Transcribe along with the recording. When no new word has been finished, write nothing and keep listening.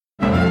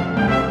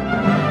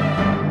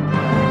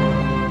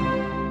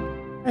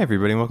Hi,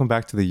 everybody, and welcome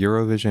back to the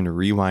Eurovision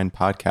Rewind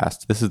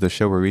podcast. This is the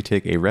show where we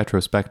take a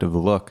retrospective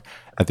look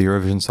at the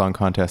Eurovision Song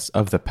Contests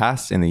of the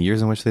past and the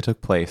years in which they took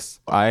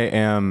place. I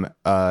am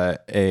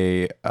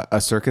a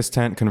circus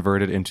tent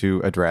converted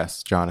into a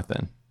dress,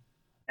 Jonathan.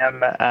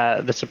 I'm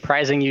the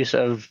surprising use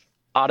of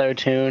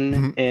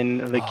auto-tune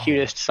in the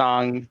cutest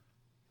song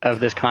of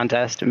this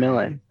contest,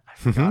 Millen. I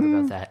forgot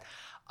about that.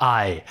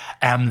 I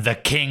am the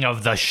king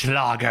of the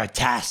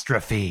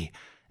Schlagertastrophe,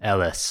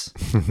 Ellis.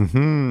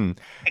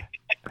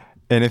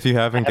 And if you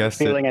haven't guessed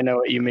I have a feeling I know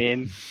what you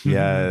mean.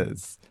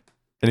 Yes.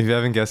 And if you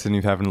haven't guessed and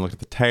you haven't looked at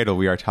the title,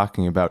 we are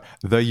talking about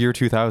the year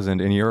 2000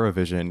 in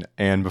Eurovision.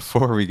 And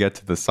before we get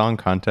to the song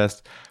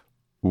contest,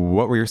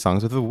 what were your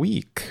songs of the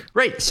week?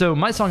 Right. So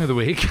my song of the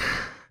week,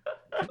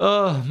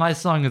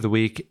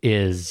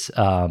 is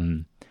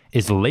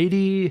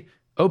Lady,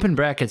 open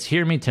brackets,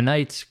 Hear Me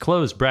Tonight,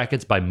 close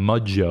brackets by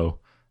Mudjo,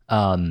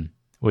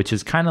 which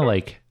is kind of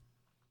like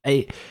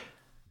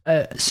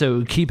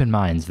so keep in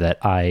mind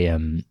that I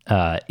am,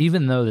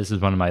 even though this is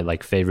one of my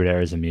favorite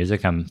eras of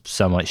music, I'm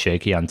somewhat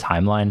shaky on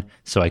timeline,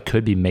 so I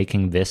could be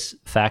making this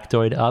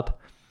factoid up.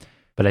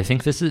 But I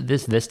think this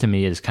to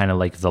me is kind of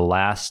like the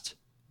last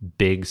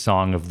big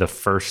song of the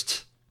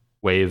first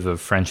wave of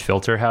French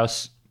Filter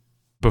House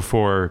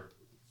before,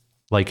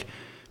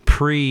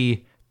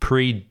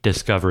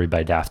 pre-discovery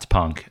by Daft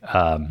Punk.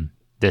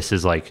 This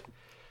is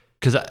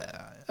because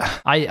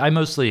I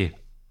mostly.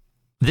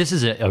 This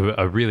is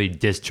a really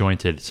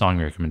disjointed song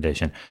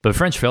recommendation. But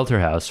French Filter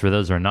House, for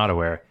those who are not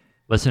aware,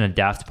 listen to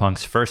Daft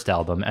Punk's first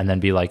album and then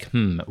be like,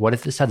 what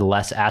if this had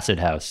less acid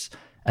house?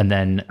 And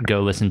then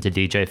go listen to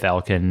DJ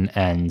Falcon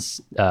and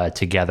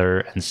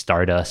Together and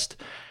Stardust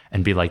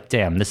and be like,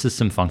 damn, this is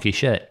some funky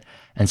shit.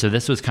 And so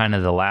this was kind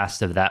of the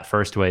last of that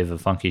first wave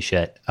of funky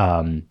shit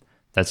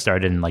that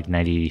started in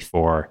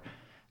 94.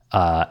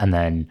 And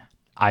then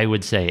I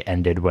would say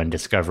ended when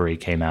Discovery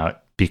came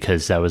out,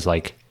 because that was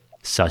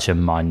such a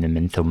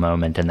monumental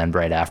moment. And then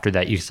right after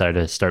that, you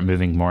started to start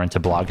moving more into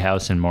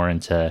Bloghouse and more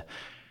into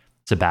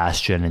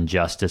Sebastian and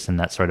Justice and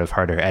that sort of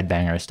harder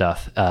Edbanger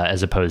stuff,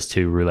 as opposed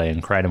to Roulet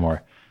and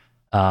Crytamore.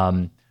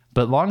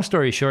 But long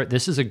story short,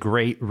 this is a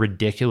great,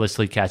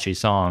 ridiculously catchy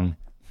song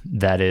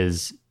that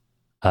is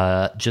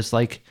just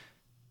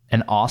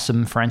an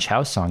awesome French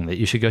house song that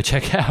you should go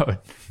check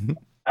out.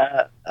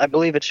 I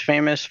believe it's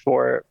famous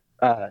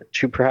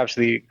to perhaps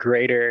the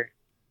greater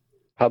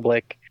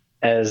public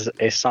as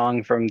a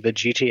song from the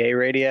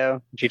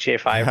GTA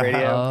 5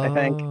 radio, I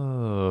think.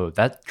 Oh,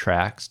 that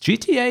tracks.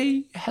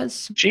 GTA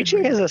has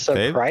a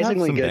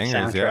surprisingly good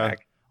bangers, soundtrack. Yeah.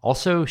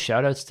 Also,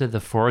 shout outs to the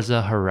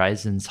Forza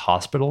Horizons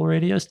Hospital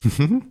radios.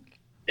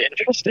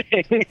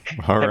 Interesting.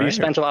 Have you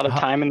spent a lot of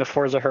time in the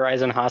Forza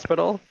Horizon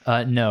Hospital?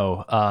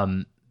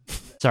 No.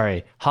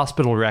 Sorry,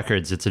 Hospital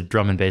Records. It's a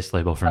drum and bass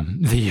label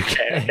from the UK.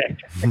 Okay.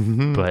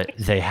 But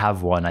they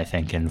have one, I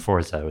think, in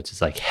Forza, which is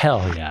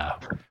hell yeah.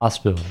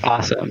 Hospital.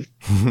 Awesome.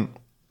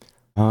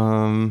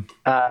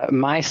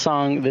 My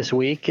song this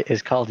week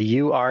is called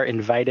You Are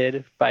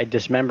Invited by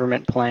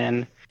Dismemberment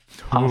Plan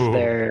off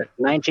their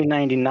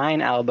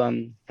 1999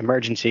 album,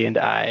 Emergency and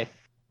I.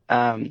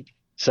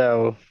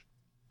 So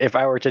if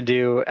I were to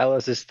do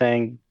Ellis's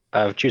thing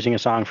of choosing a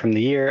song from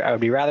the year, I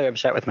would be rather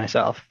upset with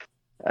myself.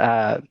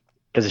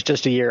 Because it's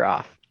just a year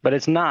off, but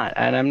it's not,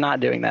 and I'm not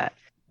doing that,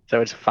 so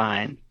it's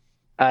fine.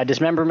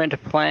 Dismemberment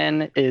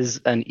Plan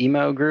is an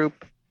emo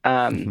group.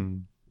 They're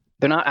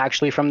not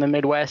actually from the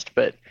Midwest,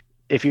 but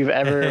if you've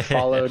ever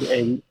followed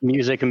a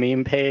music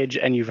meme page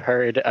and you've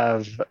heard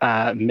of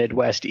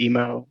Midwest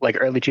emo,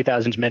 early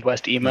 2000s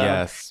Midwest emo,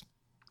 yes,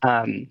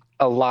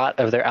 a lot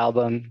of their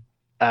album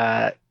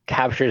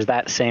captures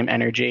that same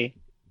energy.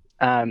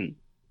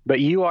 But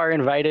You Are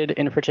Invited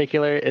in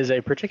particular is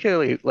a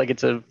particularly,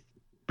 it's a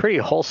pretty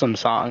wholesome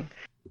song.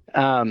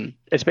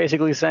 It's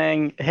basically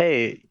saying,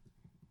 hey,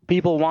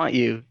 people want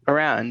you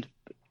around.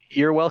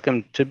 You're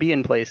welcome to be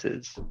in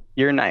places.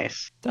 You're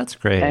nice. That's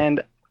great.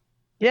 And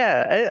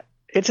yeah,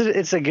 it's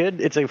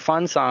a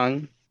fun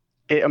song.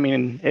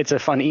 It's a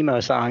fun emo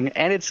song,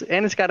 and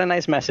it's got a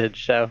nice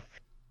message. So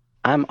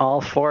I'm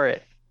all for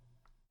it.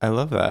 I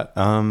love that.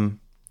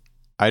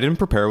 I didn't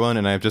prepare one,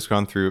 and I've just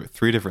gone through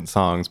 3 different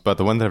songs, but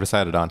the one that I've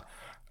decided on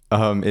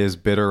is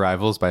Bitter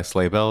Rivals by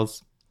Sleigh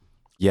Bells.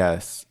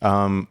 Yes.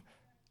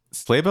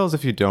 Sleigh Bells,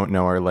 if you don't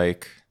know, are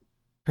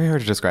very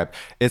hard to describe.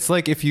 It's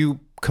if you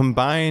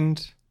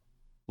combined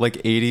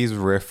 80s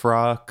riff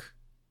rock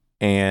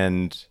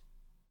and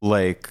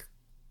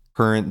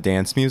current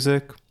dance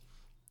music,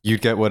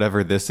 you'd get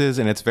whatever this is.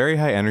 And it's very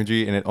high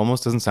energy, and it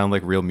almost doesn't sound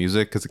like real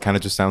music, because it kind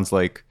of just sounds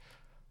like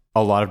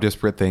a lot of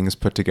disparate things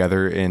put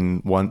together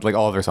in one.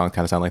 All of their songs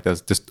kind of sound like this,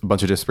 just a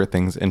bunch of disparate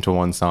things into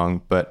one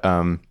song. But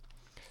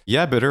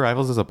yeah, Bitter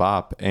Rivals is a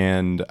bop,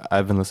 and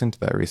I've been listening to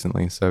that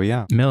recently, so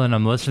yeah. Millen,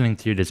 I'm listening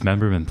to your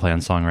Dismemberment Plan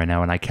song right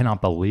now, and I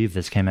cannot believe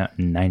this came out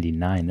in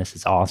 99. This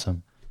is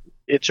awesome.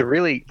 It's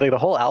really, the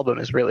whole album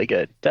is really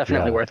good.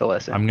 Definitely worth a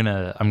listen. I'm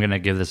gonna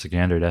give this a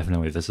gander,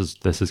 definitely. This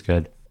is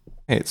good.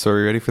 Hey, so are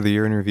you ready for the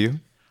year in review?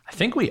 I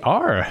think we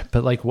are,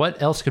 but like,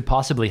 what else could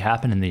possibly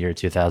happen in the year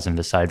 2000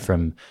 aside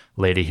from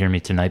Lady Hear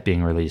Me Tonight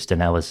being released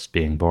and Ellis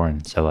being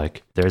born? So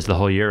like, there's the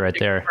whole year right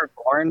there. Were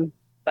born.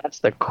 That's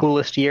the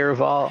coolest year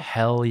of all.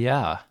 Hell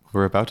yeah.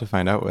 We're about to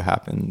find out what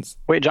happens.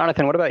 Wait,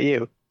 Jonathan, what about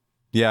you?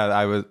 Yeah,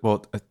 I was.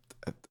 Well,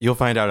 you'll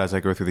find out as I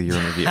go through the year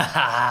in review.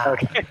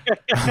 Okay.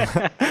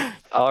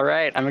 All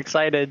right, I'm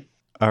excited.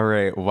 All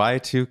right,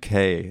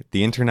 Y2K,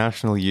 the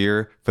International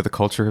Year for the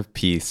Culture of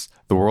Peace,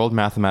 the World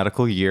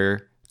Mathematical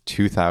Year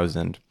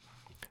 2000.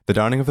 The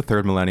dawning of the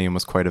third millennium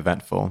was quite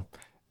eventful.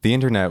 The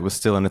internet was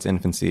still in its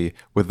infancy,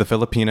 with the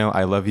Filipino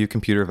I Love You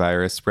computer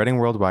virus spreading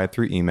worldwide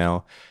through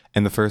email,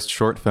 and the first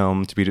short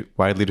film to be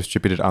widely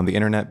distributed on the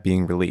internet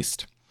being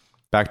released.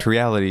 Back to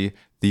reality,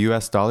 the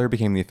US dollar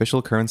became the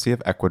official currency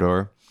of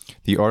Ecuador,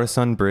 the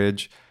Öresund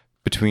Bridge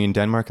between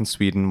Denmark and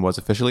Sweden was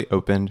officially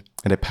opened,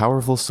 and a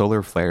powerful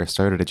solar flare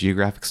started a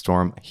geographic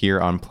storm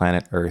here on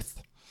planet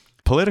Earth.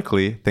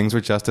 Politically, things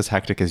were just as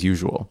hectic as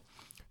usual.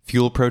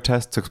 Fuel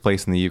protests took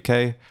place in the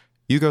UK,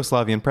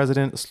 Yugoslavian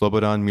President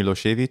Slobodan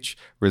Milosevic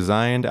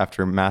resigned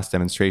after mass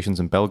demonstrations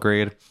in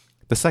Belgrade,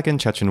 the Second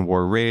Chechen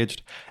War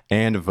raged,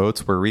 and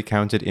votes were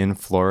recounted in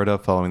Florida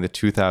following the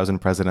 2000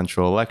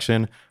 presidential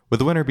election, with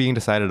the winner being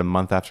decided a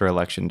month after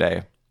Election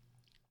Day.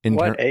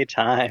 What a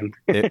time.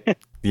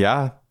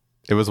 Yeah,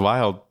 it was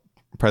wild.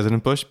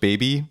 President Bush,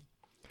 baby.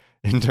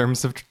 In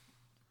terms of...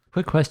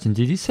 Quick question.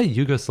 Did you say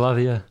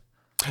Yugoslavia?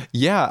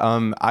 Yeah,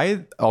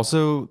 I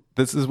also...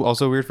 This is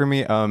also weird for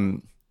me. I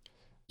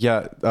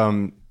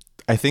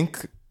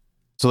think...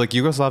 So, like,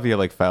 Yugoslavia,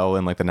 like, fell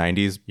in, like, the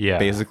 90s,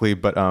 basically.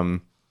 But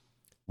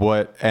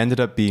what ended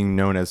up being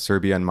known as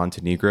Serbia and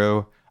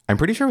Montenegro, I'm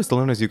pretty sure it was still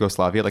known as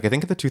Yugoslavia. Like, I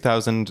think at the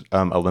 2000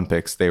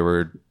 Olympics, they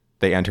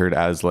entered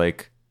as,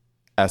 like,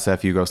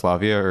 SF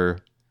Yugoslavia or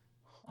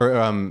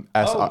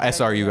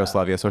SR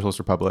Yugoslavia, Socialist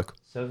Republic.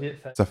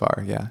 Soviet.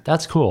 SFR, yeah.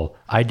 That's cool.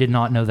 I did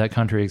not know that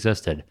country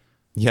existed.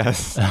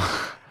 Yes.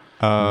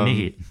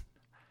 Neat.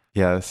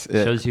 Yes.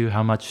 Shows you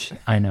how much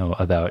I know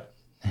about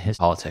his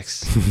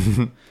politics.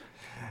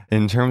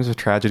 In terms of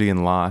tragedy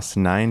and loss,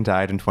 9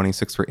 died and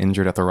 26 were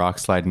injured at the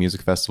Rockslide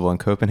Music Festival in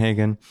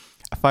Copenhagen.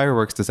 A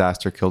fireworks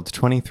disaster killed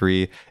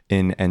 23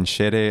 in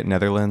Enschede,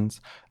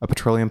 Netherlands. A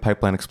petroleum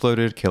pipeline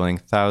exploded,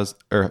 killing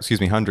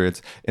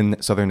hundreds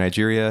in southern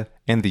Nigeria.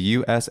 And the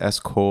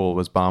USS Cole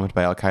was bombed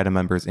by Al-Qaeda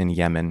members in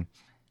Yemen.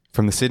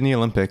 From the Sydney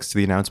Olympics to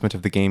the announcement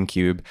of the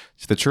GameCube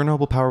to the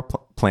Chernobyl power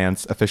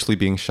plants officially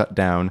being shut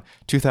down,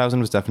 2000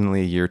 was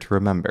definitely a year to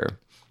remember.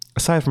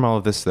 Aside from all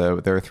of this,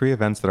 though, there are 3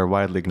 events that are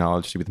widely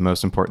acknowledged to be the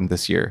most important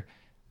this year.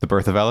 The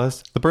birth of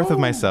Ellis, the birth of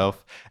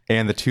myself,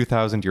 and the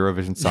 2000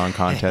 Eurovision Song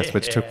Contest,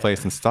 which took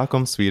place in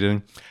Stockholm,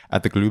 Sweden,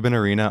 at the Globen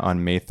Arena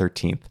on May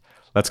 13th.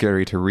 Let's get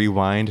ready to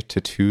rewind to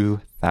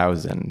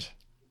 2000. If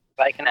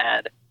I can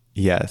add.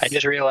 Yes. I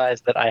just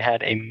realized that I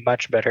had a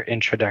much better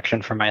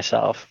introduction for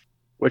myself,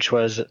 which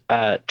was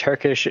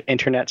Turkish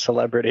internet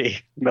celebrity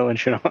Milan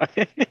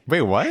Şenoy.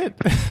 Wait, what?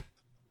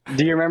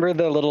 Do you remember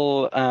the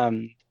little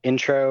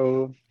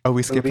intro? Oh,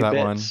 we skipped that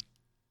bits? one.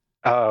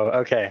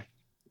 Oh, okay.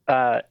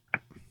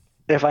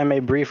 If I may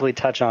briefly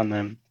touch on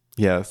them.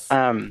 Yes.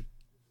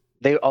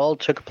 They all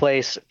took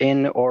place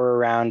in or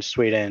around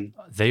Sweden.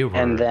 They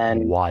were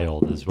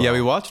wild as well. Yeah,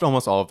 we watched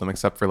almost all of them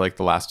except for like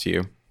the last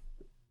few.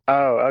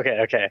 Oh,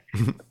 okay.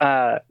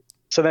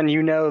 So then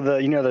you know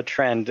the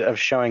trend of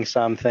showing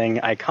something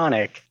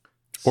iconic.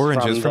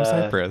 Oranges from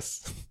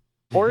Cyprus.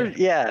 Or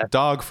yeah.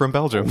 Dog from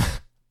Belgium.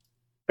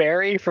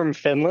 Berry from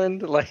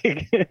Finland.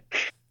 Like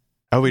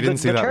oh, we didn't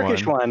see that one. The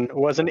Turkish one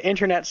was an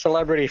internet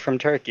celebrity from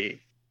Turkey,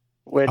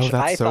 which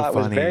I thought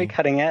was very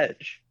cutting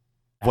edge.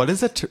 What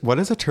is a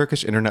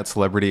Turkish internet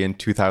celebrity in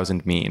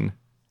 2000 mean?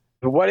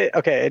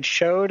 It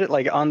showed,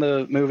 like, on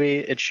the movie,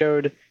 it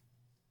showed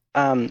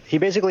he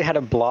basically had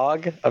a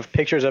blog of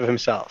pictures of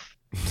himself.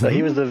 So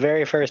he was the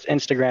very first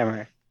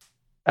Instagrammer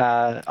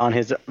on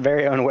his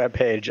very own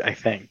webpage, I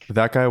think.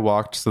 That guy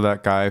walked so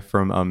that guy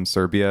from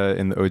Serbia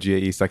in the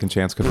OGAE Second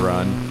Chance could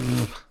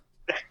run.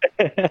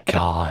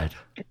 God.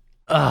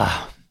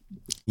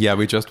 Yeah,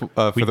 we just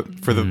for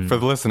the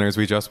listeners,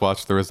 we just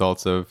watched the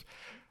results of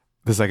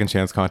the Second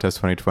Chance Contest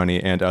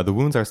 2020, and the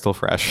wounds are still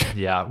fresh.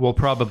 Yeah, we'll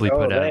probably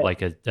put a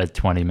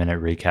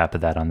 20-minute recap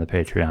of that on the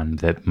Patreon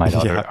that might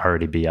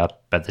already be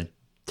up at the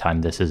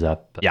time this is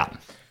up. But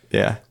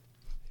yeah.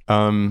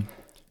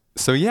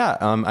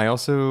 I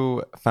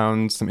also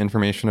found some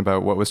information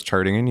about what was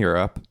charting in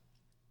Europe.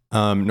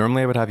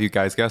 Normally I would have you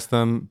guys guess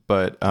them,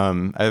 but I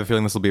have a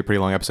feeling this will be a pretty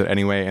long episode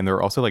anyway, and there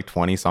were also like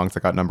 20 songs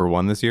that got number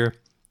 1 this year.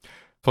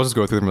 So I'll just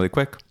go through them really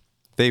quick.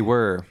 They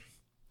were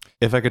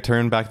If I Could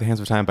Turn Back the Hands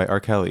of Time by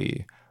R.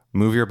 Kelly,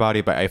 Move Your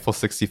Body by Eiffel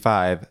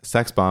 65,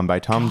 Sex Bomb by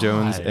Tom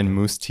Jones and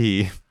Moose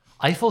T.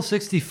 Eiffel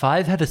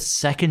 65 had a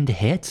second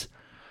hit?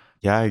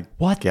 Yeah,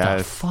 what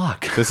the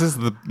fuck? This is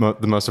the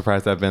most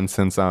surprised I've been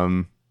since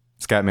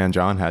Scatman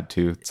John had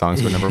 2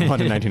 songs go number 1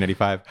 in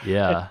 1985.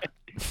 Yeah.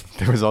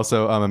 There was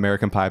also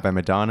American Pie by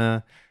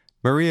Madonna,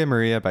 Maria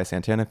Maria by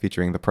Santana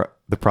featuring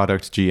the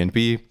product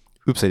G&B,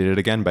 Oops, I Did It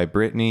Again by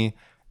Britney,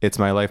 It's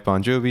My Life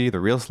Bon Jovi, The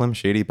Real Slim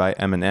Shady by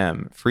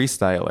Eminem,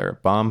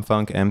 Freestyler, Bomb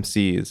Funk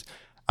MCs,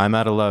 I'm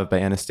Outta Love by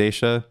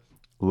Anastasia,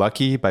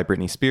 Lucky by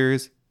Britney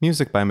Spears,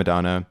 Music by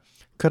Madonna,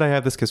 Could I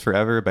Have This Kiss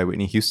Forever by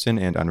Whitney Houston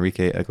and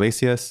Enrique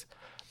Iglesias,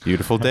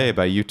 Beautiful Day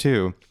by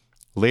U2,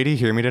 Lady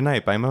Hear Me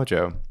Tonight by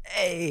Mojo,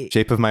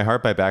 Shape of My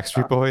Heart by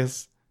Backstreet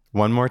Boys,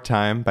 One More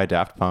Time by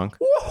Daft Punk,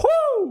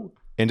 Woohoo!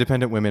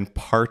 Independent Women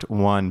Part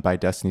 1 by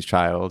Destiny's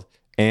Child,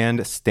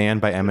 and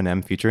Stand by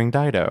Eminem featuring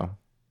Dido.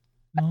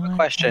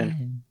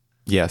 Question.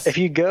 Yes. If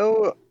you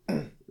go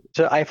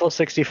to Eiffel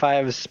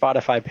 65's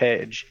Spotify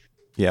page,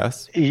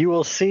 Yes. you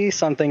will see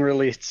something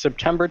released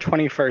September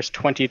 21st,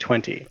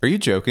 2020. Are you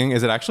joking?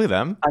 Is it actually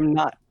them? I'm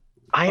not.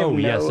 I have Oh, no,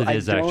 yes, it I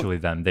is don't- actually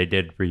them. They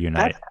did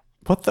reunite.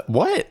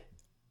 What?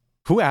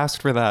 Who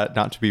asked for that?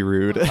 Not to be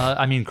rude.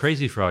 I mean,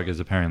 Crazy Frog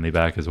is apparently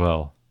back as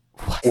well.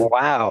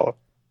 Wow.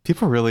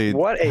 People really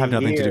What a have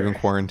nothing to do year. in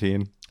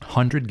quarantine.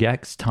 100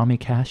 Gex, Tommy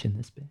Cash in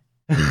this bit.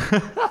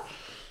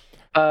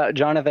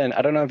 Jonathan,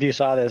 I don't know if you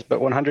saw this,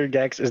 but 100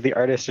 Gex is the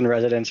artist in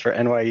residence for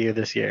NYU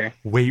this year.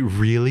 Wait,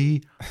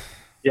 really?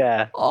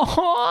 Yeah.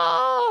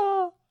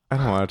 Oh. I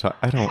don't want to talk.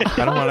 I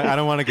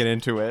don't want to get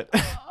into it.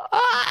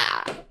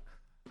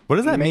 What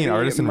does that mean?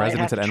 Artist in might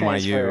residence have at to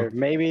NYU. transfer.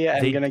 Maybe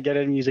I'm They- going to get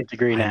a music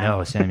degree I now.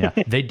 know, Sam. Yeah,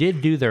 they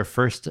did do their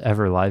first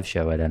ever live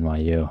show at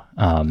NYU.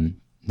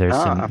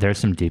 There's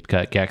some deep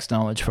cut Gex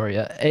knowledge for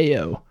you.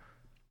 Ayo.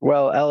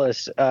 Well,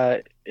 Ellis,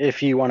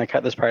 if you want to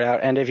cut this part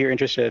out, and if you're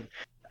interested,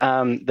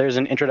 there's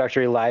an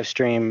introductory live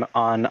stream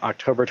on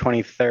October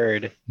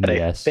 23rd at I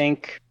Yes.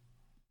 think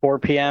 4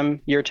 p.m.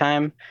 your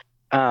time,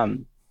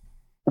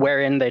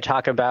 wherein they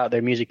talk about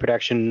their music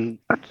production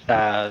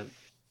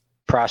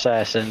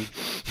process and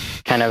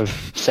kind of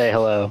say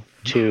hello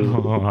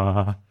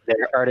to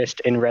their artist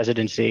in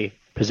residency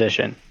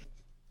position.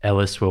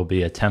 Ellis will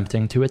be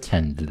attempting to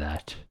attend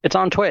that. It's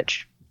on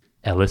Twitch.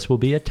 Ellis will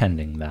be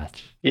attending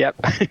that. Yep.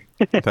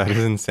 That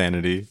is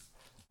insanity.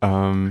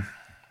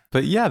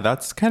 But yeah,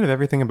 that's kind of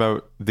everything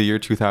about the year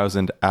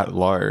 2000 at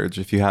large.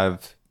 If you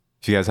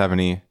guys have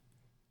any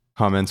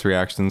comments,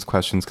 reactions,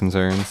 questions,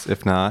 concerns,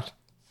 if not,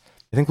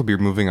 I think we'll be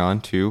moving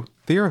on to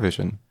the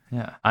Eurovision.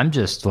 Yeah. I'm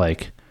just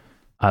like,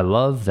 I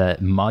love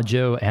that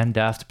Mojo and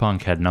Daft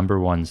Punk had number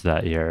ones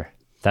that year.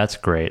 That's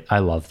great. I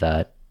love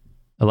that.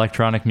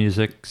 Electronic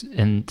music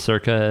in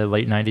circa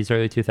late 90s,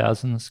 early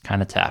 2000s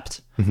kind of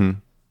tapped.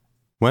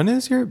 When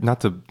is your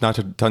not to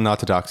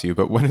dox you,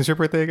 but when is your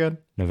birthday again?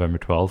 November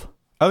 12th.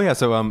 Oh yeah,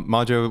 so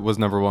Mojo was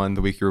number one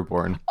the week you were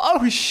born.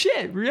 Oh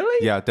shit,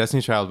 really? Yeah,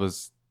 Destiny's Child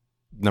was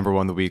number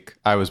one the week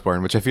I was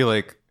born, which I feel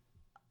like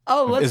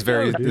Oh, let's is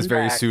very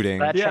Tracks. suiting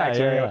That tracks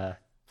very well.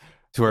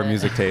 to our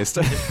music taste.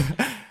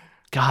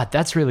 God,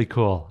 that's really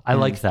cool. I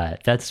like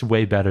that. That's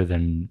way better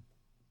than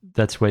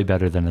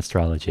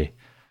astrology.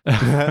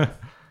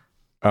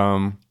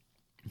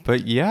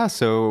 But yeah,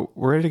 so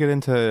we're ready to get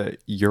into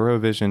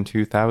Eurovision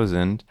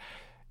 2000.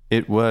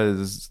 It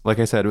was, like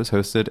I said, it was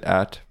hosted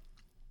at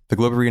the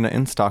Globe Arena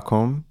in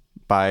Stockholm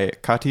by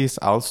Kattis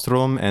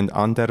Alström and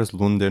Anders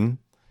Lunden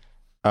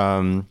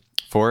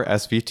for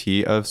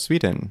SVT of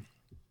Sweden.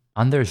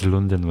 Anders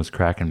Lunden was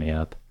cracking me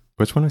up.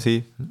 Which one was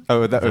he?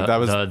 Oh, that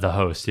was the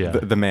host. Yeah,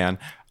 the man.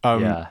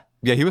 yeah.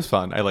 Yeah, he was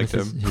fun. I liked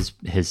him.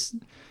 His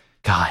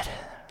God,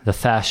 the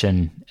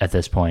fashion at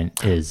this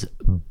point is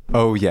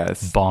Oh,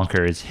 yes.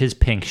 bonkers. His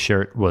pink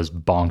shirt was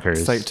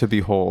bonkers. Sight to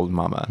behold,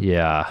 mama.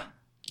 Yeah.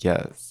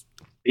 Yes.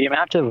 The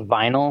amount of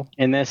vinyl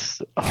in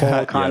this whole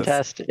Yes.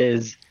 contest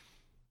is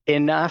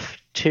enough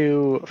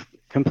to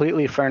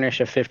completely furnish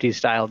a 50s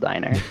style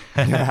diner.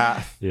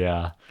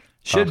 Yeah.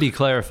 Should be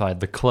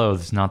clarified. The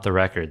clothes, not the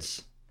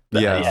records.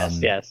 Yes.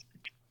 Yes.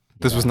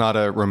 This was not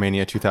a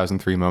Romania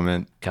 2003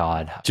 moment.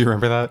 God. Do you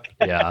remember that?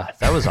 Yeah.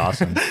 That was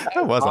awesome.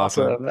 That was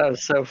awesome. That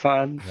was so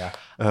fun.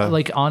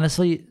 Like,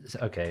 honestly,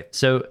 okay.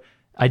 So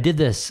I did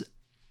this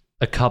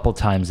a couple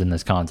times in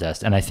this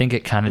contest, and I think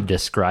it kind of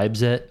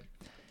describes it.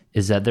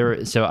 Is that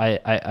there? So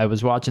I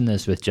was watching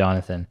this with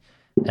Jonathan,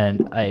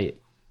 and I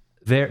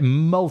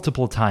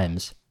multiple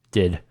times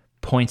did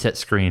points at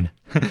screen.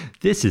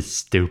 This is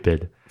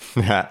stupid.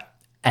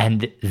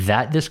 And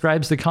that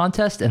describes the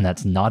contest, and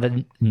that's not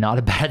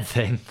a bad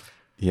thing.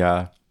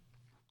 Yeah.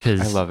 I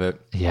love it.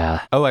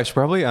 Yeah. Oh, I should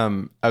probably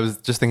I was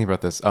just thinking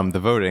about this. The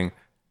voting.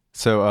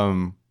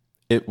 So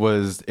it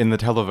was in the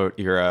televote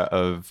era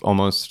of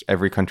almost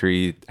every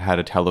country had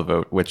a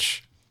televote,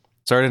 which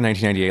started in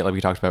 1998, like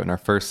we talked about in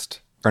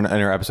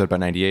our episode about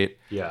 98.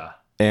 Yeah.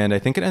 And I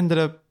think it ended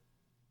up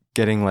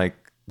getting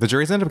the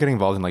juries ended up getting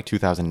involved in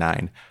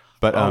 2009.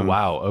 But Oh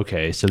wow.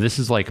 Okay. So this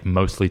is like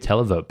mostly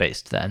televote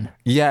based then.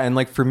 yeah,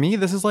 and for me,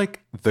 this is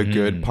the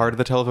good part of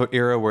the televote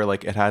era where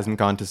it hasn't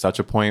gone to such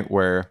a point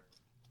where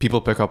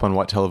people pick up on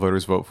what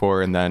televoters vote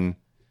for and then,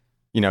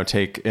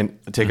 take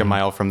a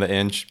mile from the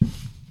inch.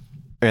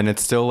 And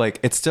it's still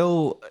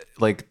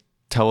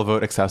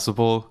televote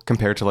accessible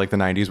compared to the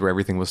 90s where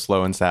everything was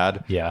slow and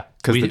sad. Yeah.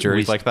 Because the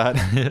jury's like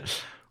that.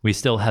 We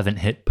still haven't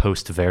hit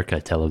post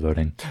Verka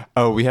televoting.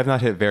 Oh, we have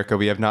not hit Verka.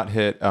 We have not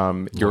hit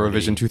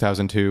Eurovision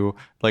 2002.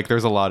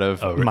 There's a lot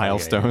of Oh, right,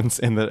 milestones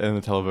in the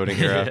televoting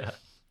era.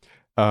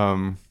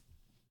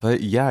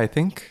 But yeah, I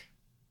think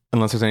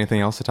unless there's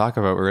anything else to talk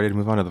about, we're ready to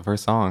move on to the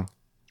first song.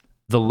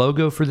 The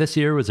logo for this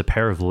year was a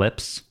pair of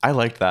lips. I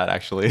liked that,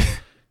 actually.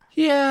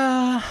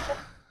 Yeah.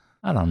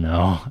 I don't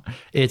know.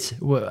 It's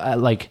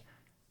like,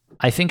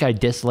 I think I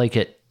dislike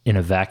it in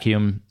a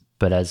vacuum,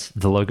 but as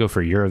the logo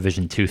for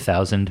Eurovision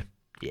 2000,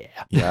 yeah.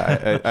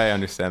 Yeah, I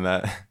understand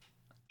that.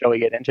 Shall we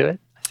get into it?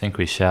 I think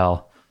we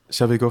shall.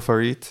 Shall we go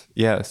for it?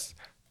 Yes.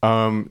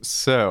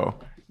 So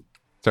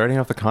starting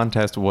off the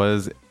contest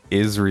was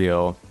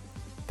Israel.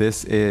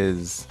 This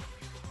is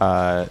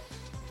the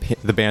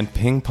band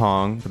Ping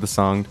Pong with the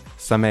song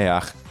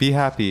Sameach, Be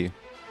Happy.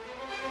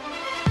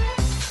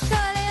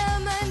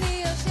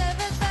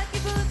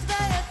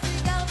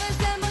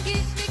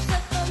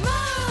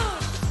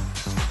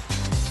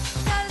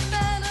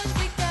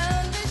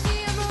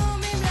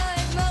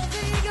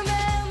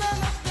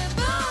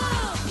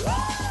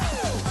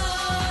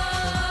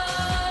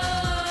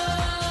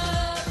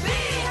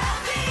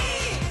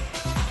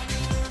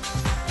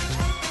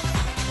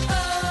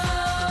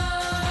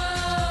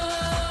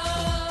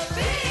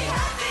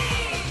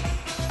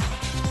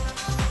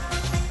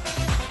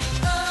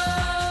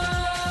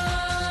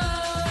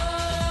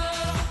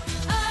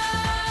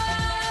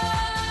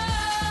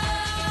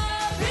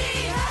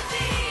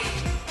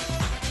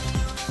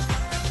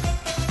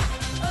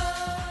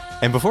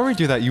 And before we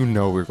do that, you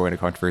know we're going to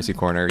Controversy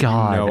Corner.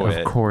 God, you know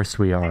of course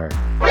we are.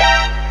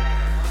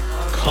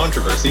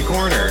 Controversy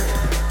Corner.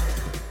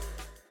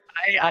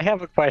 I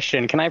have a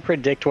question. Can I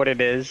predict what it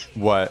is?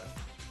 What?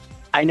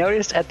 I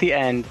noticed at the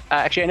end,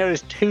 actually, I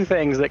noticed two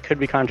things that could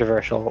be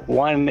controversial.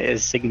 One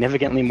is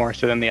significantly more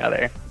so than the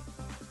other.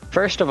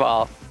 First of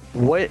all,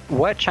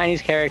 what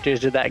Chinese characters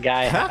did that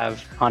guy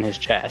have on his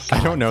chest?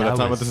 I don't know. That That's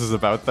not was- what this is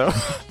about, though.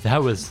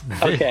 That was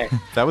Okay,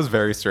 That was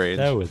very strange.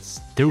 That was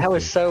stupid. that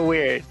was so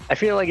weird. I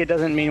feel like it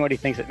doesn't mean what he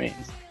thinks it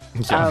means.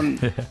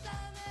 Yeah.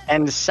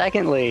 And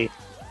secondly,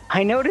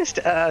 I noticed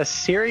a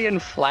Syrian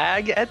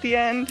flag at the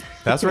end.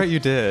 That's right, you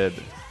did.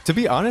 To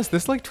be honest,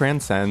 this like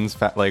transcends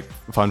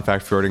fun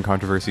fact Jordan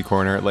Controversy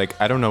Corner. Like,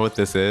 I don't know what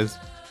this is,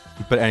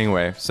 but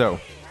anyway. So,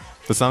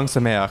 the song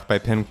Sameach by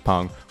Ping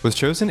Pong was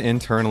chosen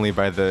internally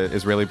by the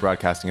Israeli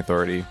Broadcasting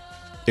Authority.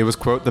 It was,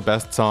 quote, the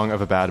best song of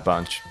a bad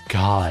bunch.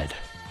 God.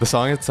 The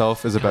song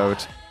itself is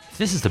about If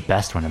this is the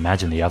best one,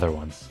 imagine the other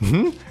ones.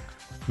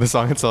 the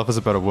song itself is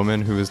about a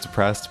woman who is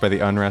depressed by the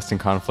unrest and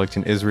conflict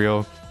in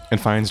Israel and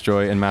finds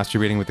joy in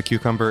masturbating with a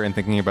cucumber and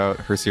thinking about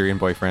her Syrian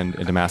boyfriend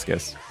in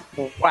Damascus.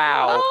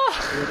 Wow.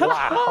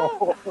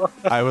 Wow.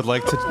 I would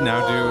like to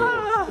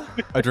now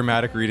do a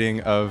dramatic reading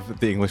of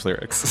the English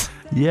lyrics.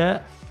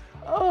 Yeah.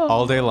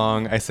 All day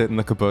long, I sit in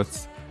the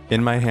kibbutz,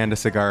 in my hand a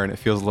cigar, and it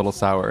feels a little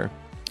sour.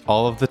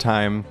 All of the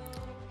time,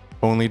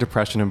 only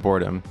depression and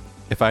boredom.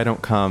 If I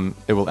don't come,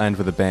 it will end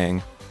with a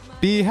bang.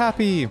 Be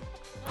happy,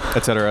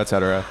 etc.,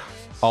 etc.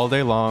 All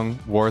day long,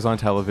 wars on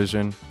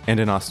television, and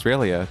in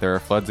Australia, there are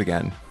floods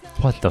again.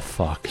 What the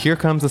fuck? Here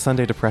comes the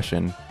Sunday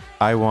depression.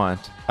 I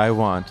want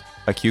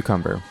a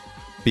cucumber.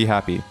 Be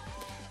happy.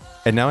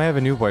 And now I have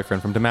a new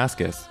boyfriend from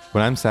Damascus.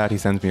 When I'm sad, he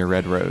sends me a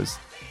red rose.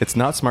 It's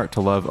not smart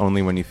to love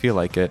only when you feel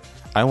like it.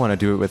 I want to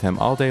do it with him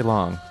all day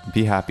long.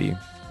 Be happy.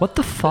 What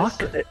the fuck?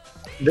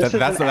 This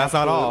That's not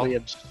all. absolutely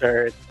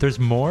absurd. There's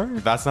more?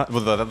 That's not,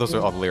 well, those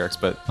are all the lyrics,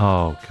 but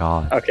Oh,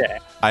 God. Okay.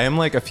 I am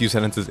like a few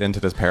sentences into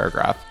this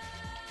paragraph.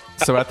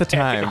 So at the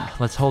time,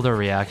 Let's hold our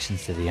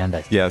reactions to the end.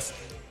 I think. yes.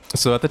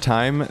 So at the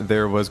time,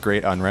 there was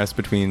great unrest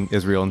between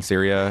Israel and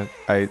Syria.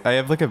 I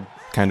have like a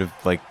kind of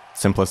like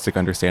simplistic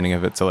understanding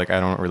of it. So like, I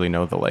don't really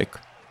know the like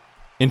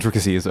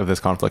intricacies of this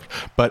conflict,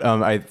 but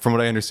from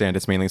what I understand,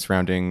 it's mainly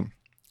surrounding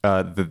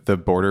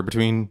the border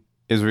between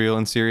Israel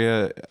and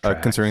Syria,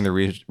 concerning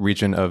the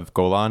region of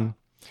Golan.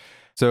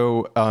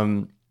 So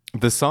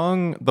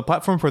the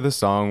platform for this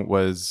song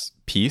was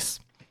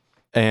peace,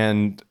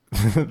 and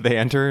they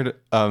entered.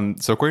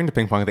 So according to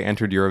Ping Pong, they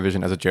entered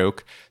Eurovision as a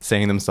joke,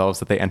 saying themselves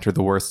that they entered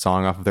the worst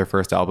song off of their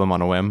first album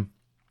on a whim.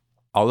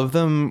 All of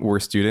them were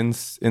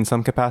students in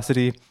some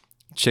capacity.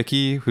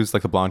 Chicky, who's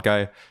like the blonde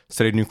guy,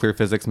 studied nuclear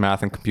physics,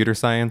 math, and computer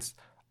science.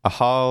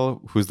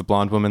 Ahal, who's the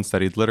blonde woman,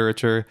 studied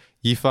literature.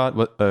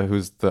 Yifat,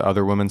 who's the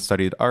other woman,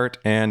 studied art.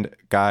 And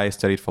Guy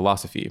studied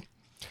philosophy.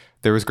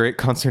 There was great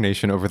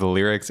consternation over the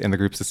lyrics and the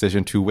group's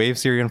decision to wave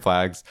Syrian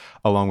flags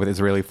along with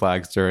Israeli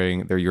flags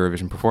during their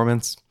Eurovision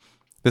performance.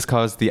 This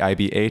caused the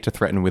IBA to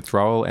threaten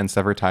withdrawal and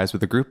sever ties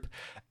with the group,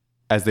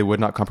 as they would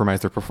not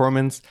compromise their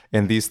performance.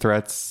 And these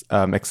threats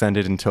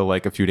extended until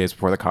like a few days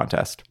before the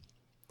contest.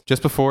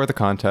 Just before the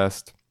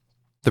contest,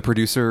 the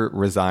producer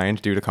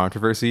resigned due to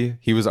controversy.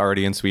 He was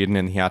already in Sweden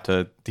and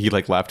he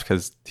left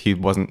because he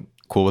wasn't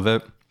cool with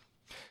it.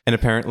 And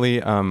apparently,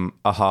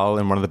 Ahal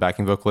and one of the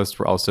backing vocalists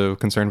were also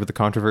concerned with the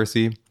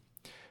controversy.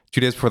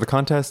 2 days before the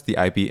contest, the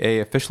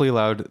IBA officially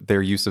allowed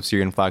their use of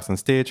Syrian flags on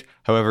stage.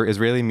 However,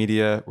 Israeli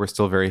media were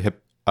still very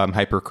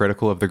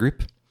hypercritical of the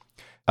group.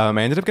 I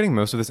ended up getting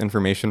most of this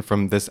information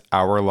from this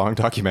hour-long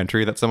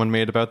documentary that someone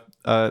made about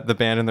the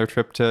band and their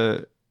trip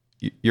to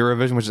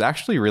Eurovision, which is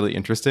actually really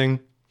interesting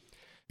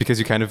because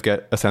you kind of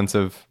get a sense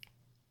of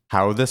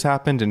how this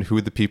happened and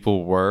who the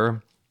people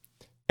were,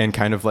 and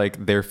kind of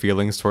like their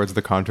feelings towards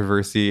the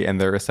controversy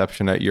and their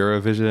reception at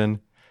Eurovision.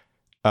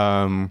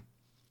 And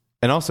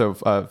also,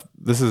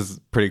 this is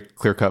pretty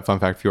clear-cut fun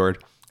fact,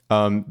 Fjord.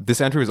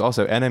 This entry was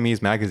also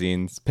NME's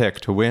magazine's pick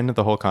to win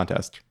the whole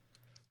contest.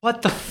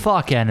 What the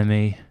fuck,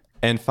 Enemy?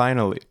 And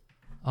finally,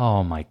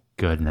 Oh my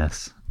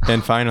goodness.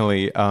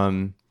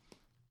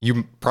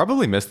 You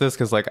probably missed this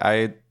because, like,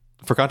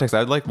 for context,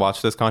 I'd like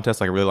watched this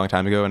contest like a really long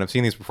time ago, and I've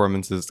seen these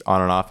performances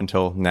on and off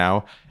until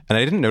now. And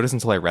I didn't notice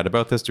until I read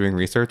about this doing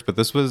research, but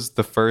this was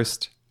the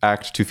first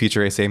act to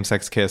feature a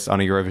same-sex kiss on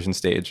a Eurovision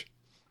stage.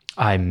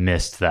 I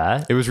missed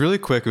that. It was really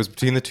quick. It was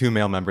between the two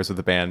male members of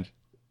the band.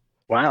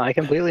 Wow, I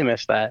completely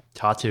missed that.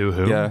 Tattoo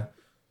who? Yeah.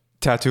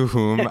 Tattoo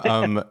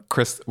whom?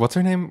 Chris, what's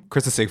her name?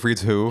 Krista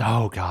Siegfried's who?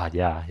 Oh God,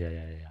 yeah.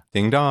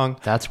 Ding dong.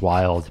 That's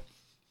wild.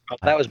 Oh,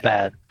 that was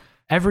bad.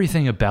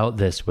 Everything about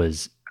this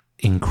was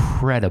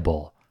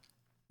incredible.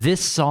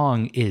 This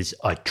song is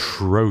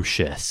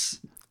atrocious.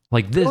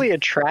 Like this, Really a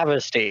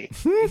travesty.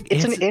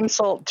 It's an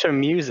insult to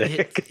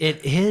music.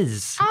 it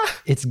is.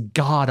 It's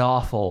god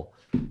awful.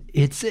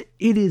 It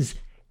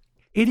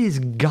is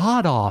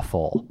god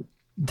awful.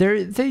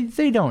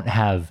 They don't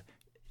have.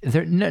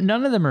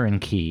 None of them are in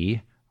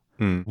key.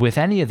 With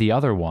any of the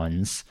other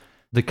ones,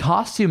 the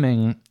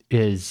costuming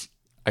is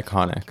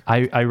Iconic.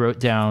 I wrote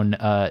down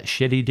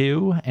shitty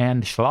do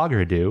and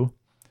schlager do.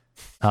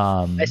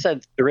 I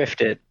said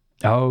thrifted.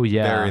 Oh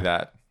yeah, Bury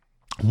that.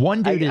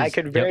 one dude I is.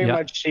 could very Yep.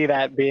 much see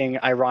that being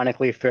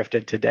ironically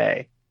thrifted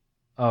today.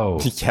 Oh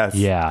Yes.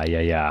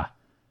 yeah.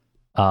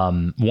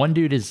 One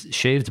dude is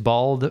shaved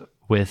bald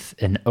with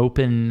an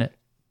open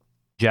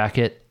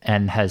jacket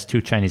and has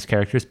two Chinese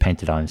characters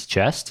painted on his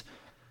chest.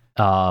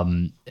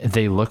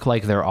 They look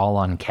like they're all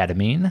on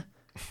ketamine.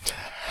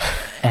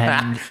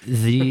 And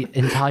the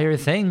entire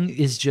thing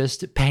is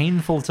just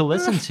painful to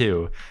listen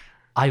to.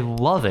 I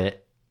love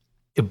it,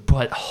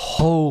 but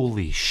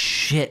holy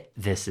shit,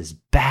 this is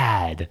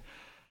bad.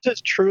 This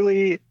is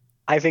truly,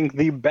 I think,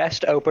 the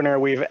best opener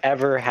we've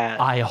ever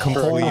had. I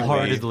Completely.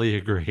 wholeheartedly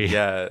agree.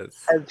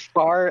 Yes. As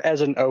far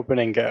as an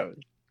opening goes,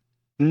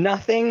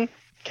 nothing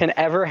can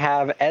ever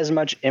have as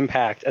much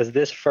impact as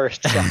this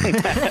first song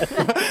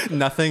has.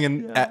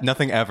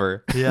 Nothing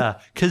ever.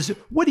 Yeah, because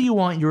what do you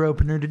want your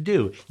opener to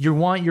do? You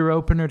want your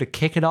opener to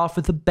kick it off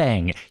with a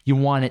bang. You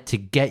want it to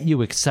get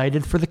you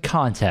excited for the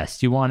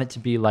contest. You want it to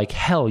be like,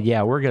 hell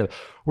yeah, we're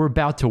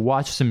about to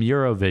watch some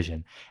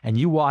Eurovision. And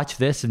you watch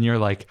this and you're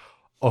like,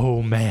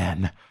 oh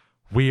man,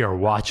 we are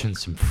watching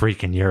some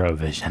freaking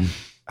Eurovision.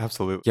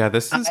 Absolutely. Yeah,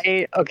 this is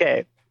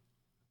Okay,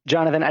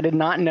 Jonathan, I did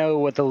not know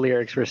what the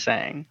lyrics were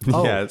saying.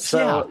 yes.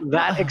 So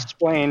that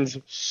explains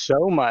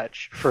so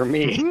much for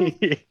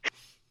me.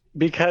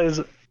 Because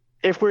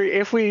if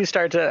we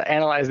start to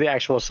analyze the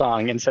actual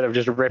song instead of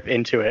just rip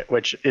into it,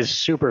 which is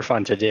super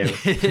fun to do,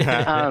 for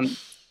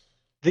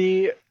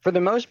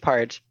the most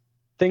part,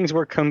 things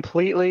were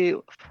completely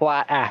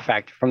flat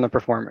affect from the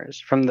performers,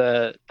 from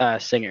the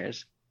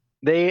singers.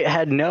 They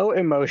had no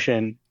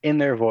emotion in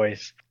their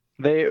voice.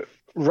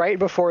 Right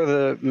before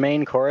the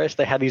main chorus,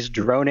 they had these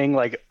droning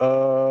like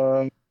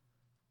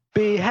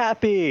be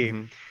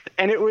happy.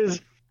 And it was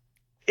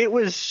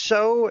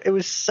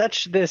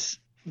such this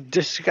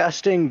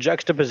disgusting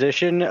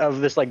juxtaposition of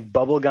this like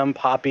bubblegum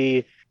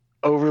poppy,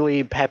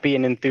 overly peppy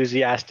and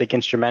enthusiastic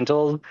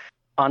instrumental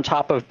on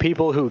top of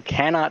people who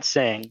cannot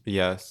sing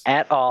Yes.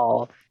 at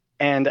all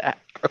and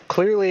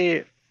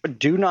clearly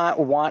do not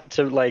want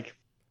to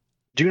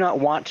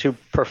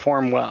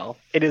perform well.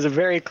 It is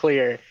very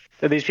clear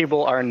that these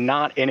people are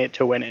not in it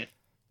to win it.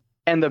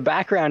 And the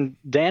background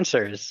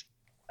dancers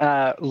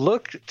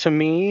look to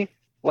me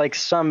like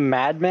some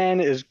madman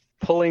is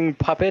pulling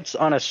puppets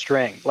on a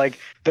string. Like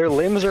their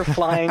limbs are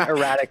flying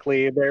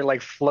erratically. They're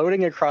like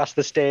floating across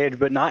the stage,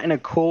 but not in a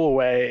cool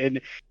way.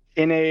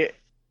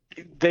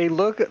 They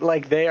look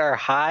like they are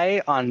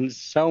high on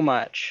so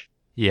much.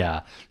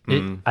 Yeah.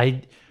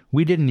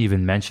 We didn't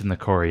even mention the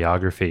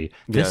choreography.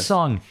 This Yes.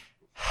 song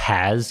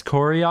has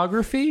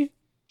choreography,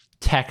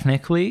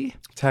 technically.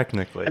 I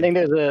think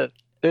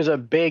there's a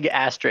big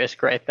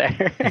asterisk right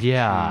there.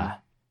 Yeah.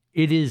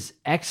 It is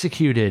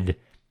executed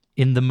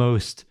in the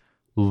most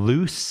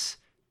loose,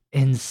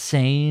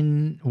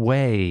 insane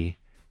way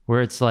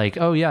where it's like,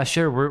 oh yeah,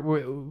 sure,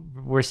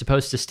 we're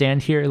supposed to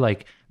stand here,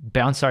 like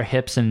bounce our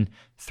hips and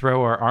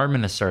throw our arm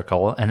in a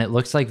circle, and it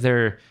looks like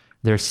they're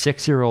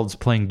 6-year-olds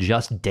playing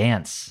Just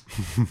Dance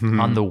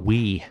on the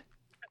Wii.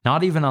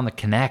 Not even on the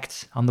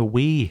Kinect, on the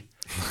Wii.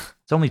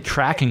 It's only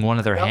tracking one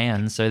of their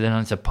hands, so they don't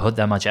have to put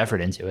that much effort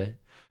into it.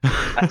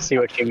 I see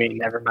what you mean.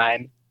 Never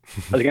mind.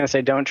 I was going to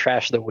say, don't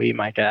trash the Wii,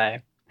 my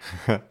guy.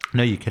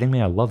 No, you kidding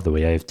me? I love the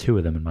Wii. I have 2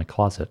 of them in my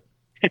closet.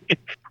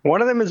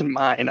 One of them is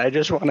mine. I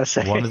just want to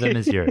say. One of them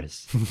is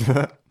yours.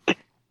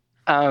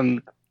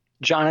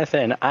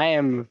 Jonathan, I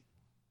am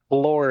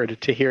floored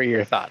to hear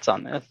your thoughts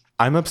on this.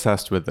 I'm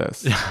obsessed with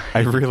this. I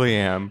really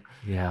am.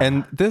 Yeah.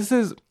 And this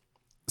is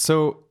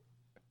so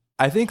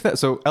I think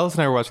that Ellis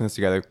and I were watching this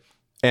together,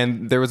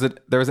 and there was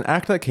an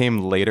act that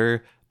came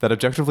later that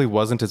objectively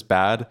wasn't as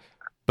bad,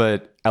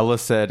 but Ella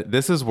said,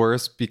 this is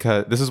worse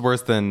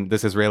than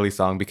this Israeli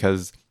song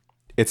because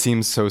it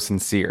seems so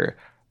sincere.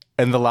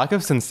 And the lack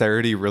of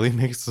sincerity really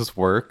makes this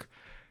work.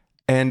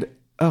 And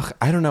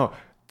I don't know.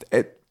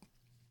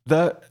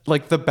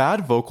 The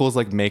bad vocals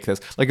like make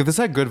this. Like if this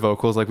had good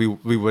vocals, like we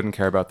wouldn't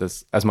care about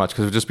this as much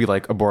because it would just be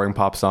like a boring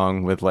pop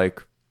song with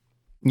like,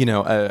 you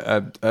know,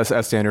 a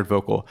standard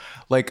vocal.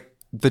 Like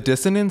the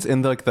dissonance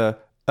in the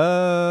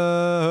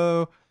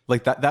oh,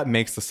 like that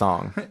makes the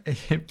song.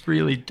 It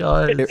really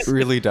does. It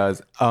really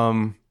does.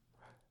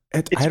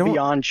 It's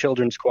beyond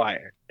children's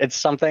choir. It's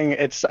something.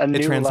 It's a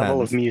new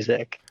level of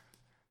music.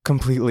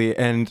 Completely.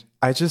 And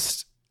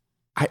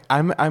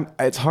I'm.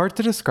 It's hard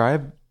to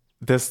describe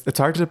this. It's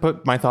hard to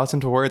put my thoughts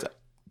into words.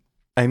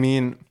 I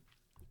mean,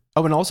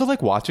 and also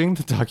like watching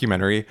the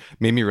documentary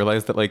made me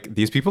realize that like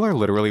these people are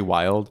literally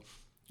wild.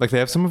 Like they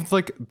have some of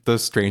like the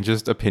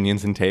strangest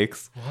opinions and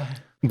takes.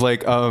 What?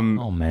 Like oh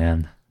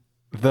man,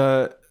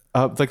 the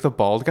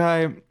bald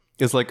guy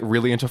is like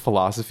really into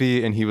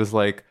philosophy, and he was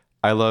like,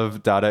 I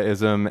love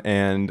Dadaism,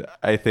 and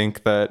I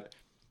think that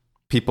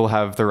people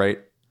have the right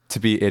to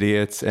be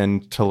idiots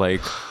and to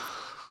like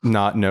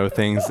not know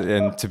things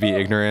and to be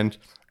ignorant,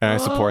 and I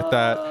support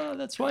that.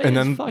 That's why. And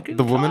then fucking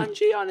the woman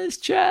kanji on his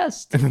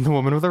chest. And then the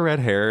woman with the red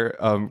hair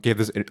gave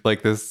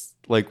this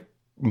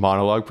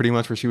monologue pretty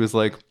much where she was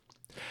like,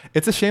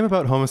 it's a shame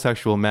about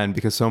homosexual men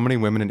because so many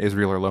women in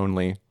Israel are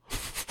lonely.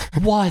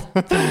 What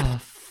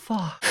the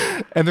fuck?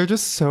 And they're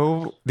just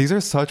these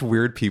are such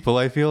weird people,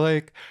 I feel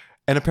like.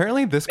 And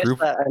apparently this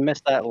group... I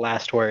missed that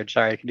last word.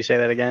 Sorry, could you say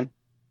that again?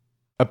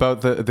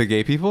 About the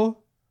gay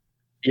people?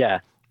 Yeah.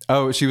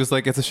 Oh, she was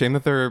like, it's a shame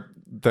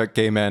that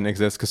gay men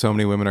exist because so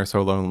many women are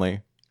so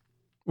lonely.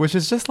 Which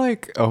is just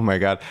like, oh my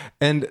God.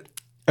 And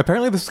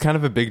apparently this is kind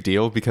of a big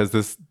deal because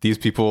these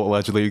people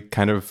allegedly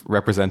kind of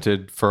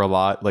represented for a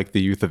lot like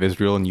the youth of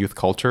Israel and youth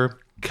culture.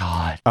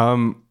 God.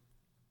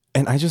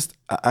 And I just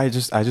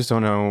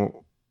don't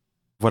know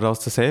what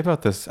else to say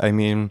about this. I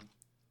mean,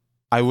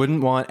 I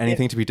wouldn't want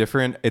anything to be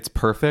different. It's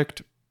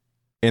perfect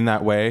in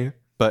that way,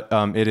 but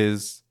it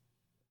is.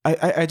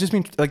 I just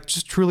mean like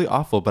just truly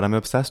awful. But I'm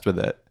obsessed with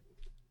it.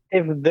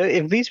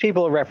 If these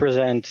people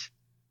represent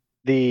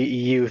the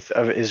youth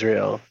of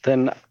Israel,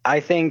 then I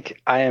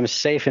think I am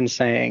safe in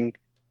saying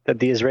that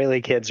the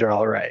Israeli kids are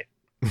all right.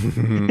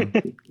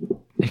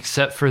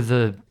 Except for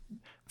the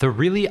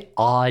really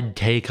odd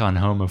take on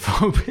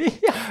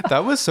homophobia.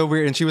 That was so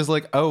weird. And she was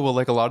like, oh, well,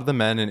 like a lot of the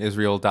men in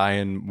Israel die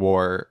in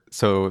war,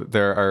 so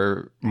there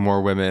are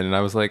more women. And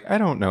I was like, I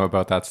don't know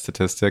about that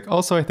statistic.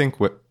 Also, I think,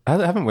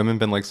 haven't women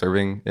been like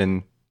serving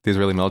in the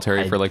Israeli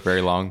military for like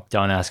very long?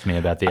 Don't ask me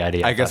about the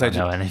IDF. I guess I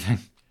don't know anything.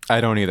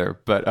 I don't either.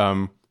 But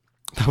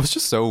that was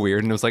just so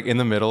weird. And it was like in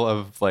the middle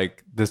of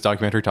like this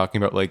documentary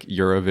talking about like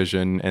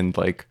Eurovision and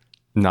like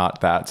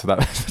not that. So that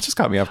just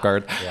caught me off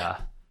guard. Yeah.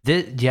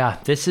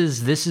 This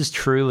is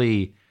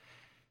truly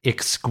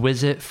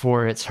exquisite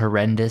for its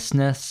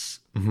horrendousness.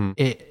 Mm-hmm.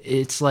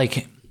 It's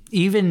like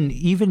even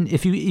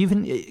if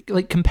you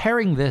like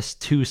comparing this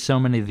to so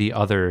many of the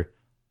other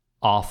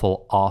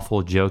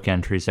awful joke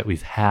entries that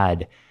we've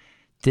had,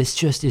 this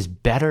just is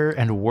better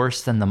and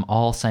worse than them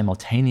all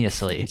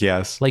simultaneously.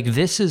 Yes. Like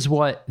this is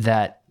what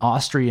that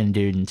Austrian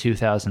dude in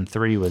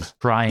 2003 was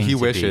trying to be. He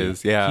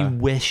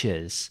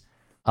wishes.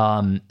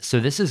 So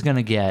this is going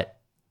to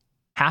get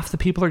half the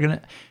people are going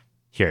to...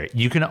 Here,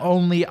 you can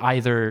only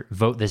either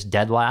vote this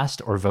dead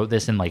last or vote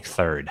this in like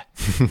third,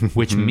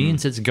 which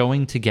means it's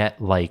going to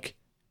get like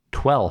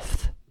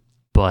 12th,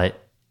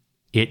 but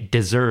it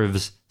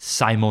deserves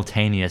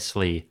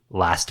simultaneously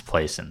last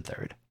place and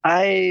third.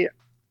 I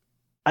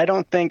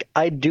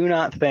do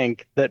not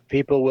think that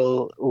people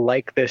will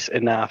like this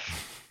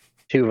enough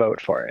to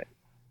vote for it.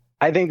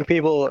 I think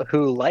people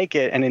who like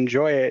it and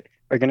enjoy it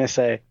are going to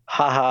say,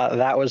 haha,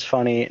 that was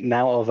funny.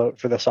 Now I'll vote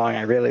for the song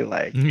I really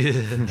like.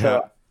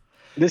 So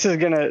this is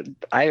gonna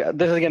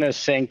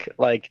sink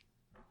like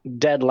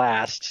dead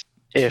last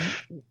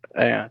if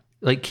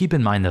like keep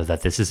in mind though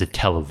that this is a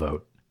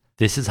televote.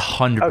 This is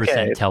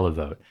 100%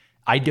 televote.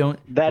 I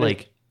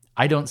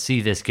don't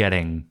see this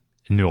getting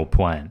nul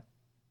point.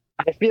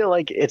 I feel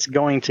like it's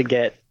going to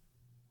get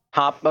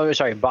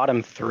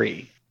bottom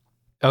 3.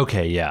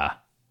 Okay, yeah.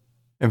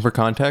 And for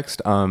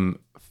context,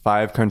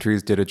 5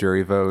 countries did a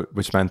jury vote,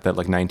 which meant that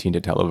like 19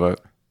 did televote.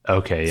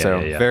 Okay, yeah. So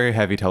yeah. very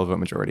heavy televote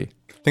majority.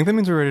 I think that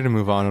means we're ready to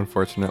move on,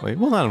 unfortunately.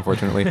 Well, not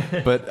unfortunately,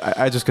 but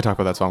I just could talk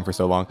about that song for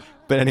so long.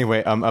 But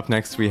anyway, up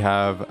next we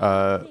have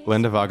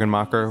Linda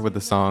Wagenmacher with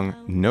the song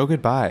No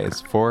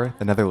Goodbyes for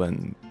the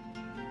Netherlands.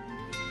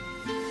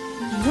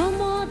 No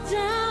more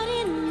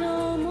doubting,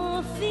 no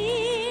more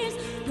fears,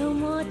 no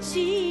more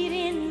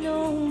cheating,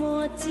 no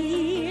more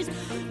tears,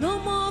 no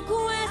more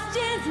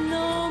questions,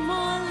 no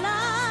more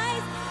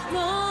lies,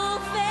 no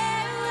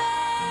farewells,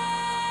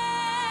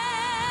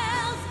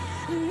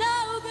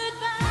 no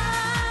goodbye.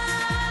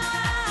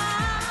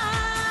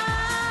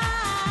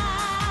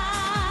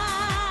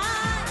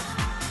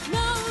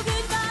 No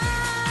goodbye.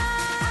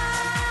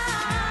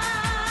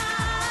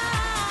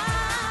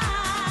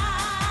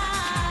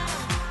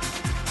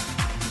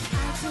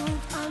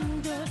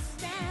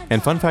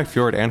 and Fun Fact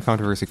Fjord and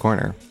Controversy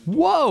Corner.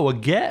 Whoa,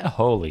 again?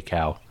 Holy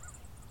cow.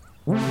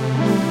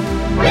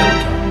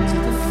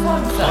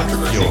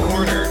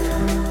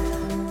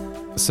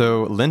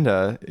 So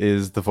Linda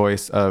is the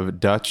voice of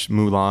Dutch,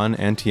 Mulan,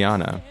 and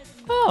Tiana,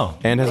 Oh,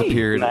 and has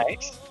appeared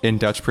Nice. in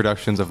Dutch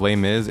productions of Les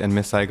Mis and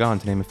Miss Saigon,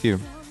 to name a few.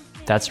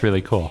 that's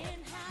really cool.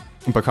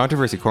 But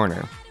Controversy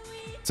Corner.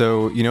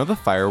 So, you know the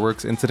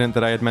fireworks incident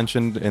that I had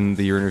mentioned in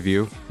the year in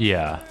review?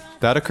 Yeah.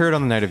 That occurred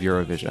on the night of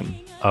Eurovision.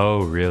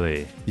 Oh,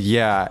 really?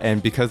 Yeah,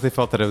 and because they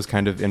felt that it was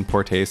kind of in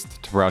poor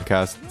taste to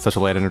broadcast such a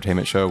light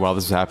entertainment show while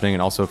this was happening,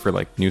 and also for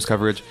like news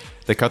coverage,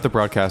 they cut the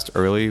broadcast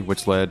early,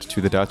 which led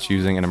to the Dutch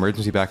using an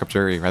emergency backup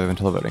jury rather than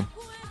televoting.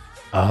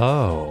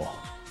 Oh.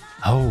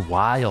 Oh,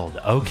 wild.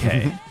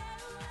 Okay.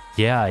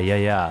 Yeah.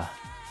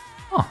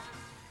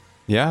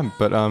 Yeah,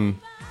 but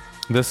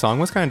this song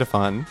was kind of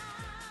fun.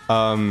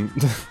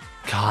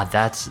 God,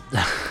 that's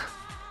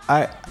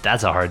I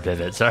that's a hard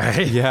pivot.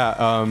 Sorry.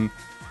 yeah,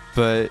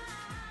 but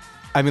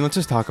I mean, let's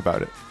just talk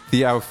about it.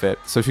 The outfit.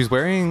 So she's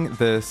wearing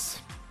this,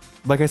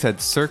 like I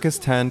said, circus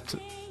tent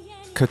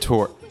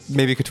couture.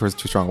 Maybe couture is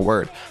too strong a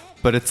word,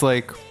 but it's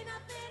like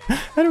I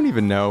don't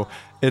even know.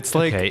 It's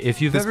like Okay,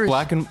 if you've this ever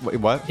black and wait,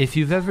 what? If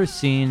you've ever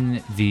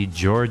seen the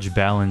George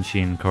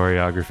Balanchine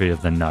choreography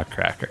of the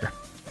Nutcracker,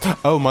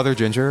 Oh, Mother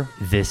Ginger.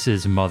 this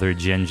is Mother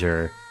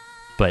Ginger,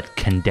 but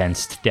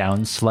condensed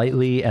down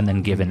slightly and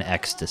then given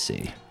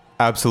ecstasy.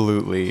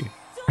 Absolutely.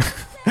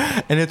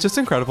 And it's just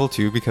incredible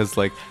too because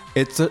like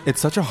it's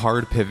such a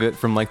hard pivot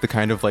from like the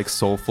kind of like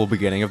soulful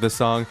beginning of this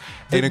song,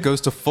 and it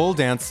goes to full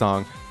dance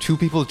song. Two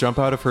people jump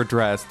out of her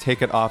dress,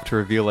 take it off to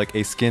reveal like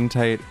a skin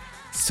tight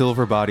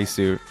silver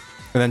bodysuit,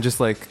 and then just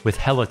like With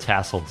hella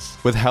tassels.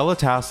 with hella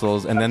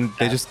tassels, and then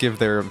they just give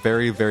their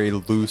very very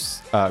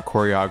loose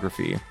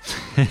choreography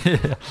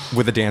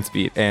with a dance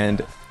beat,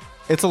 and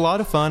it's a lot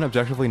of fun.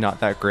 Objectively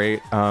not that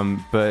great,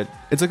 but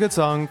it's a good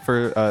song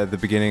for the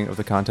beginning of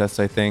the contest,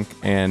 I think,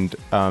 and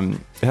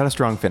it had a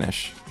strong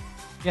finish.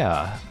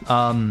 Yeah.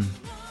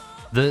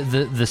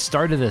 The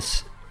start of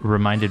this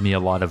reminded me a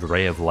lot of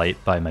Ray of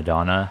Light by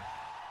Madonna.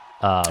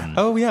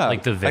 Oh yeah,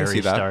 Like the I see very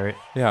that. start.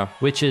 Yeah,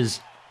 Which is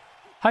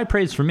high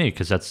praise for me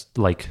because that's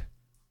like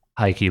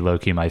high key, low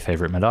key my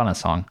favorite Madonna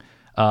song.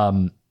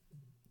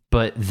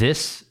 But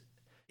this,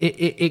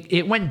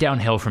 it went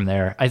downhill from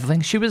there. I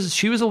think she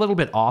was a little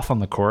bit off on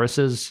the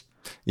choruses,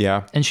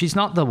 yeah. and she's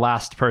not the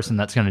last person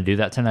that's going to do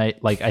that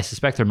tonight. Like I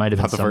suspect there might have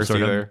been Not the some first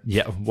sort either.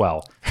 of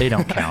well, they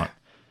don't count.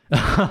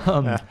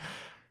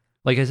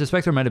 Like I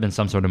suspect there might have been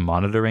some sort of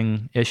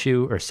monitoring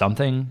issue or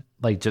something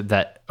like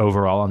that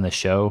overall on the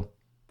show,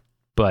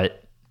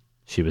 but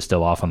she was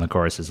still off on the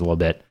choruses a little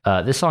bit.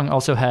 This song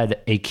also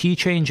had a key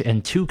change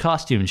and 2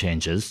 costume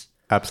changes.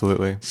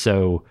 Absolutely.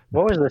 So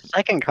What was the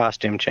second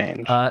costume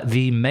change?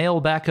 the male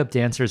backup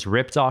dancers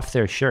ripped off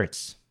their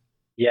shirts.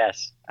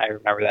 Yes, I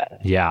remember that.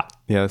 Yeah,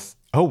 Yes.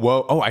 Oh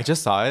whoa. Oh, I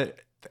just saw it.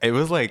 It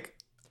was like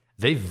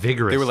they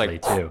vigorously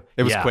like, too.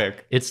 it was Yeah.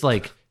 quick. It's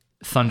like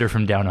thunder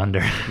from down under.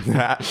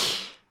 Yeah.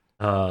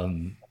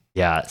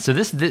 So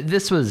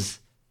this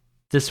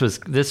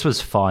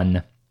was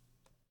fun.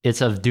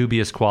 It's of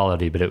dubious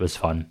quality, but it was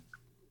fun.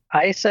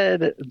 I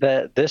said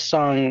that this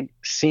song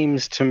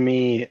seems to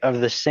me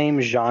of the same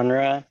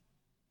genre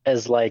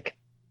as like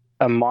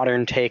a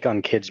modern take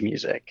on kids'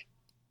 music.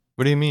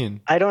 What do you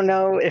mean? I don't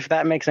know if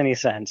that makes any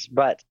sense,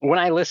 but when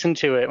I listened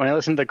to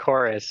the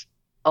chorus,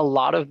 a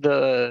lot of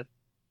the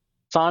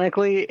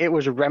sonically, it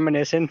was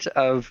reminiscent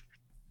of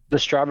the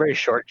Strawberry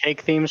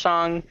Shortcake theme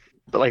song,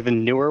 but like the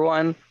newer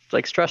one. It's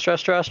like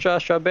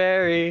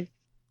strawberry.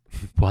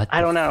 What?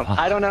 I don't the know. fuck?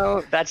 I don't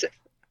know. That's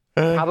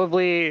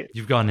probably,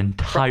 You've gone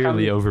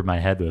entirely over my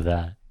head with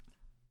that.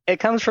 it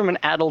comes from an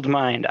addled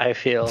mind, I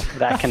feel,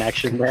 that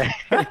connection there.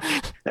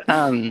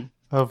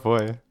 Oh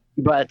boy.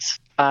 But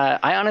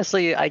I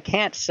honestly, I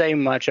can't say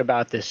much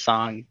about this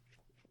song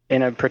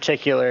in a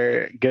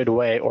particular good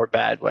way or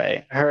bad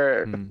way.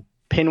 Her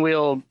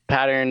pinwheel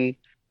pattern,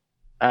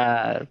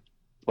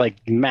 like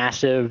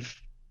massive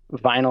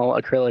vinyl,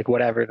 acrylic,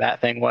 whatever that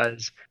thing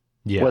was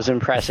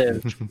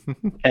impressive.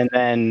 And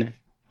then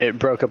it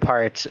broke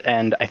apart,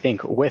 and I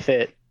think with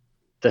it,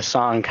 the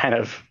song kind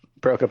of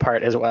broke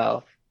apart as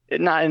well.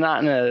 Not in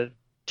a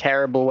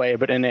terrible way,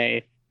 but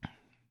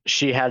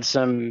she had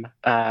some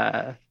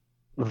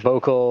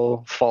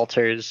vocal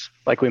falters,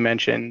 like we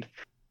mentioned.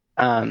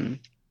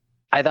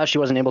 I thought she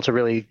wasn't able to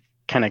really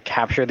kind of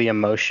capture the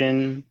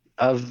emotion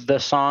of the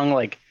song,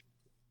 like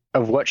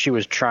of what she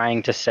was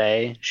trying to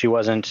say. She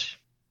wasn't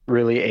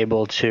really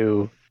able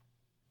to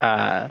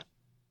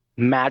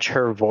match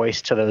her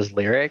voice to those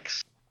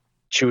lyrics.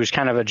 She was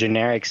kind of a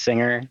generic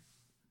singer.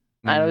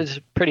 I was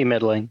pretty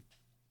middling.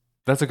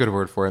 That's a good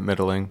word for it,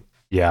 middling.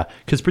 Yeah,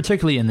 because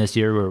particularly in this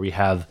year where we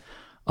have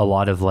a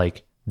lot of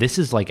like, this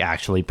is like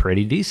actually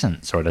pretty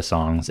decent sort of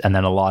songs, and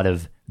then a lot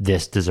of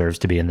this deserves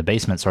to be in the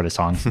basement sort of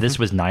songs. This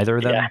was neither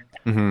of them,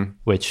 Yeah.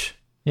 which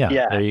Yeah.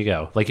 there you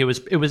go. Like it was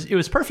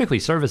perfectly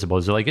serviceable.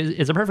 It's like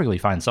it's a perfectly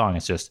fine song.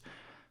 It's just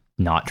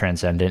not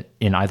transcendent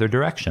in either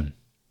direction.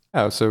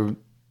 Oh, so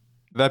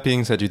that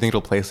being said, do you think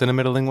it'll place in a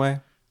middling way?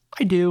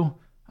 I do.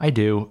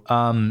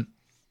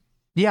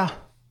 Yeah.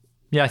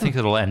 I think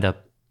it'll end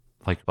up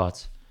like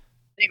Butts.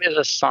 I think there's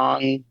a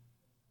song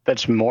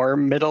that's more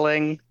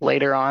middling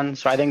later on,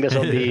 so I think this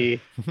will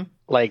be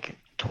like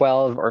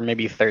 12 or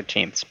maybe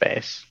 13th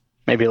space,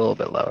 maybe a little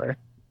bit lower.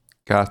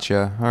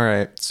 Gotcha. All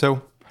right.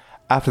 So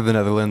after the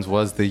Netherlands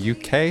was the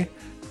UK,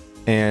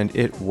 and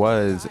it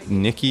was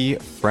Nikki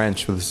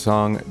French with the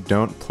song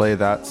Don't Play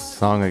That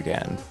Song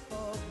Again.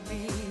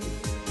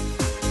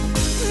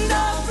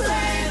 Don't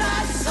play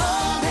that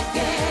song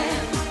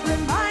again,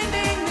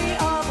 reminding me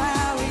of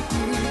how it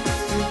used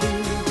to be.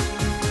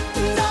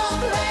 Don't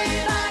play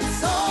that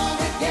song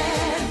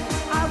again,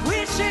 I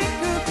wish it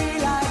could be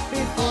like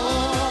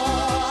before,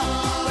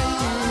 when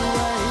you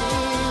were here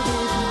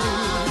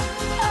with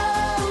me.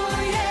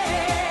 Oh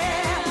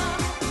yeah,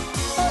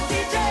 oh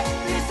DJ,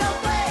 please don't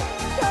play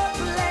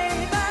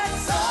that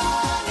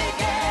song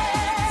again.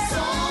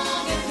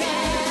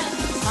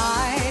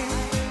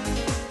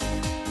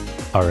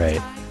 All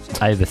right.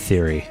 I have a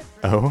theory.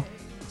 Oh?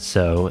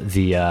 So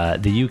the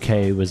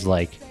UK was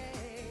like,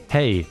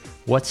 hey,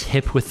 what's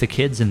hip with the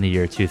kids in the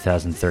year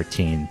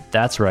 2013?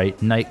 That's right,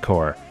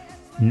 Nightcore.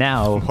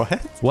 Now, What?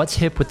 What's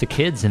hip with the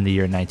kids in the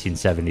year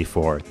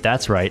 1974?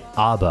 That's right,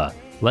 ABBA.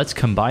 Let's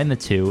combine the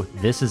two.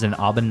 This is an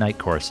ABBA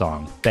Nightcore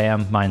song.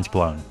 Bam, mind's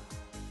blown.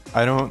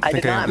 I don't I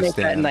think did I not make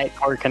that understand.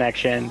 Nightcore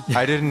connection.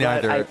 I didn't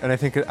but either, and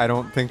I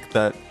don't think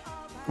that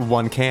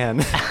one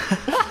can.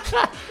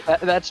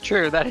 That's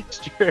true. That is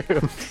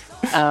true.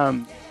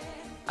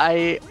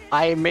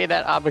 I made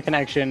that ABBA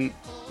connection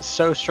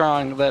so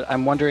strong that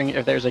I'm wondering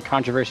if there's a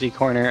controversy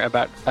corner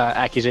about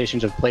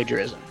accusations of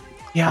plagiarism.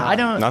 Yeah, I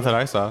don't. Not that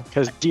I saw.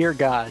 Because dear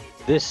God,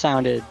 this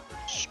sounded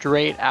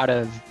straight out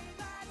of,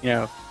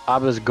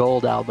 ABBA's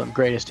Gold album,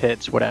 Greatest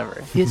Hits,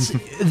 whatever. It's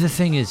the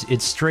thing is,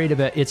 it's straight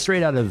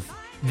out of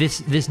this.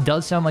 This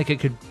does sound like it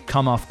could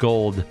come off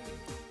Gold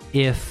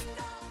if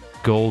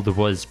Gold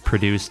was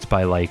produced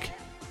by like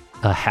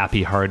a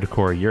happy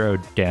hardcore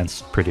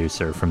Eurodance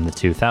producer from the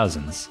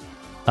 2000s.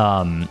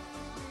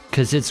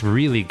 Because it's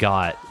really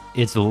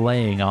it's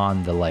laying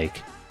on the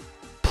like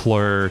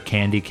Plur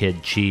Candy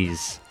Kid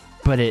cheese,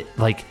 but it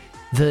like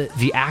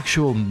the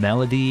actual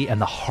melody and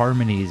the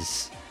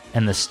harmonies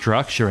and the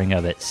structuring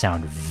of it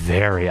sound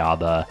very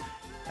ABBA,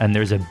 and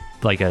there's a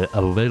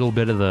little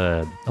bit of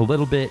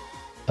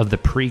the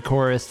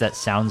pre-chorus that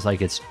sounds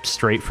like it's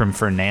straight from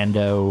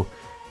Fernando,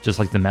 just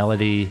like the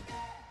melody.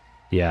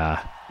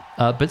 Yeah.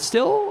 But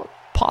still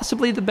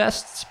possibly the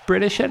best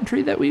British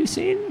entry that we've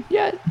seen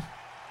yet.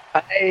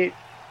 I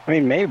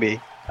mean, maybe.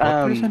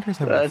 British entries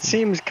have we It seen?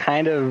 seems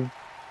kind of.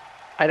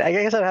 I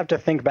guess I'd have to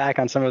think back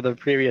on some of the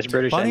previous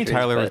British Bonnie entries.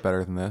 Tyler was but-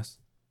 better than this.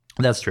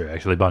 That's true.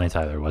 Actually, Bonnie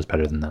Tyler was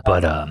better than that.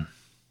 But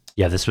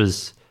yeah, this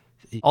was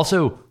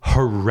also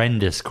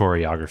horrendous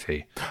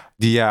choreography.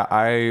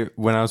 Yeah,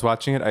 when I was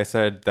watching it, I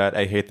said that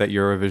I hate that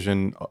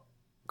Eurovision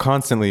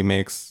constantly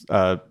makes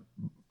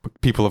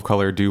people of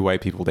color do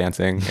white people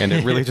dancing, and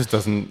it really just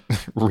doesn't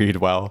read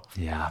well.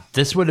 Yeah,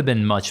 this would have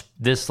been like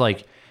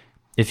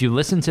if you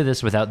listen to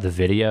this without the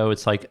video,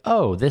 it's like,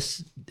 oh,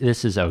 this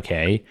is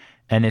okay.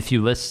 And if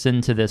you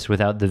listen to this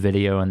without the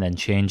video and then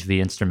change the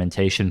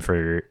instrumentation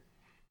for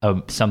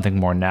something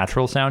more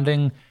natural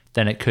sounding,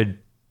 then it could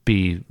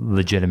be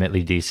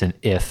legitimately decent,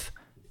 if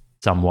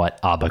somewhat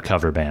ABBA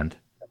cover band.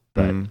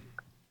 But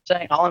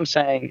All I'm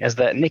saying is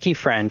that Nikki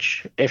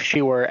French, if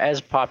she were as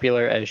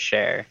popular as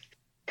Cher,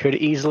 could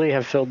easily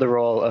have filled the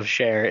role of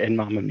Cher in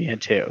Mamma Mia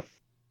 2.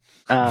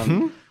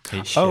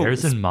 it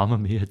shares in Mamma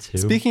Mia too.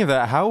 Speaking of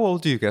that, how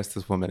old do you guess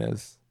this woman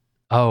is?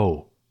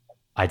 Oh,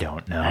 I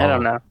don't know. I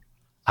don't know.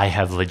 I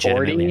have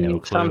legitimately 40 no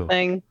clue.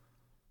 something?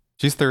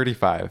 She's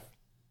 35,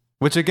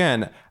 which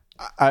again,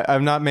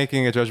 I'm not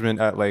making a judgment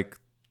at like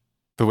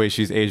the way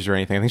she's aged or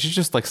anything. I think she's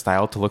just like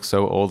styled to look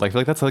so old. I feel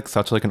like that's like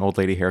such like an old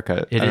lady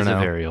haircut. It I is don't a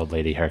know. very old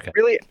lady haircut.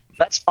 Really?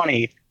 That's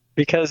funny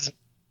because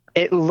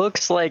it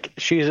looks like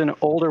she's an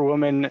older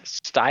woman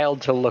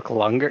styled to look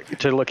younger.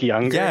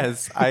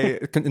 Yes, I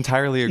can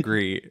entirely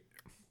agree.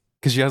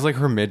 Because she has like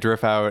her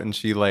midriff out, and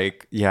she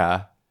like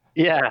Yeah.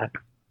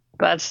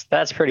 That's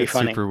pretty it's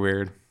funny. super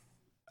weird.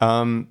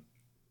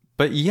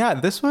 But yeah,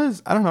 this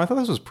was, I don't know, I thought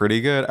this was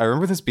pretty good. I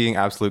remember this being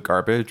absolute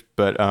garbage,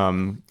 but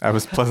I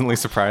was pleasantly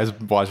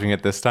surprised watching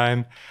it this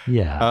time.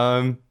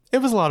 Yeah. It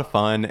was a lot of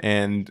fun,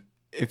 and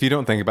if you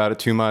don't think about it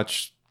too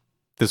much,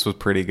 this was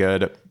pretty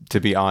good, to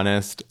be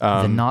honest.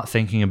 The not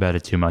thinking about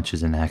it too much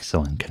is an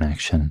excellent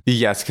connection.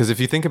 Yes, because if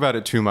you think about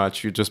it too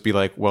much, you'd just be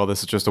like, well, this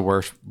is just a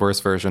worse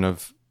version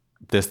of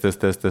this,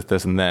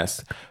 and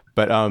this.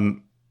 But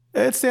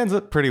it stands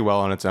up pretty well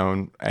on its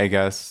own, I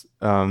guess.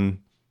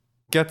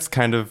 Gets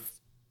kind of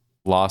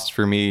lost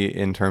for me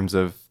in terms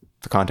of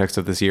the context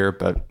of this year,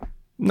 but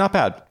not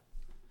bad.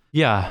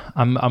 Yeah,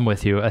 I'm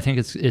with you. I think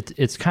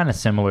it's kind of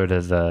similar to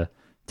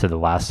the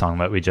last song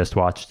that we just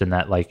watched, in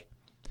that like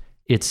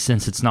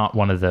since it's not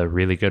one of the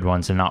really good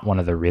ones and not one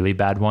of the really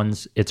bad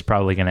ones, it's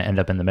probably going to end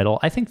up in the middle.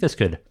 I think this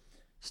could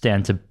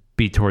stand to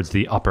be towards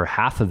the upper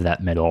half of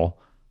that middle,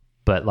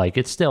 but like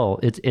it's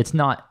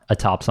not a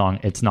top song,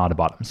 it's not a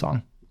bottom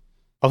song.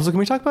 Also, can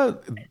we talk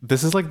about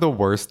this is like the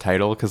worst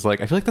title because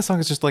like I feel like the song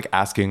is just like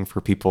asking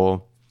for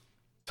people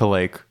to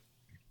like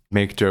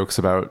make jokes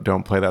about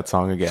don't play that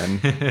song again.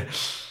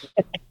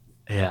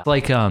 Yeah.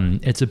 Like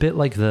it's a bit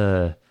like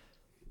the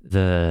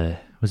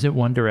was it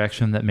One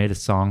Direction that made a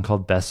song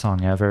called Best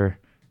Song Ever?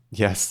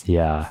 Yes.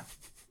 Yeah.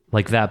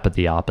 Like that, but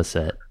the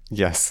opposite.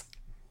 Yes.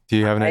 Do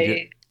you have an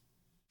idea?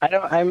 I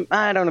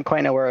don't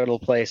quite know where it'll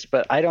place,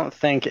 but I don't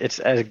think it's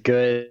as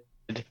good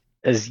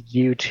as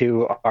you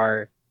two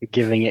are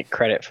giving it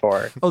credit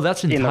for. Oh,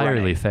 that's the entirely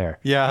running. fair.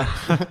 Yeah.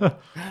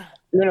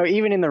 No,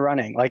 even in the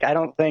running. Like I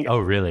don't think Oh,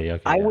 really?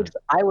 Okay. I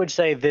yeah. would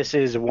say this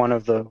is one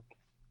of the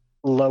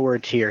lower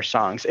tier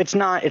songs. It's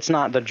not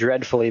the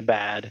dreadfully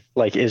bad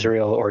like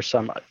Israel or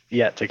some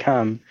yet to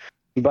come,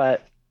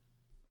 but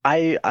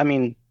I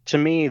mean to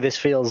me this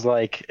feels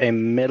like a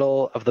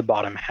middle of the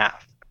bottom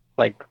half,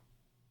 like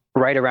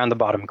right around the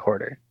bottom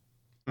quarter,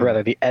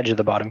 rather the edge of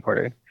the bottom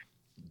quarter.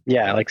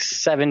 Yeah, like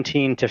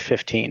 17 to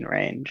 15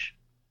 range.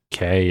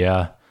 Okay,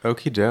 yeah.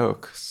 Okie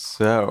doke.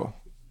 So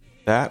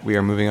that we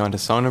are moving on to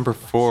song number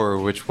 4,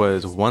 which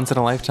was Once in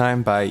a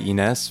Lifetime by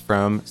Ines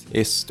from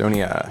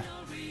Estonia.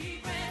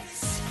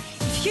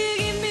 If you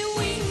give me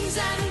wings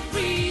and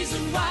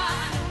reason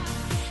why,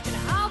 then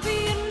I'll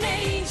be an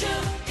angel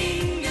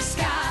in your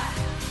sky.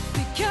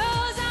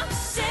 Because I'm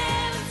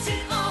 17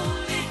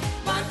 only,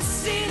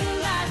 once in a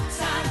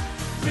lifetime,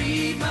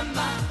 read my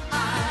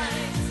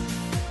mind.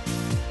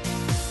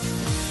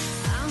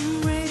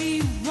 I'm ready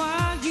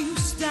while you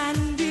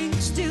standing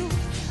still.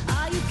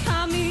 Are you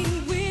coming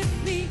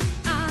with me?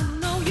 I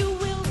know you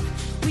will.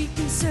 We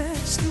can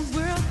search the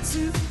world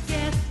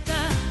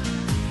together.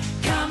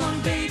 Come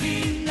on,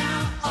 baby,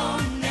 now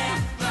or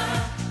never.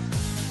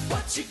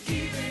 What you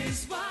give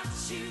is what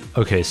you.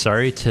 Okay,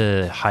 sorry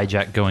to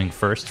hijack going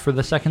first for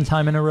the second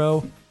time in a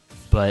row,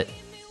 but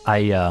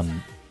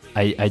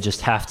I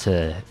just have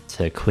to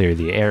clear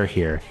the air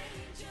here.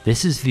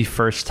 This is the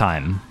first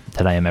time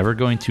that I am ever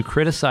going to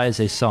criticize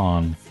a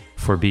song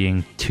for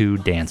being too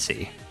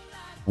dancey.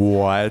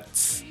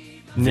 What?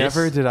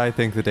 Never did I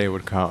think the day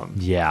would come.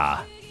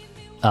 Yeah.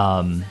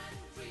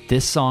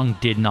 This song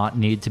did not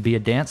need to be a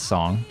dance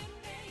song,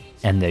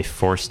 and they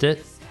forced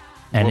it,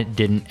 and it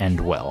didn't end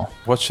well.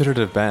 What should it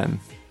have been?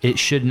 It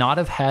should not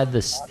have had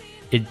this.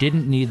 It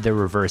didn't need the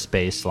reverse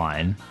bass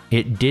line.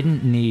 It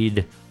didn't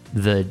need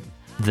the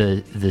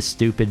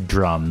stupid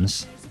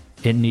drums.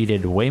 It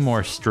needed way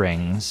more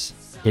strings.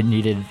 It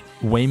needed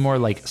way more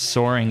like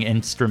soaring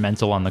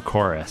instrumental on the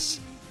chorus.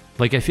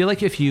 Like I feel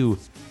like if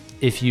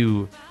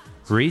you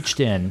reached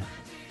in,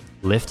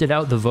 lifted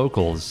out the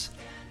vocals,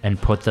 and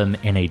put them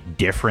in a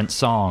different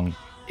song,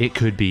 it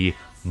could be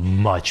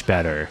much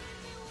better.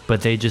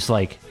 But they just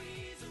like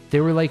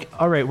they were like,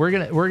 all right, we're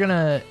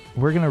gonna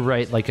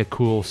write like a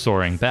cool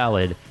soaring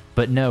ballad,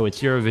 but no,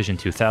 it's Eurovision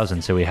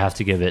 2000, so we have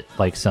to give it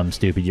like some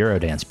stupid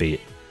Eurodance beat,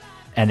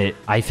 and it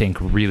I think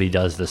really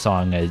does the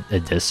song a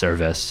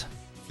disservice.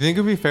 Do you think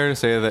it would be fair to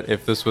say that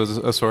if this was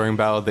a soaring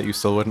ballad that you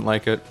still wouldn't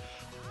like it?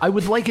 I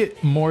would like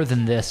it more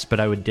than this, but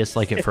I would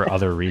dislike it for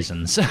other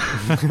reasons.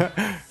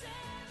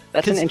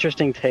 That's an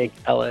interesting take,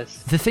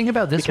 Ellis. The thing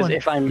about this Because one,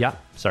 if I'm- yeah,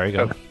 sorry,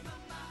 go.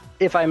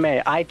 If I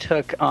may, I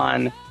took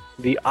on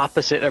the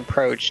opposite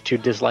approach to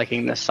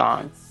disliking this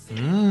song.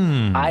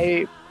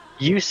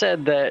 You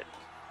said that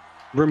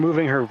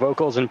removing her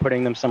vocals and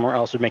putting them somewhere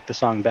else would make the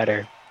song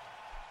better.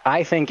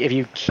 I think if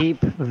you keep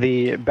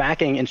the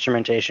backing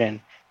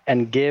instrumentation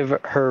and give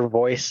her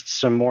voice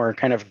some more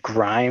kind of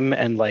grime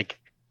and like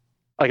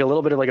a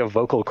little bit of like a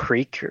vocal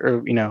creak,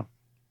 or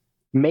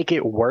make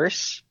it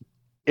worse,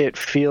 it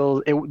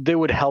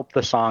would help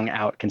the song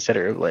out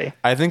considerably.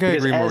 I think I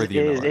Because agree more as with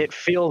you. is, Miller. it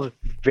feels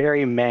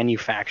very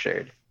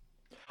manufactured.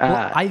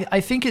 Well,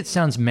 I think it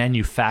sounds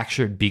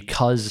manufactured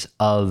because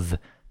of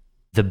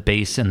the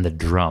bass and the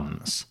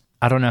drums.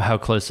 I don't know how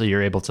closely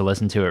you're able to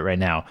listen to it right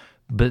now,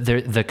 but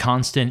the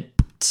constant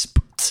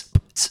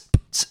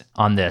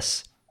on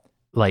this,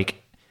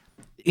 like,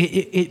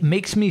 it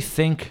makes me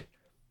think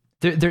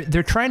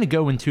they're trying to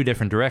go in two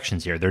different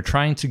directions here. They're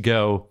trying to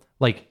go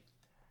like,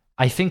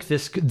 I think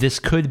this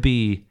could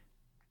be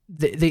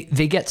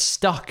they get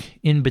stuck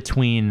in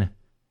between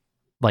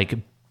like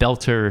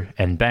belter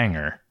and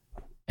banger,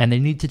 and they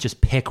need to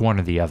just pick one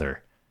or the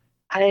other.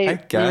 I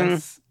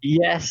guess.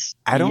 Yes.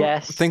 I don't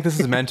yes. think this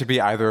is meant to be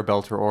either a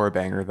belter or a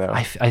banger, though.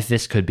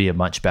 This could be a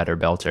much better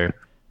belter,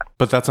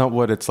 But that's not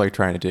what it's like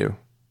trying to do.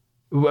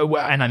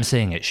 and I'm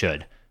saying it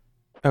should.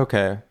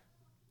 Okay.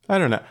 I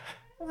don't know.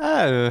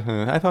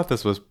 I thought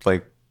this was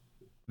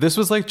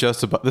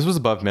just above. This was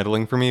above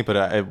middling for me, but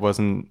it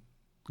wasn't.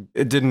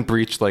 It didn't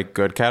breach like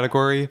good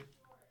category.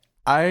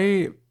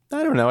 I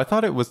don't know. I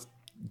thought it was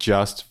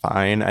just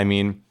fine. I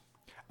mean,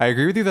 I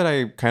agree with you that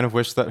I kind of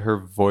wish that her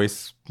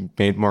voice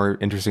made more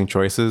interesting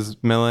choices,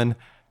 Millen.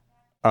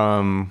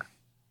 I mean,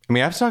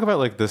 I have to talk about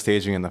like the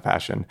staging and the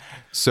fashion.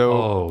 So,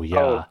 Oh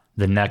yeah,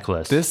 the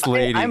necklace. this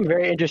lady, I'm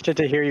very interested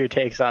to hear your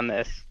takes on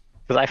this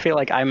because I feel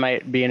like I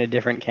might be in a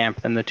different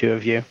camp than the two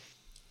of you.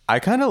 I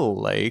kind of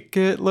like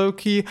it low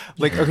key.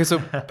 Like, okay,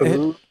 so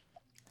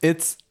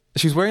it's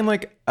she's wearing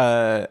like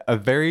a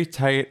very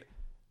tight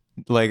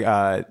like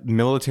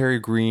military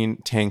green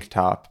tank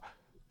top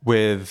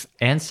with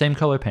And same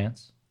color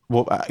pants.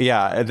 well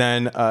yeah, and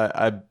then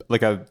a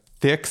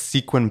thick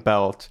sequin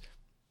belt,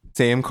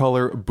 same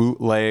color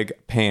bootleg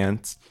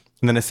pants,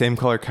 and then a same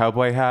color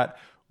cowboy hat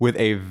with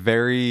a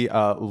very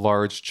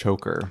large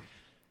choker.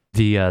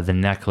 The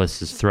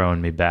necklace is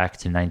throwing me back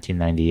to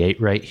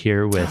 1998 right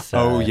here with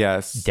Oh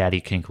yes.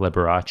 Daddy Kink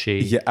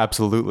Liberace. Yeah,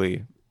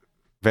 absolutely.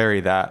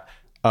 Very that.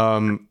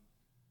 And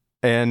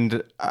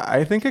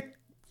I think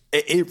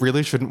it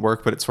really shouldn't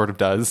work, but it sort of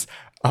does.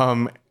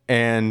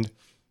 And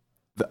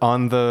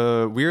on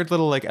the weird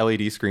little like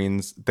LED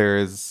screens,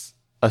 there's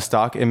a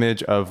stock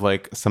image of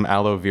like some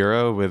aloe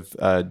vera with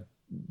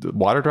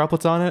water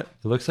droplets on it.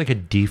 It looks like a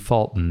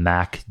default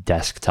Mac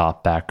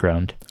desktop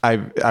background. I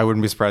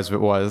wouldn't be surprised if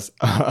it was.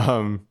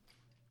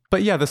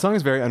 But yeah, the song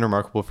is very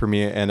unremarkable for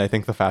me, and I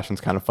think the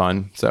fashion's kind of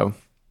fun. So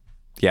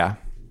yeah.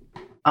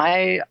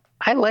 I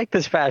like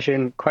this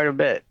fashion quite a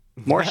bit.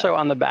 More so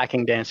on the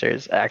backing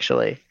dancers,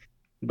 actually.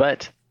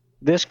 But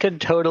this could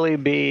totally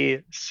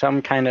be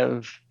some kind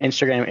of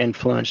Instagram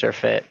influencer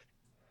fit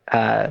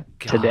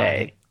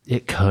today.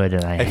 It could,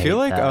 and I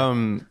feel hate like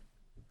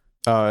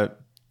that.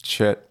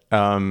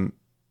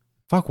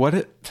 fuck what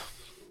it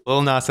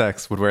Lil Nas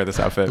X would wear this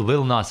outfit.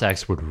 Lil Nas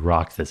X would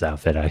rock this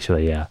outfit,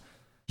 actually.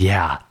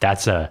 Yeah,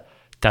 that's a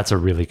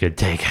really good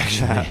take,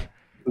 actually.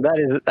 That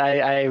is,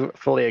 I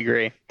fully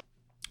agree.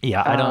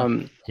 Yeah, I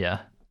don't. Yeah,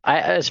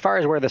 As far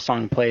as where the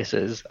song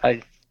places,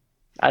 I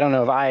don't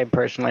know if I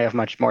personally have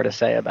much more to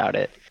say about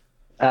it.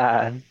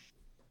 I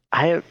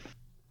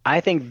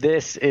think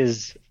this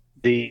is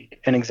an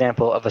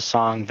example of a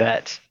song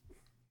that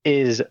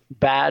is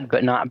bad,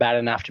 but not bad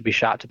enough to be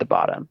shot to the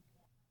bottom.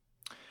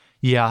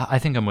 yeah, I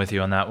think I'm with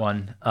you on that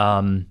one.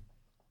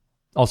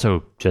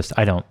 Also, just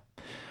I don't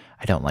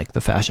like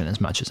the fashion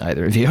as much as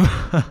either of you.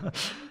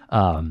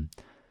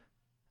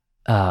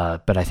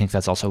 But I think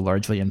that's also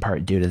largely in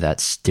part due to that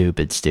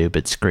stupid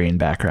screen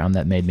background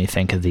that made me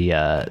think of the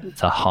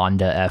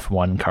Honda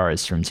F1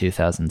 cars from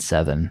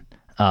 2007.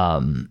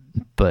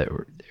 But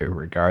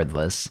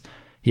regardless,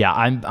 yeah,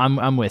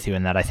 I'm with you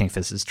in that. I think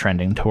this is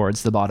trending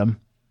towards the bottom.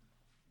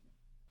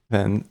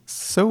 Then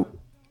so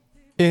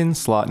in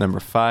slot number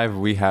 5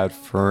 we had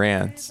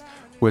France,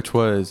 which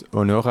was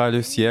On aura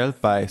le ciel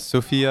by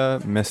Sophia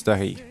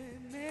Mestari.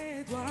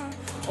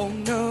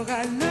 On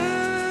aura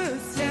le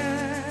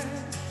ciel,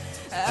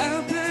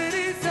 un peu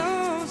des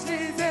anges,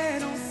 les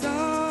ailes, on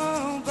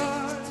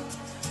s'envole,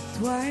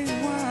 toi et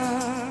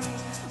moi.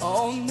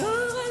 On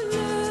aura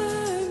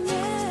le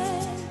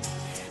miel,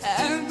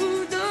 un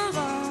goût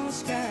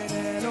d'orange,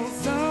 cannelle, on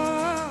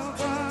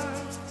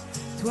s'envole,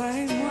 toi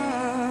et moi.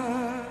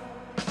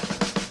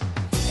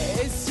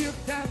 Et sur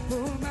ta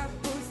peau, ma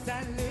peau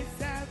salée,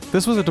 ça.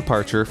 This was a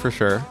departure for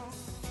sure.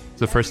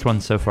 The first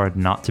one so far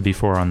not to be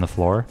 4 on the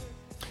floor.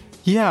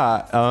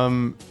 Yeah,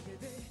 and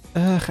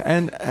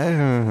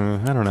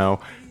I don't know.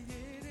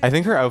 I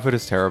think her outfit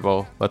is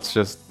terrible.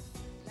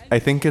 I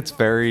think it's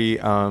very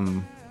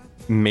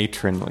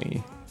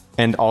matronly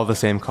and all the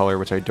same color,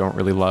 which I don't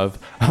really love.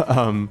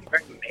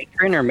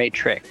 Matron or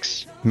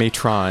Matrix?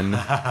 Matron.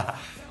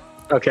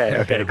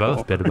 Okay, Bit of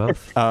both. Bit of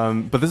both.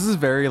 But this is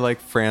very like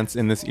France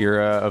in this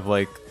era of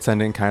like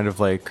sending kind of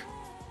like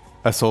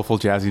a soulful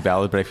jazzy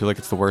ballad, but I feel like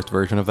it's the worst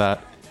version of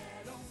that.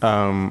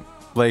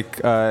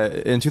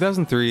 In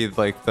 2003,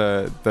 like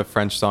the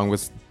French song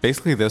was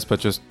basically this, but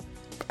just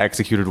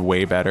executed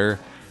way better.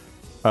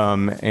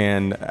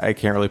 And I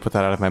can't really put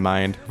that out of my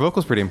mind. Her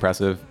vocal's pretty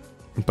impressive,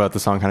 but the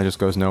song kind of just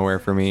goes nowhere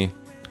for me.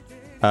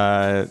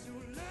 I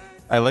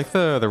like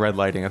the red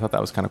lighting. I thought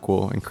that was kind of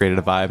cool and created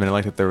a vibe, and I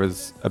like that there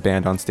was a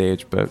band on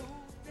stage, but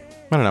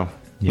I don't know.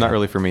 Yeah. Not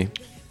really for me.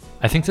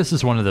 I think this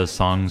is one of those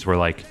songs where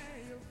like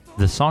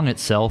the song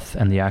itself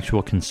and the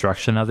actual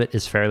construction of it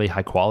is fairly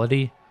high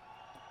quality.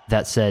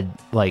 That said,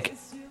 like,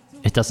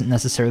 it doesn't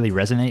necessarily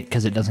resonate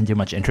because it doesn't do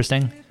much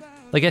interesting.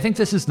 Like, I think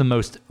this is the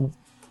most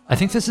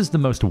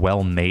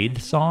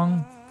well-made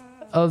song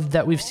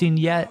that we've seen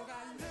yet.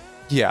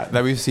 Yeah,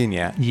 that we've seen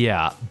yet.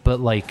 Yeah,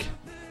 but like,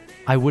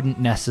 I wouldn't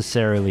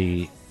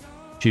necessarily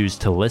choose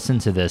to listen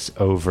to this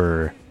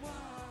over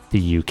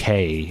the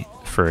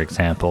UK, for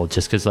example,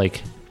 just because,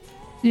 like,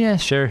 yeah,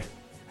 sure,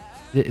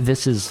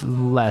 this is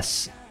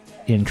less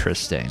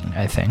interesting.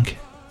 I think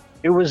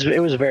It was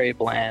very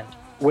bland,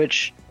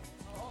 which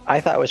I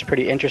thought was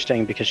pretty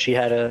interesting because she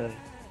had a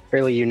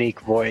fairly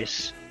unique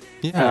voice.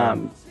 Yeah.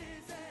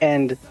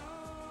 And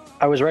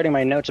I was writing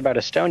my notes about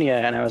Estonia,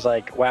 and I was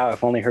like, wow,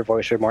 if only her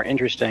voice were more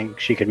interesting,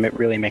 she could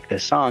really make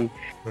this song.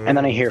 And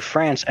then I hear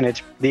France, and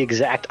it's the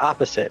exact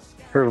opposite.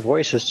 Her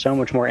voice is so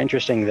much more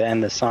interesting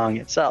than the song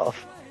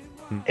itself.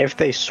 If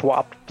they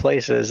swapped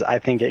places, I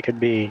think it could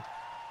be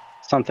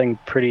something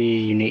pretty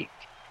unique.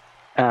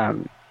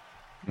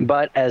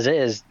 But as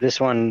is, this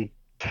one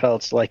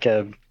felt like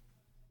a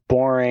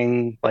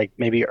boring, like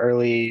maybe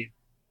early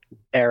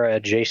era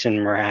Jason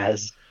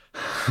Mraz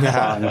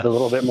song with a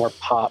little bit more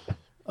pop.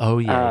 Oh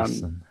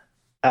yes.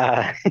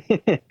 Uh,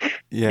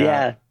 Yeah.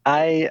 yeah,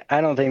 I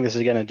don't think this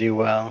is gonna do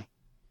well.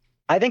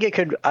 I think it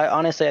could.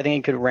 Honestly, I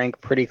think it could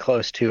rank pretty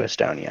close to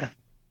Estonia.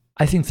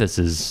 I think this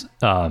is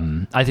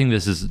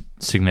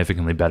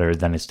significantly better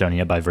than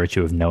Estonia by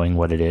virtue of knowing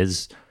what it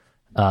is.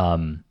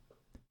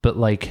 But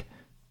like,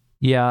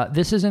 yeah,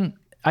 this isn't.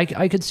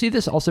 I could see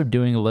this also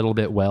doing a little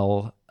bit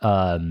well.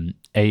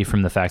 A,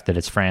 from the fact that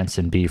it's France,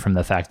 and B, from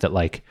the fact that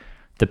like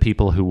the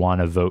people who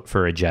want to vote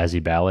for a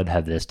jazzy ballad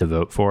have this to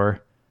vote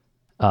for.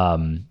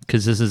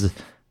 Because this is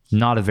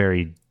not a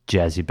very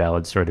jazzy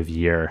ballad sort of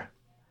year.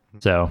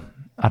 So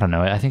I don't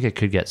know. I think it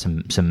could get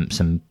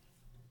some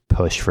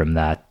push from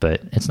that,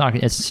 but it's not.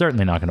 It's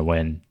certainly not going to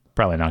win.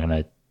 Probably not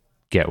going to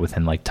get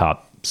within like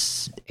top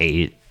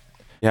 8.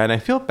 Yeah, and I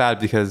feel bad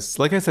because,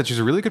 like I said, she's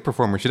a really good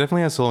performer. She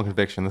definitely has soul and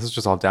conviction. This is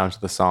just all down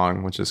to the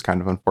song, which is kind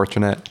of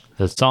unfortunate.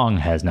 The song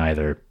has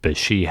neither, but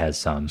she has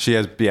some. She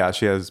has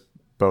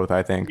both,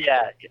 I think.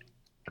 Yeah.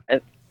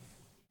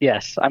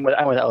 Yes, I'm with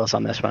Ellis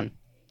on this one.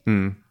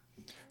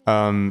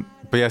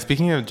 But yeah,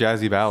 speaking of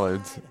jazzy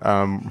ballads,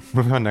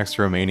 moving on next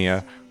to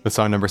Romania with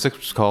song number 6,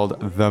 which is called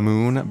 "The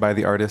Moon" by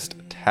the artist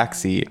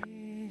Taxi.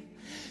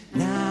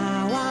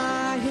 Now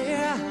I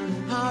hear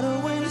how the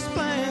wind is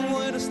playing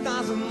with the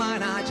stars of my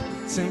night,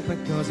 simply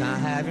because I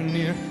have you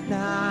near.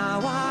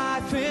 Now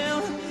I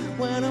feel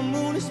when the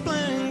moon is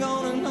playing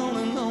on and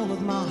on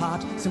with my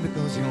heart, simply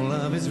because your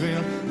love is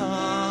real.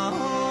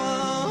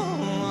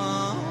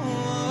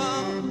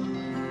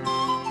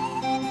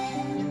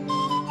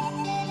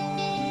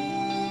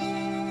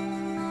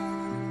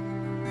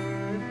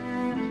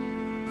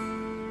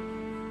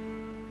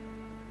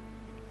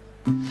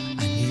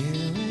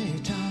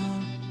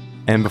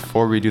 And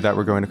before we do that,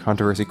 we're going to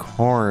Controversy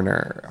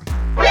Corner.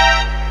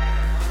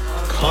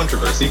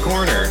 Controversy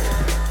Corner.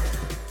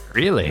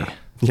 Really?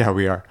 Yeah,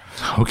 we are.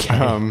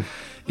 Okay.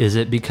 Is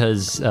it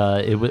because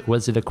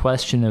was it a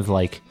question of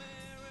like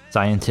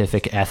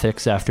scientific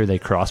ethics after they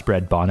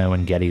crossbred Bono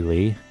and Geddy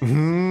Lee?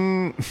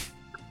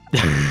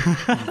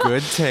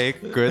 Good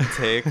take,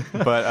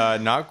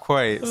 but not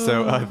quite.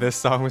 So this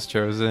song was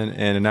chosen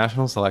in a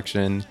national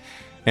selection,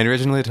 and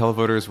originally the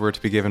televoters were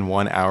to be given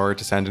 1 hour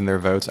to send in their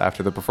votes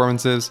after the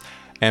performances,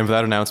 and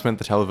without announcement,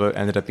 the televote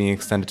ended up being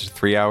extended to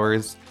 3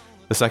 hours.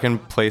 The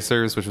second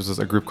placers, which was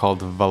a group called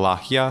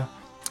Valachia,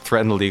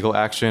 threatened legal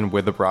action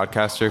with the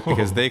broadcaster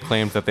because they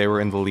claimed that they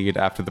were in the lead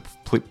after the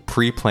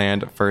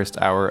pre-planned first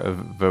hour of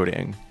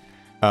voting.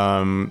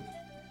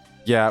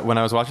 Yeah, when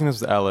I was watching this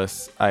with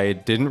Ellis, I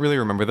didn't really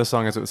remember the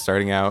song as it was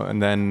starting out,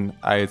 and then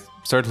I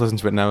started to listen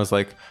to it, and I was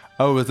like,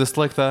 oh, is this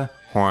like the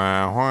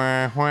wah,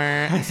 wah,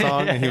 wah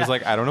song? And he was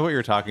like, I don't know what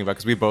you're talking about,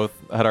 because we both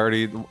had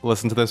already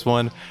listened to this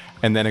one,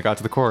 and then it got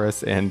to the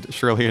chorus, and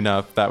surely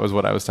enough, that was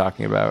what I was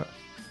talking about.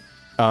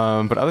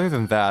 But other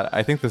than that,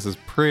 I think this is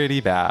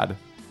pretty bad.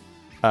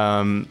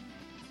 I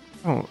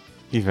don't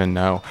even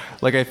know.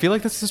 Like, I feel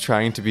like this is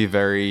trying to be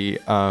very...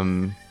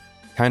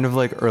 kind of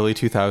like early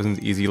 2000s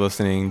easy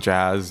listening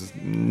jazz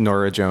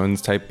Nora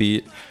Jones type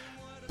beat,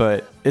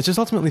 but it just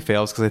ultimately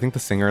fails because I think the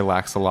singer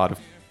lacks a lot of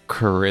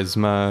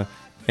charisma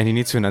and he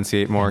needs to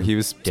enunciate more. He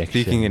was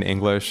speaking in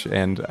English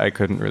and I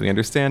couldn't really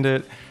understand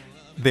it.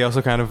 They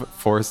also kind of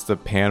forced the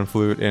pan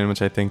flute in,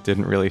 which I think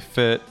didn't really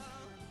fit.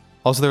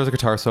 Also, there was a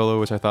guitar solo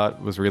which I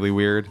thought was really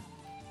weird,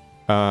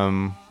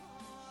 and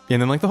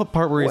then like the whole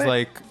part where he's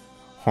like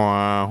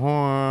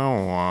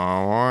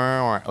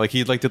like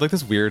he like did like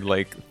this weird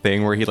like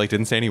thing where he like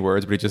didn't say any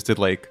words, but he just did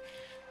like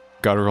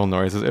guttural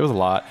noises. It was a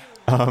lot.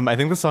 I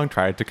think the song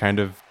tried to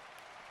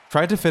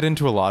fit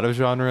into a lot of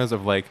genres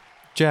of like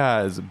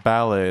jazz,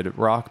 ballad,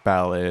 rock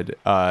ballad,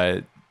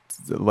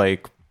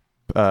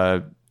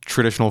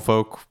 traditional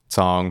folk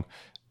song,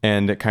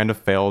 and it kind of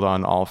failed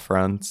on all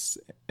fronts.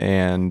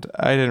 And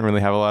I didn't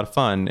really have a lot of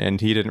fun,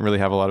 and he didn't really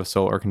have a lot of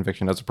soul or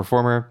conviction as a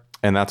performer,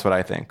 and that's what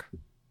I think.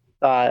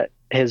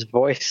 His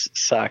voice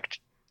sucked.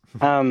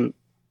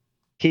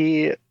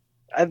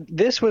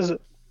 This was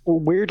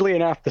weirdly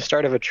enough the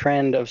start of a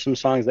trend of some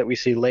songs that we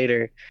see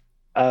later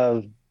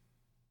of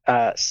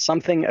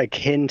something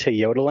akin to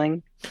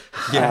yodeling.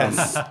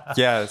 Yes,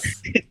 yes.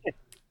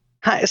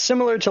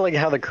 Similar to like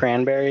how the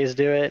Cranberries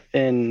do it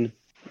in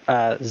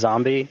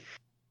Zombie.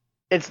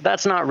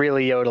 That's not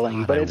really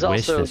yodeling, but it's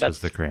also this was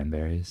the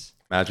Cranberries.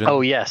 Imagine.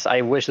 Oh yes,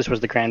 I wish this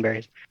was the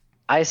Cranberries.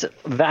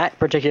 That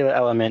particular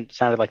element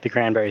sounded like the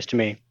Cranberries to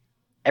me.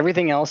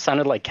 Everything else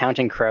sounded like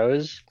Counting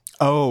Crows.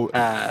 Oh,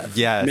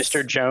 yes.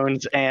 Mr.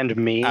 Jones and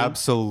Me.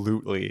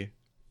 Absolutely.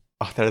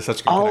 Oh, that is such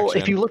a good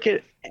connection. If you look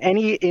at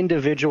any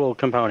individual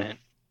component,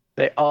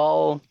 they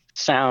all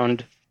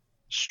sound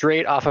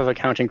straight off of a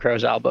Counting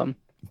Crows album.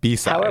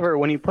 B-side. However,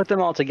 when you put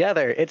them all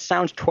together, it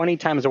sounds 20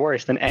 times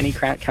worse than any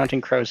Counting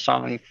Crows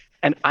song.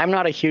 And I'm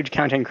not a huge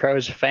Counting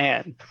Crows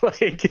fan.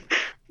 Like,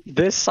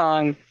 this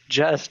song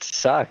just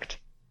sucked.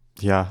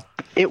 Yeah.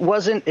 It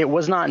was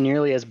not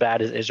nearly as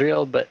bad as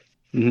Israel, but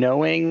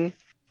knowing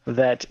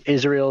that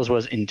Israel's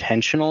was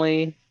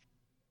intentionally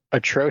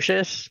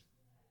atrocious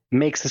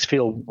makes this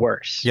feel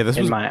worse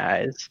in my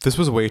eyes. This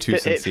was way too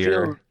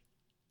sincere.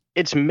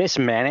 It's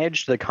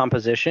mismanaged, the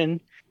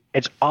composition,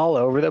 It's all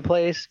over the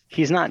place.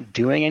 He's not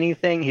doing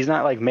anything. He's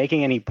not like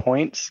making any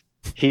points.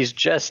 He's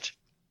just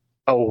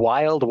a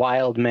wild,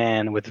 wild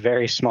man with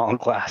very small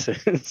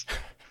glasses.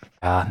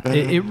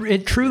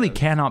 It truly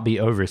cannot be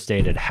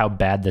overstated how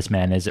bad this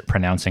man is at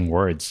pronouncing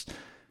words.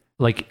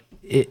 Like,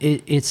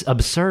 it's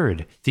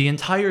absurd. The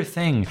entire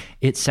thing,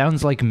 it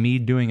sounds like me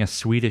doing a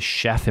Swedish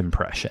chef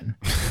impression.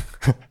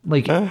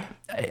 Like,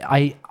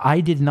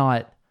 I did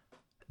not...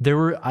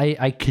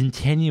 I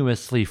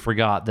continuously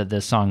forgot that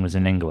this song was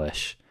in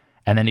English.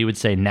 And then he would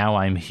say, "Now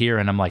I'm here."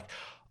 And I'm like,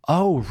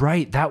 oh,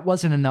 right. That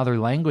wasn't another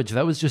language.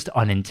 That was just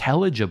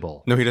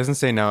unintelligible. No, he doesn't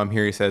say "now I'm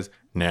here." He says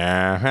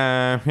 "now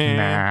I'm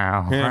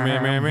here."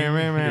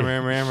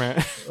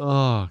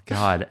 Oh,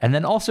 God. And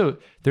then also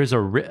there's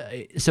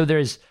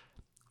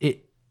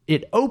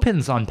it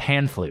opens on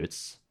pan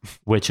flutes,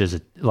 which is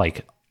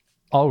like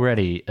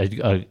already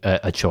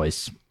a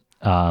choice.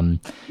 I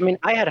mean,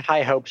 I had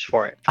high hopes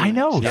for it. I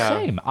know, Yeah.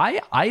 same.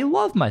 I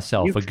love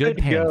myself a good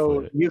pan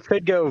flute. You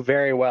could go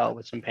very well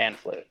with some pan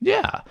flute.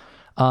 Yeah.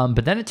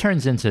 But then it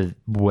turns into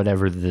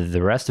whatever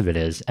the rest of it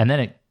is. And then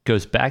it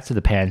goes back to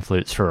the pan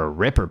flutes for a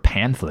ripper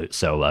pan flute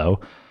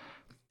solo.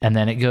 And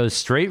then it goes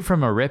straight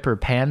from a ripper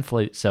pan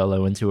flute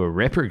solo into a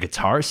ripper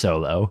guitar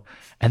solo.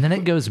 And then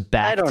it goes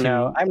back to... I don't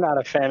know. I'm not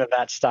a fan of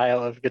that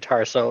style of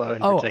guitar solo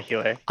in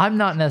particular. I'm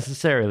not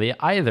necessarily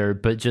either,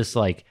 but just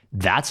like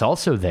that's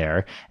also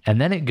there. And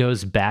then it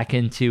goes back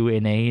into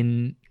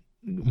inane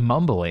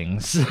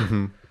mumblings.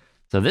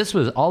 So this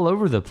was all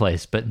over the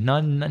place, but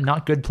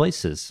not good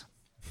places.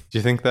 Do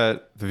you think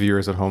that the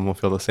viewers at home will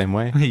feel the same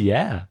way?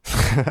 Yeah.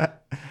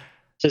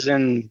 This is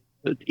in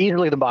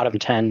easily the bottom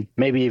 10,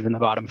 maybe even the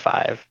bottom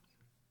 5.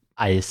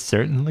 I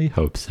certainly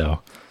hope so.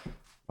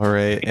 All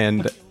right,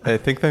 and I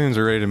think that means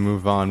we're ready to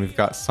move on. We've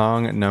got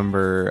song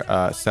number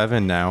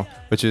 7 now,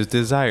 which is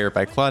 "Desire"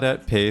 by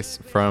Claudette Pace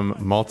from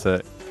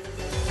Malta.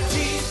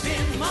 Deep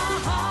in my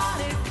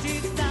heart, it's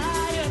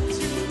desire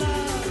to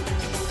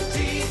love.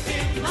 Deep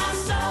in my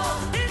soul,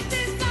 it's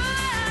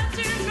desire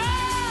to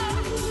grow.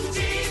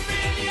 Deep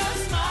in your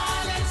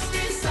smile, it's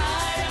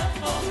desire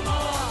for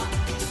more.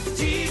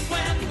 Deep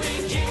when we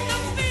get the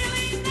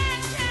feeling that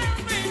can't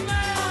be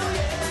more.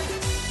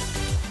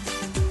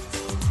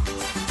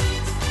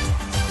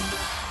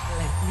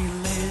 Let me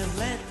live,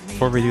 let me.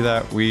 Before we do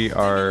that, we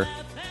are...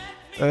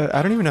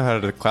 I don't even know how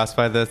to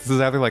classify this. This is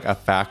either like a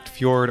fact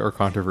fjord or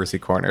controversy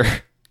corner.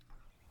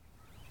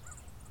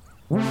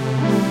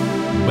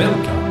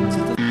 Welcome to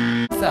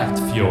the Fact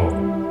Fjord.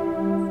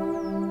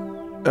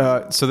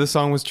 So this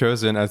song was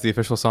chosen as the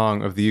official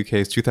song of the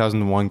UK's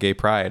 2001 Gay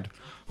Pride.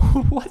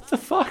 What the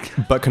fuck?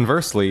 But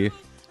conversely,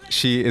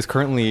 she is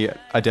currently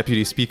a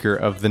deputy speaker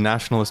of the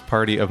Nationalist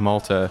Party of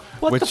Malta,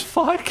 What which the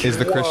fuck? is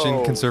the Christian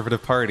Whoa.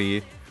 Conservative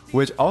Party,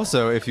 which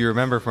also, if you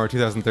remember from our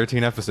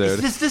 2013 episode...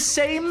 Is this the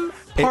same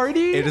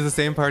party? It is the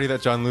same party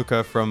that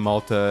Gianluca from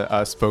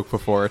Malta spoke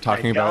before,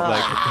 talking about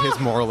like his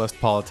moralist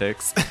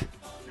politics.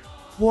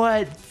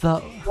 What the...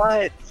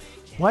 What?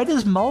 Why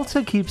does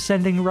Malta keep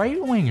sending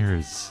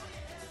right-wingers?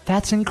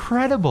 That's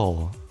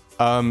incredible.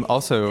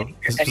 Also,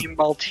 Any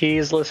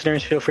Maltese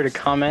listeners, feel free to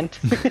comment.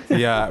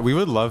 yeah, we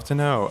would love to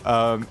know.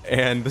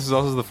 And this is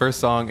also the first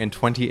song in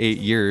 28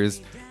 years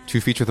to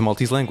feature the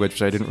Maltese language,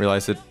 which I didn't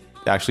realize it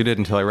actually did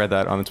until I read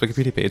that on its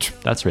Wikipedia page.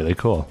 That's really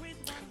cool.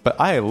 But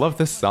I love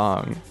this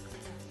song.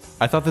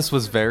 I thought this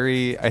was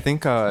I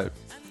think a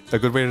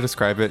good way to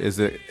describe it is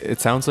that it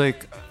sounds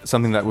like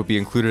something that would be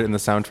included in the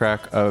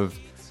soundtrack of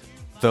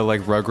the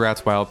like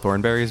Rugrats Wild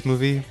Thornberrys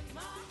movie.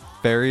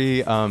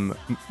 Very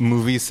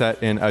movie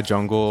set in a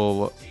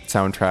jungle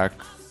soundtrack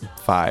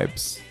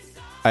vibes.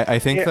 I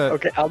think Yeah, that...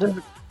 okay, I'll just,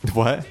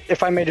 What?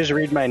 if I may just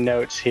read my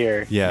notes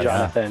here, Yeah.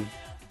 Jonathan.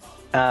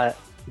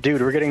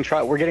 Dude, we're getting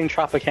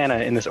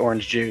Tropicana in this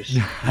orange juice.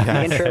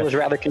 The intro was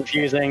rather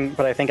confusing,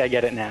 but I think I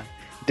get it now.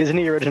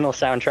 Disney original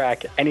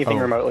soundtrack, anything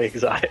Oh. remotely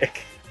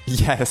exotic.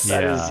 Yes.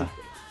 That is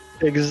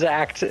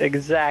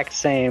exact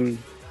same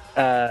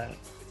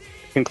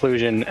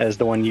conclusion as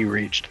the one you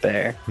reached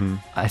there.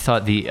 I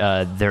thought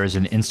there was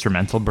an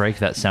instrumental break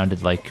that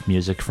sounded like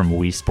music from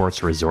Wii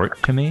Sports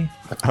Resort to me.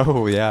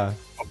 Oh, yeah.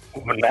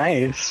 Oh,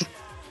 nice.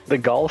 The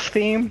golf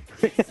theme?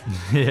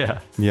 Yeah.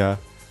 Yeah.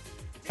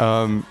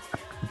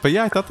 But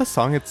yeah, I thought the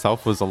song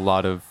itself was a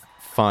lot of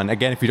fun.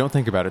 Again, if you don't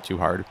think about it too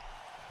hard.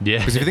 Yeah.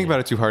 Because if you think about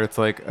it too hard, it's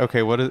like,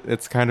 okay,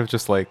 it's kind of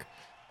just like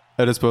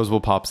a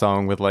disposable pop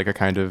song with like a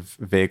kind of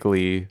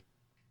vaguely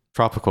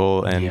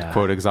tropical and Yeah.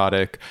 quote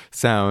exotic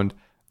sound.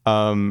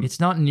 It's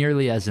not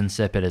nearly as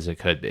insipid as it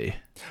could be.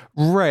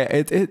 Right.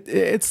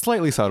 It's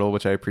slightly subtle,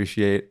 which I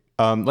appreciate.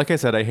 Like I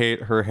said, I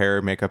hate her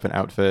hair, makeup, and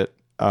outfit.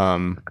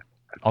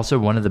 Also,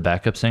 one of the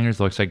backup singers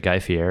looks like Guy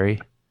Fieri,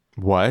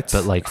 What?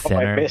 but like Oh, I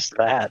thinner. missed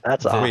that.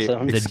 That's Wait,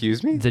 awesome.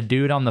 excuse me? The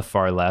dude on the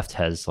far left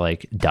has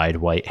like dyed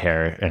white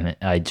hair, and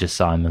I just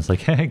saw him. I was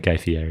like, Guy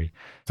Fieri.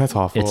 That's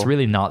awful. It's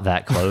really not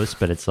that close,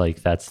 but it's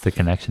like that's the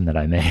connection that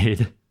I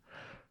made.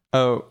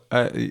 Oh,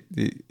 I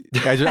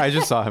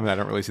just saw him. And I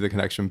don't really see the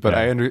connection, but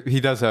Yeah. he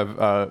does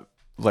have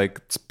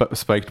like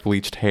spiked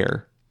bleached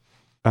hair.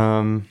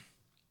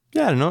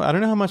 Yeah, I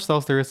don't know how much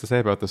else there is to say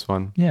about this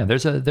one. Yeah,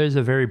 there's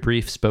a very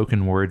brief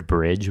spoken word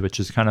bridge, which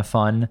is kind of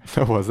fun.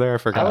 Was there? I I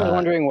forgot. was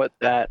wondering what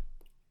that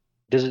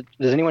does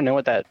anyone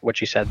know what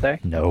she said there?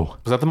 No.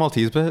 Was that the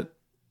Maltese bit?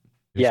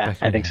 Yeah,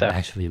 I think so.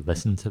 Actually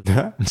listen to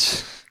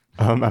that.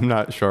 I'm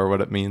not sure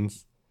what it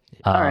means.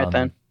 All right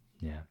then.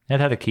 Yeah. It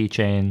had a key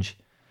change.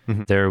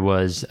 There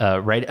was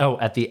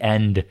at the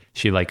end,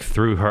 she like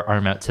threw her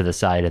arm out to the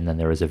side, and then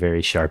there was a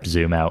very sharp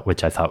zoom out,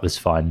 which I thought was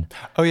fun.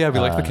 Oh yeah, we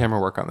like the camera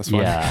work on this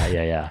one.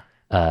 Yeah.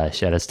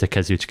 Shout outs to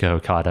Kazuchika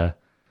Okada.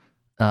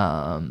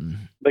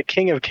 The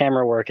king of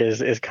camera work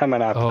is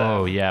coming up. Oh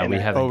though, yeah, in we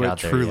it. haven't Oh, it got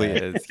there truly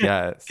yet. is.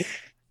 Yes.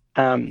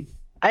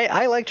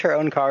 I liked her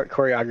own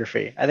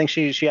choreography. I think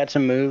she had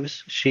some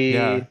moves. She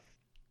Yeah.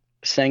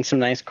 sang some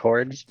nice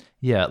chords.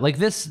 Yeah, like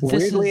this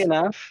Weirdly is...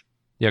 enough,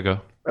 Yeah, go.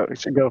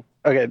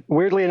 Okay.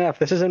 Weirdly enough,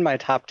 this is in my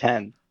top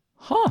 10.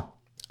 Huh.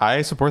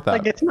 I support that.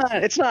 Like it's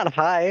not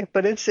high,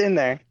 but it's in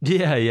there.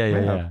 Yeah.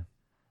 Yeah.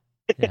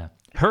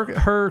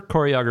 Her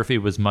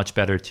choreography was much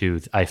better to,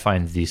 I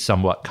find, the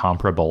somewhat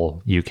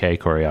comparable UK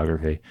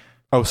choreography.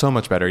 Oh, so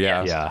much better.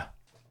 Yeah.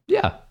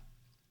 Yeah.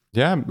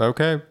 Yeah.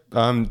 Okay.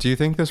 Do you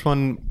think this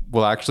one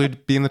will actually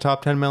be in the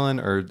top 10,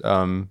 Melon, or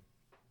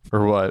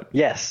what?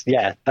 Yes,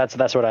 yeah, that's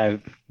what I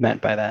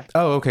meant by that.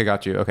 Oh, okay.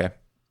 Got you. Okay.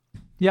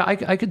 Yeah,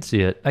 I could see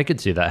it. I could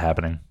see that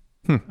happening.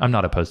 I'm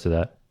not opposed to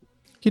that.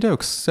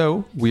 Okey-dokes.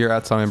 So we are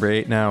at song number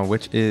 8 now,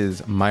 which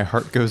is "My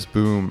Heart Goes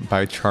Boom"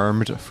 by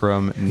Charmed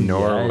from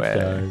Norway. Yeah, it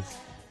does.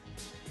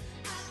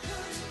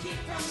 Keep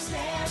from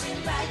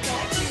staring right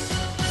at you.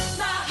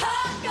 My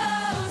heart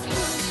goes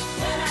boom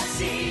when I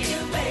see you,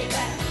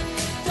 baby.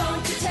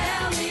 Don't you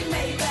tell me,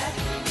 maybe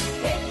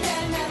it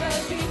can never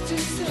be too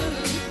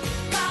soon.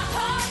 My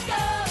heart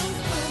goes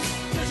boom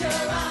 'cause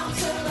your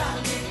arms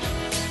around me.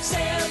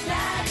 Say I'm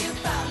glad you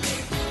found me.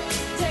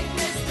 Take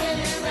me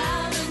spinning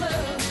round the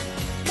moon.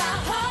 My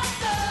heart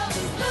goes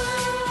boom.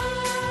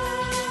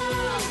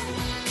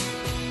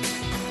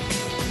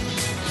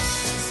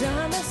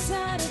 Summer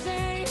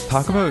Saturday.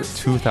 Talk about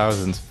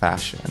 2000s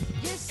fashion,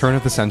 turn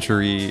of the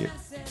century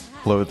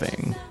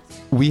clothing.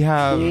 We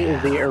have He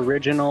is the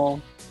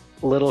original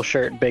little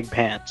shirt, big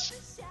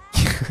pants.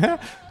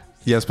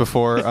 yes,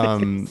 before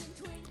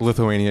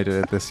Lithuania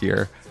did it this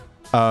year,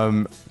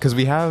 because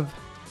we have.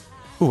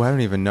 Oh, I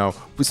don't even know.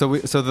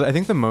 I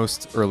think the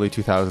most early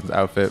 2000s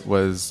outfit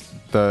was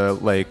the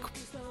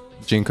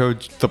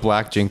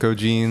black Jinko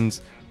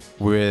jeans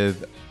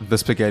with the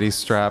spaghetti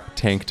strap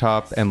tank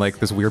top and like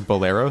this weird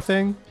bolero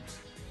thing,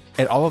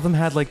 and all of them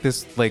had like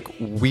this like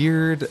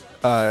weird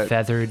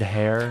Feathered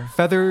hair.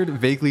 feathered,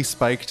 vaguely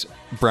spiked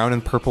brown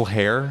and purple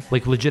hair.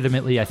 Like,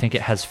 legitimately, I think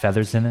it has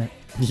feathers in it.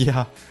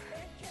 Yeah.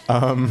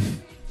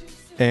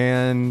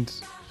 And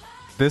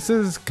this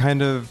is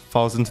kind of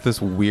falls into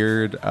this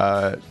weird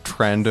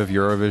trend of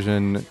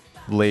Eurovision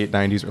late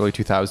 90s, early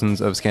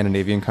 2000s of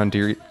Scandinavian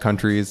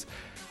countries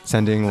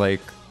sending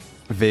like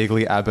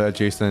vaguely ABBA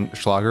adjacent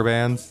Schlager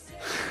bands.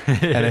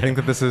 And I think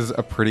that this is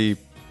a pretty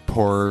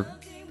poor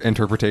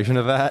interpretation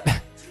of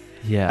that.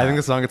 Yeah. I think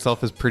the song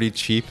itself is pretty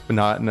cheap, but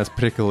not in a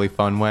particularly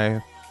fun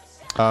way.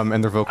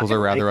 And their vocals are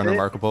rather liked it.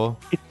 unremarkable.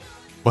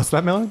 What's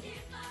that, Melon?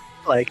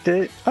 Liked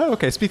it. Oh,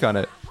 okay. Speak on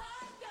it.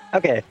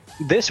 Okay,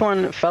 this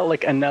one felt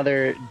like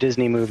another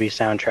Disney movie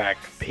soundtrack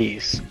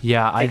piece,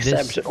 Yeah,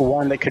 except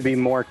one that could be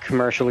more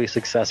commercially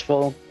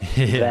successful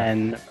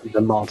than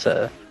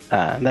Malta's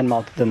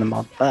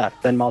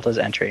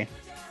entry.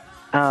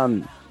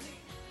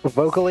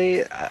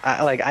 Vocally,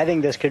 I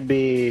think this could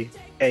be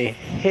a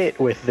hit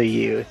with the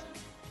youth.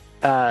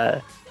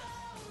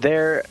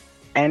 Their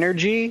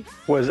energy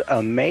was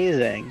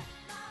amazing.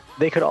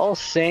 They could all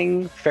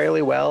sing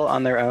fairly well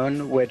on their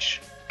own,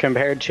 which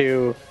compared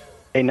to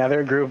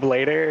another group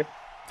later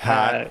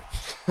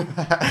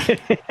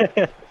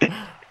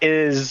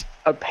is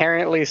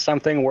apparently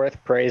something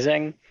worth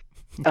praising.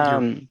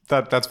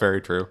 That's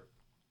very true.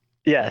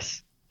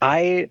 Yes,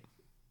 I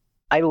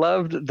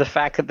loved the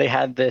fact that they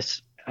had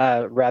this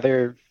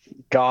rather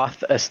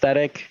goth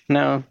aesthetic.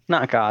 No,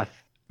 not goth.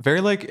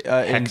 Very like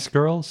Hex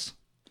Girls?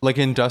 like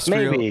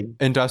Maybe.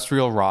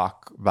 industrial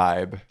rock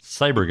vibe.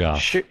 Cybergoth.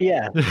 Sure,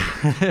 yeah,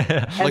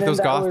 Like those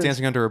that goths was-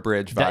 dancing under a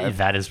bridge vibe.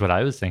 That is what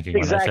I was thinking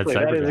exactly. when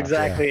I That said is cybergoth.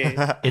 exactly.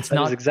 It's that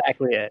not is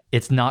exactly it.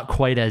 It's not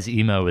quite as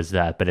emo as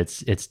that, but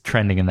it's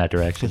trending in that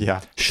direction.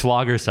 Yeah.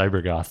 Schlager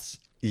Cybergoths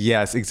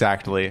Yes,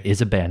 exactly. is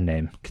a band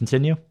name.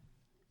 Continue.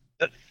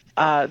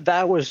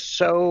 That was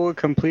so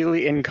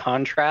completely in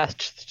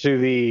contrast to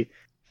the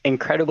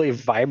incredibly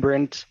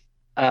vibrant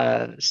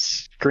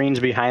screens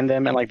behind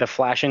them and like the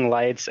flashing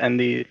lights and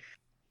the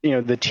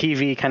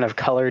TV kind of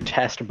color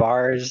test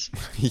bars.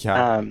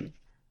 Yeah.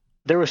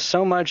 There was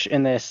so much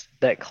in this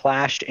that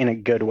clashed in a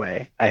good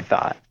way, I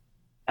thought,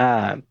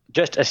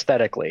 just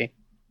aesthetically,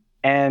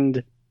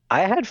 and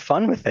I had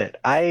fun with it.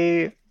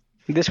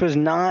 This was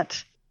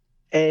not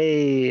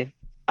an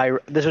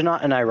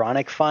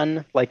ironic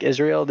fun like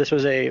Israel. This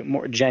was a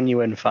more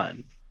genuine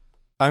fun.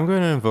 I'm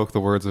going to invoke the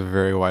words of a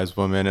very wise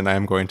woman, and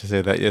I'm going to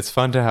say that it's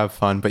fun to have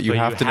fun, but you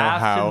have to know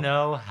how.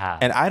 know how.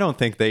 And I don't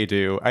think they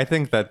do. I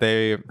think that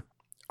they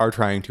are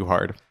trying too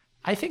hard.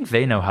 I think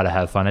they know how to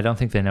have fun. I don't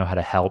think they know how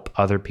to help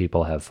other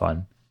people have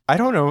fun. I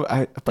don't know.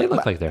 They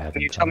look like they're having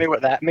Can you fun. tell me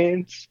what that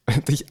means?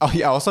 Oh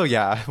yeah. Also,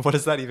 yeah. What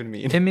does that even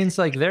mean? It means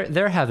like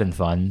they're having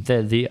fun.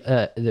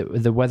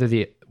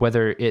 The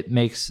whether it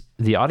makes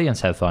the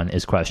audience have fun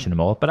is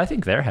questionable, but I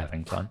think they're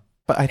having fun.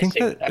 But I think see.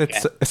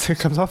 that it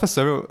comes off as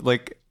so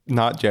like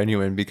not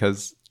genuine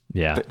because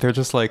Yeah. they're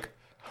just like,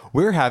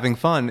 we're having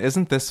fun.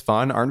 Isn't this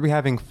fun? Aren't we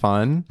having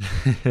fun?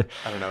 I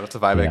don't know. That's the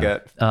vibe I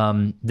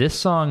get. This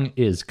song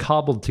is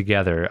cobbled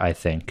together, I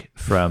think,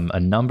 from a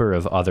number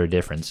of other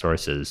different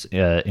sources,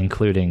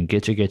 including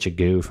Getcha Getcha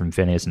Goo from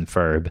Phineas and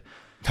Ferb.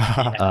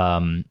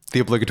 The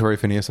obligatory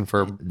Phineas and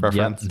Ferb Yep,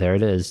 reference. there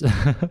it is.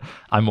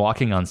 I'm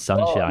walking on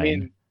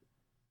sunshine.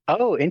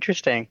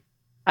 Interesting.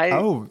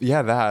 Oh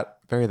yeah, that.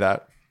 Very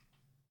that.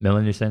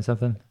 Millen, you're saying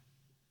something?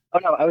 Oh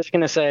no, I was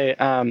gonna say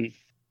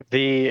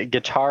the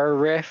guitar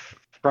riff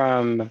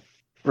from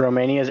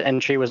Romania's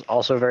entry was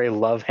also very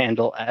Love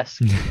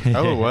Handle-esque.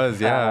 Oh, it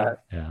was. Yeah.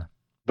 Yeah.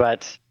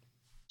 But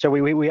so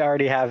we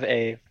already have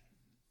a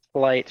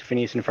slight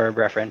Phineas and Ferb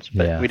reference,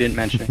 but Yeah. we didn't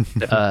mention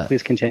it. So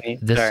please continue.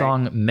 This Sorry.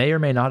 song may or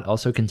may not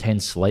also contain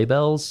sleigh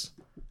bells,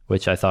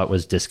 which I thought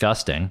was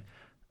disgusting.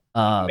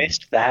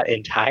 Missed that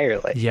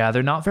entirely. Yeah,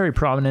 they're not very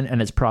prominent,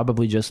 and it's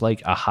probably just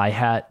like a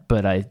hi-hat,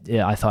 but I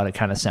thought it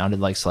kind of sounded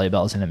like sleigh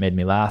bells, and it made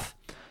me laugh.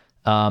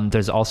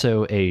 There's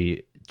also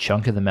a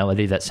chunk of the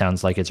melody that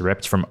sounds like it's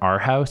ripped from Our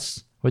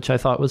House, which I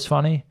thought was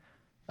funny.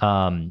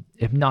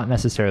 If not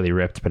necessarily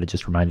ripped, but it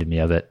just reminded me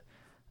of it.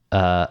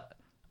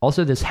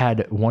 Also, this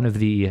had one of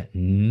the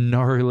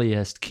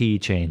gnarliest key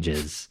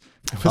changes.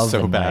 It was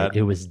so bad.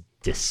 It was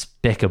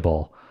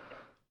despicable.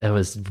 It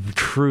was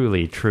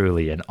truly,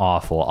 truly an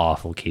awful,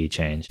 awful key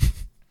change.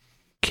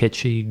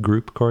 Kitschy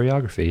group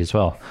choreography as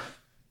well.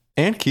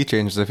 And key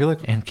changes. I feel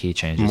like And key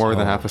changes. more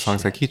than Oh, half the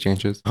songs shit. had key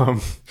changes.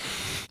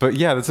 But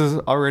yeah, this is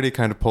already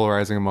kind of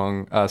polarizing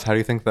among us. How do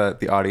you think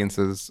that the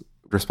audiences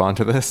respond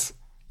to this?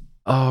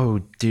 Oh,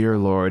 dear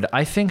Lord.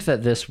 I think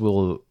that this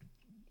will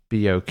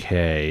be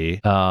okay.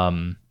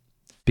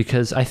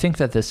 Because I think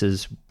that this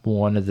is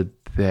one of the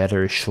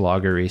better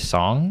schlagery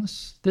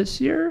songs this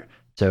year.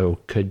 So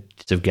could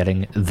of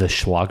getting the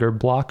Schlager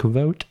block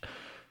vote.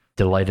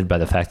 Delighted by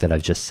the fact that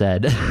I've just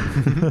said.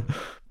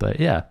 But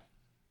yeah.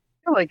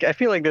 I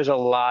feel like there's a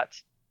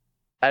lot.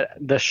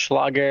 The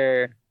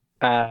Schlager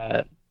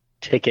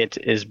ticket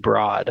is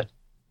broad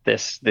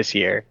this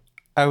year.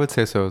 I would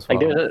say so as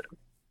well.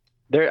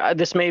 Like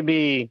this may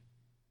be,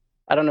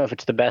 I don't know if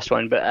it's the best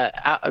one, but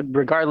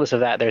regardless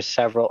of that, there's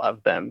several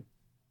of them.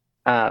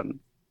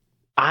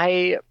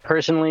 I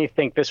personally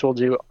think this will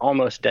do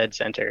almost dead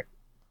center.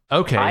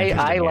 Okay. I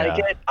interesting, like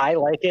yeah. it. I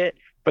like it,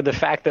 but the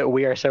fact that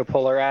we are so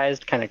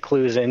polarized kind of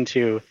clues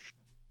into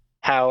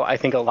how I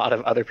think a lot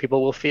of other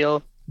people will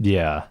feel.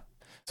 Yeah.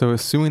 So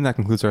assuming that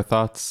concludes our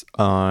thoughts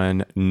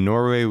on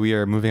Norway, we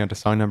are moving on to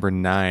song number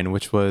 9,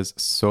 which was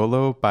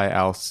Solo by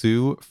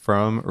Alsu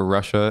from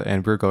Russia.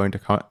 And we're going to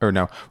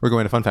we're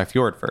going to Fun Fact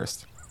Fjord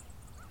first.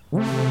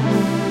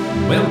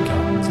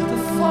 Welcome to the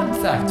Fun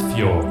Fact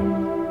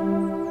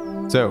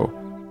Fjord. So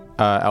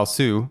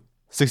Alsu,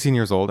 16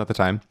 years old at the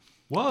time,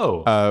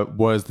 Whoa.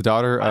 was the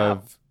daughter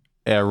of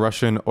a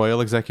Russian oil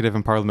executive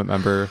and parliament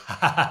member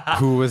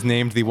who was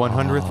named the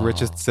 100th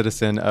richest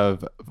citizen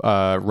of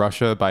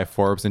Russia by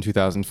Forbes in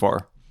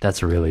 2004.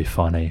 That's really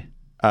funny.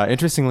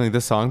 Interestingly,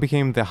 this song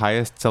became the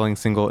highest selling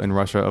single in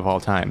Russia of all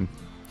time,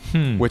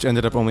 which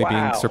ended up only being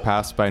Wow.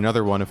 surpassed by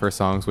another one of her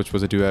songs, which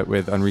was a duet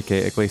with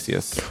Enrique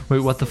Iglesias. Wait,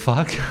 what the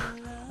fuck?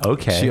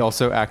 Okay. She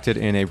also acted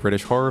in a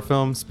British horror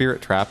film,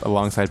 Spirit Trap,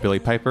 alongside Billie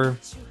Piper.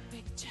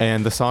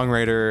 And the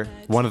songwriter,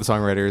 one of the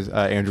songwriters,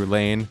 Andrew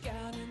Lane,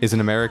 is an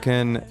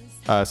American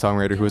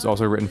songwriter who has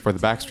also written for the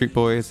Backstreet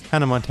Boys,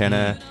 Hannah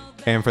Montana,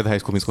 and for the High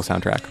School Musical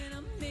soundtrack.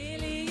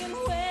 Million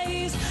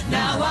ways.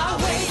 Now I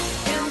wait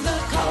in the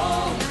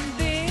cold,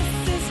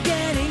 and this is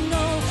getting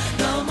old.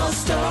 No more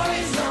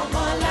stories, no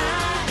more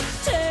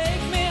lies.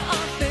 Take me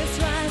off this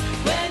ride.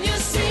 When you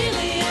see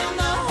me in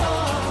the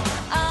hall,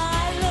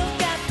 I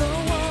look at the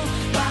wall.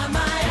 By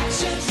my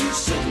actions, you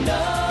should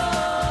know.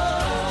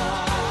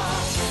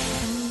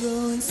 I'm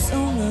going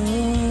solo.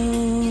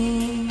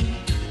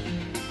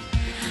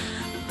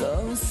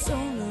 Go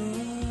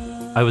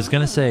solo. I was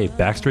going to say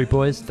Backstreet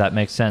Boys. That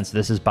makes sense.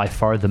 This is by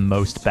far the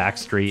most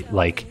Backstreet,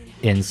 like,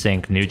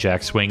 NSYNC, New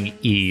Jack Swing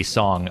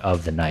song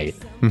of the night.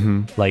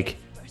 Mm-hmm. Like,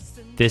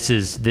 this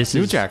is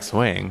New Jack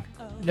Swing,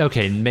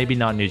 okay, maybe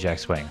not New Jack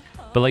Swing,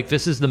 but like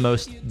this is the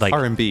most like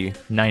R&B.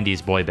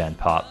 90s boy band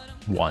pop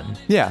one.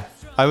 Yeah,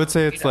 I would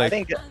say it's I like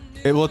think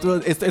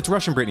it's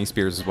Russian Britney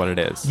Spears is what it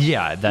is.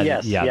 Yeah, that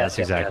yes, yeah, yes,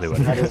 that's yes, exactly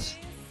yes.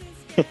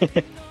 what it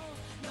is.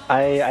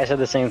 I said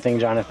the same thing,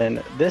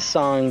 Jonathan. This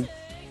song,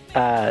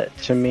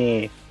 to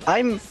me,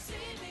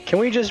 can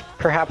we just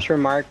perhaps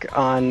remark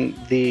on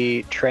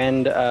the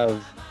trend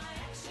of,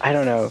 I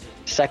don't know,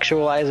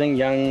 sexualizing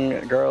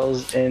young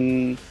girls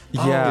in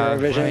Yeah,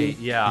 Eurovision? Right,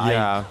 yeah.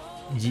 Yeah,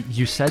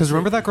 You said because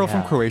remember that girl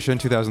yeah. from Croatia in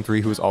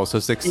 2003 who was also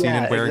 16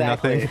 Yeah, and wearing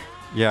exactly. nothing?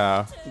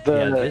 Yeah.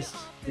 Yeah, this,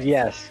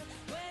 Yes.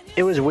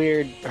 it was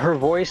weird. Her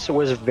voice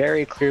was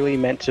very clearly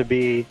meant to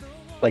be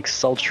like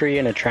sultry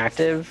and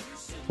attractive,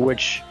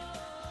 which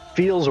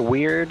feels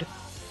weird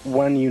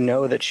when you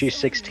know that she's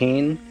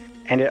 16.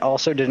 And it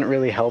also didn't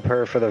really help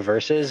her for the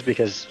verses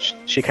because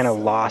she kind of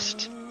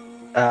lost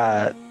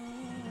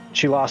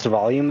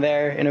volume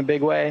there in a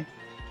big way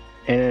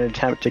in an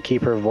attempt to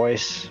keep her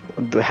voice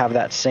have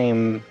that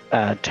same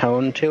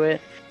tone to it.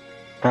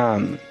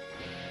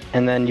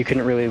 And then you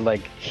couldn't really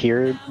like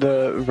hear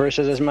the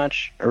verses as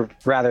much, or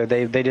rather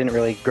they didn't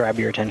really grab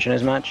your attention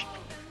as much.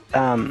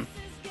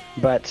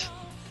 But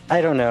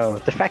I don't know.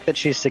 The fact that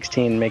she's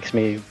 16 makes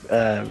me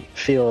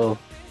feel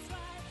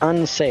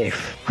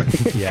unsafe.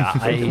 Yeah,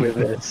 with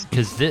this.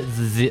 Because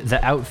the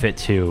outfit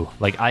too.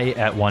 Like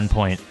at one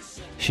point,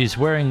 she's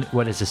wearing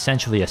what is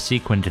essentially a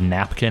sequined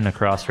napkin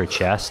across her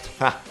chest.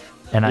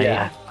 And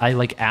Yeah. I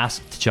like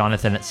asked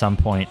Jonathan at some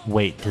point,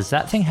 wait, does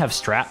that thing have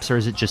straps or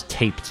is it just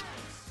taped?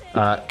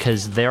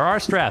 Because there are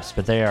straps,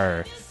 but they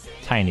are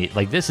tiny.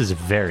 Like, this is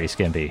very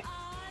skimpy.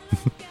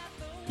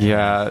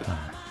 Yeah.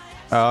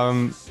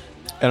 And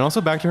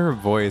also back to her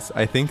voice.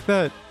 I think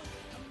that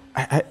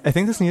I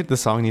think the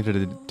song needed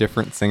a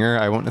different singer.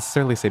 I won't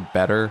necessarily say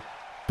better,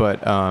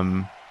 but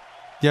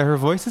yeah, her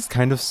voice is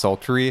kind of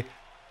sultry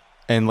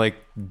and like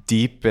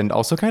deep and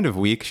also kind of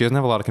weak. She doesn't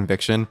have a lot of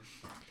conviction.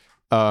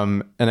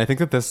 And I think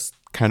that this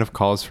kind of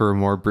calls for a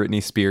more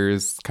Britney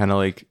Spears kind of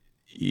like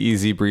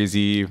easy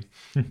breezy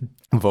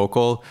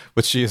vocal,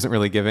 which she isn't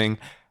really giving.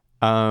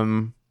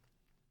 I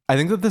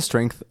think that the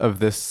strength of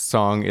this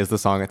song is the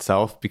song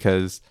itself,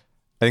 because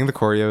I think the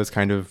choreo is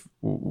kind of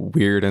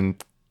weird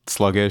and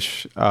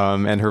sluggish,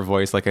 and her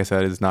voice, like I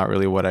said, is not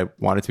really what I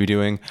want it to be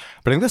doing.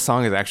 But I think this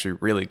song is actually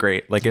really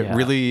great. Like, it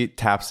really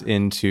taps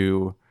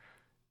into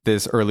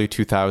this early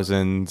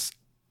 2000s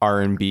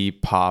R&B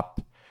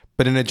pop,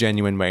 but in a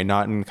genuine way,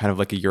 not in kind of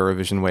like a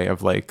Eurovision way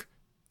of like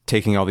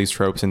taking all these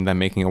tropes and then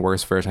making a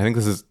worse version. I think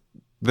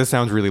this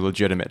sounds really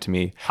legitimate to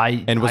me,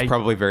 and was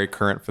probably very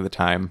current for the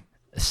time.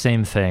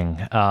 Same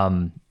thing.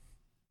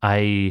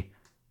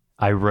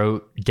 I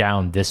wrote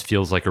down this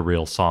feels like a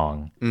real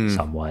song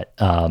somewhat.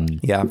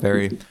 Yeah,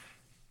 very.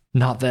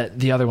 Not that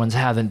the other ones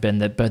haven't been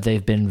that, but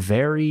they've been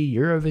very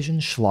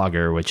Eurovision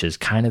Schlager, which is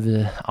kind of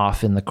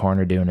off in the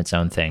corner doing its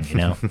own thing, you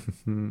know?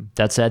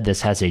 That said,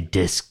 this has a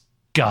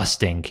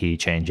disgusting key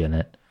change in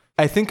it.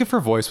 I think if her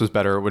voice was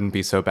better, it wouldn't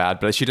be so bad,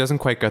 but she doesn't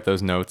quite get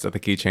those notes at the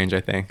key change,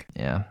 I think.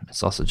 Yeah,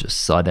 it's also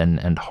just sudden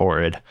and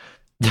horrid.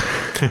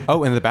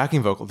 Oh, and the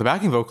backing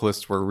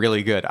vocalists were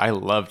really good. I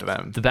loved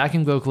them. The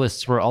backing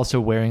vocalists were also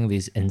wearing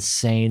these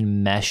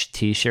insane mesh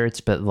t-shirts,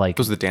 but like...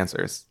 Those are the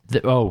dancers.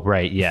 Oh,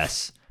 right,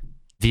 yes.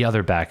 The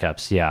other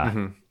backups,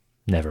 yeah.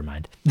 Never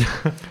mind.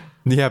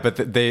 Yeah,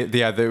 but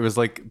there was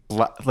like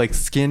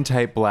skin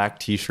tight black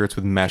t-shirts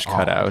with mesh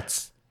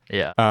cutouts.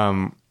 Yeah.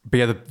 But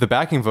yeah, the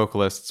backing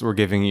vocalists were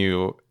giving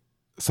you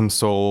some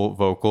soul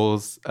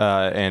vocals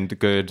and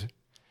good.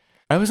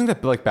 I always think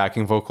that like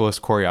backing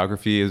vocalist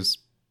choreography is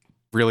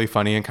really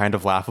funny and kind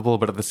of laughable,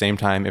 but at the same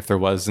time, if there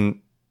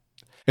wasn't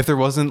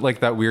like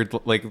that weird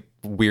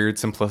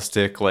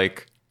simplistic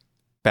like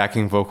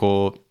backing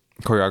vocal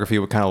choreography, it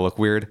would kind of look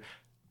weird.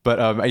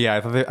 But yeah,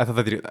 I thought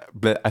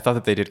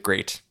that they did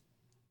great.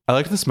 I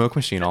liked the smoke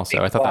machine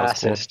also. I thought that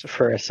was cool. Classist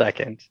for a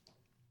second.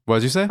 What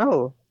did you say?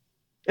 Oh,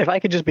 if I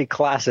could just be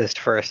classist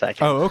for a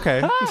second. Oh,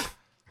 okay.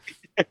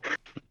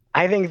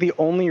 I think the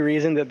only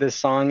reason that this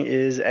song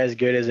is as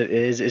good as it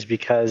is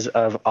because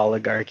of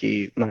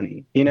oligarchy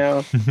money, you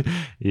know?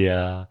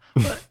 Yeah.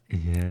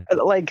 Yeah.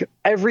 Like,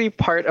 every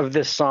part of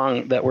this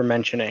song that we're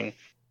mentioning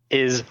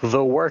is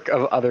the work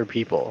of other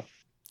people.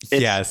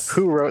 It's Yes.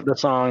 who wrote the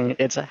song,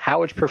 it's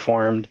how it's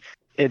performed,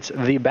 it's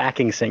the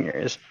backing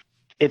singers.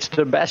 It's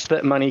the best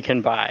that money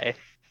can buy.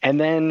 And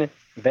then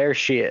there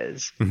she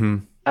is.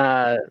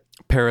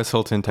 Paris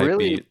Hilton type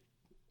Really? beat.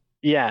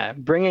 Yeah,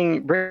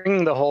 bringing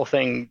the whole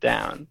thing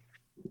down.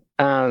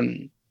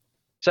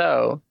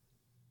 So,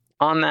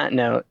 on that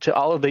note, to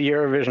all of the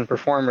Eurovision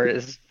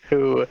performers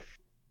who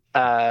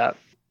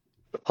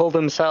pull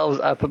themselves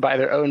up by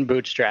their own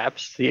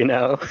bootstraps, you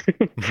know,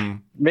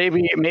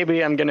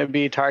 maybe I'm going to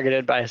be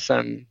targeted by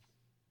some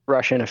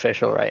Russian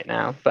official right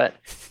now, but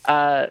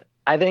I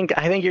think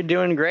you're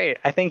doing great.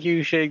 I think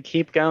you should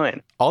keep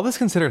going. All this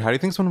considered, how do you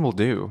think someone will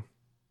do?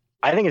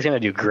 I think it's going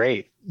to do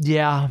great.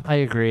 Yeah, I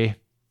agree.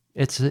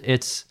 It's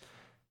the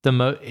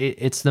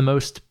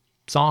most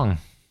song.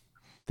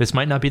 This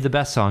might not be the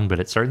best song, but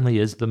it certainly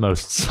is the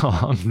most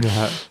song.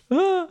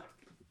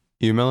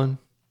 You, Millen?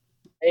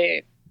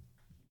 It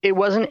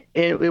wasn't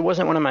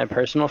one of my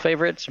personal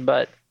favorites,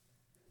 but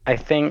I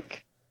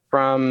think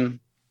from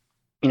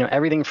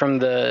everything from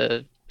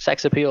the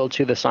sex appeal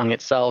to the song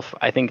itself,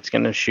 I think it's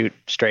going to shoot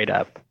straight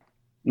up.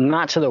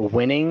 Not to the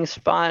winning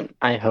spot,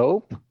 I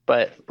hope,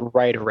 but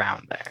right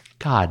around there.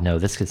 God, no,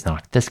 this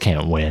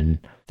can't win.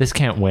 This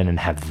can't win and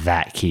have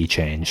that key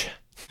change.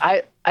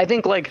 I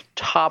think like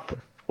top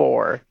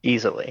 4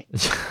 easily.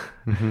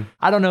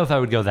 I don't know if I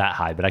would go that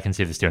high, but I can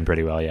see this doing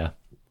pretty well, yeah.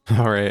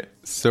 All right.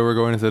 So we're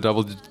going into the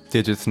double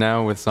digits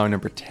now with song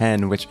number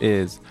 10, which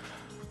is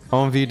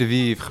Envie de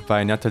Vivre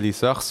by Nathalie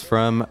Sors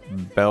from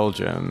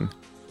Belgium.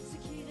 Ce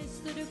qui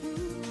reste debout,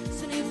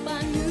 ce n'est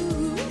pas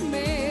nous,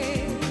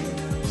 mais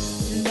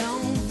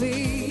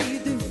l'envie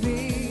de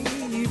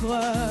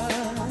vivre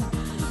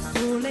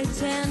pour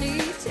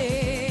l'éternité.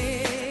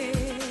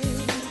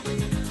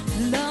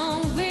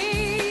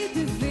 L'envie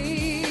de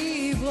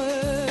vivre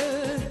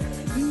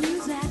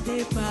nous a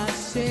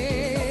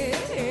dépassés.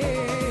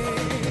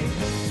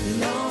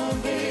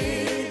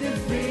 L'envie de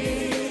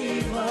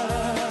vivre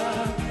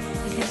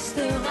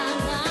restera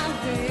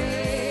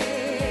gravée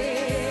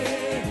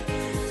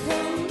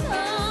comme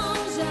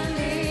dans un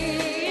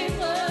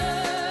livre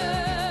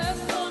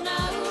qu'on a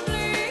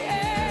oublié.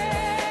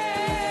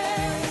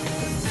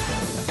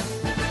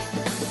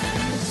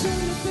 Je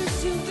ne peux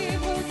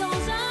survivre dans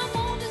un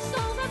monde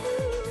sans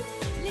amour.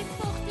 Les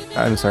portes de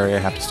I'm sorry, I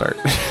have to start.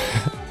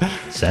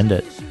 Send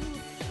it.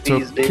 So,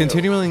 Please do.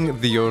 continuing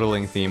the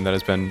yodeling theme that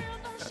has been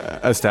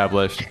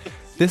established,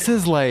 this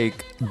is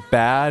like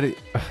bad.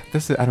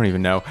 I don't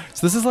even know.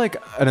 So, this is like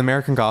an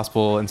American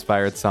gospel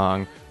inspired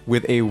song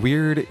with a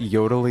weird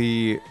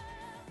yodely,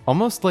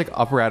 almost like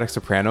operatic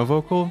soprano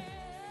vocal.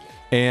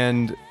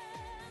 And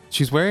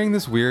she's wearing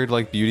this weird,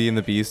 like, Beauty and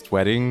the Beast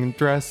wedding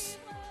dress,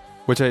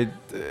 which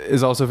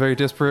is also very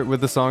disparate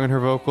with the song and her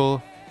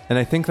vocal. And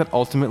I think that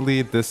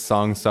ultimately this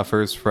song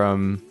suffers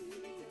from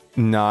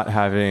not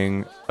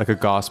having like a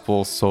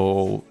gospel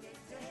soul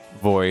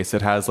voice.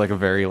 It has like a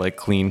very like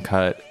clean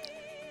cut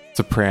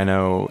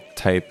soprano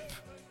type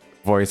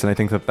voice, and I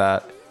think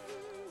that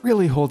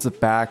really holds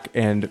it back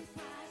and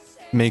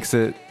makes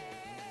it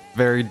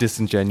very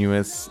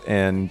disingenuous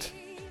and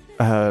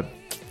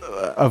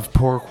of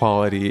poor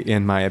quality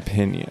in my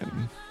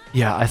opinion.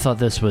 Yeah, I thought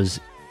this was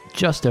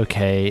just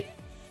okay.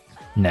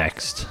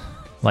 Next.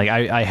 Like,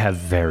 I have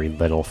very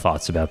little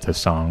thoughts about this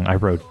song. I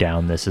wrote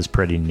down this is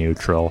pretty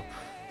neutral.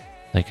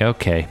 Like,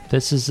 okay,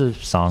 this is a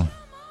song.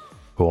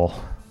 Cool.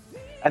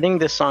 I think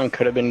this song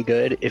could have been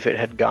good if it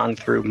had gone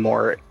through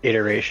more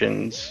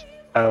iterations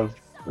of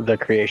the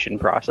creation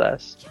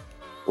process.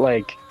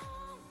 Like,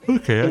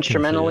 Okay.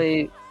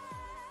 instrumentally,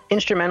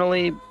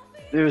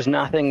 there was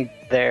nothing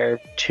there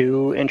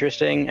too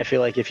interesting. I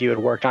feel like if you had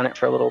worked on it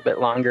for a little bit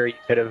longer, you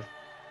could have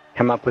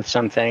come up with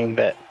something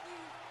that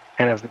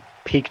kind of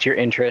piqued your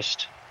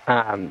interest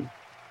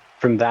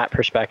from that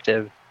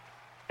perspective.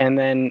 And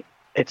then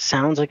it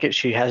sounds like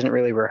she hasn't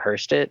really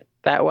rehearsed it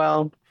that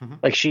well.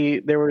 Like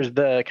there was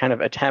the kind of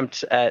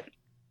attempt at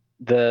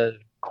the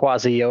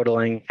quasi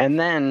yodeling, and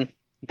then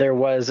there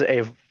was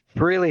a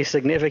really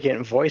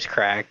significant voice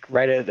crack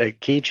right at the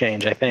key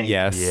change, I think.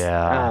 Yes.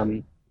 Yeah.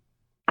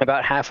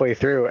 About halfway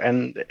through,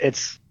 and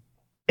it's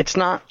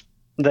not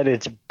that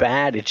it's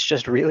bad, it's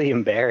just really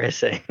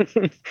embarrassing.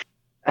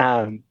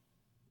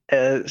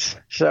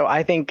 So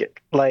I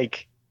think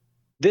like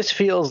this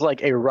feels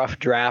like a rough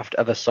draft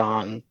of a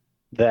song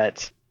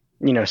that,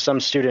 you know, some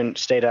student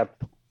stayed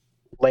up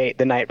late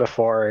the night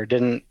before,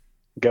 didn't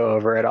go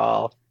over at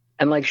all.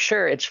 And like,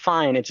 sure, it's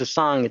fine, it's a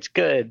song, it's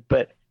good,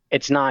 but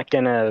it's not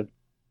gonna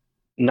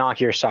knock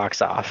your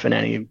socks off in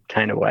any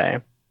kind of way.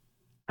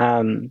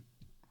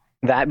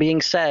 That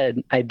being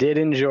said, I did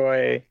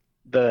enjoy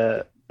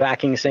the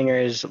backing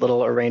singer's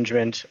little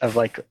arrangement of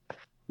like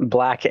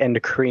black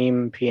and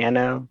cream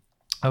piano.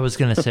 I was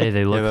gonna say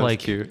they Yeah, look that was like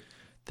cute.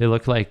 they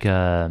look like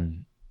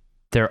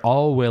they're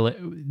all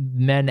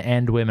men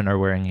and women are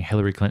wearing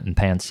Hillary Clinton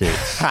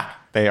pantsuits, Ha!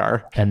 They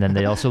are. and then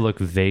they also look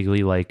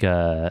vaguely like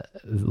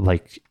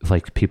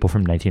people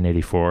from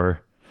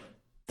 1984,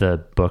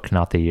 the book,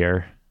 not the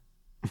year.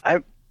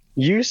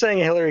 You saying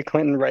Hillary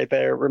Clinton right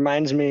there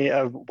reminds me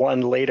of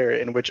one later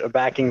in which a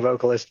backing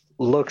vocalist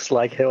looks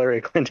like Hillary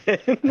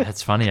Clinton.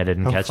 That's funny. I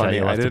didn't Oh, catch funny. that.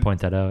 You'll I have to didn't-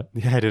 point that out.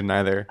 Yeah, I didn't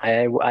either.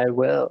 I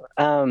will.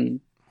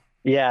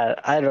 Yeah,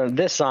 I don't.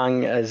 This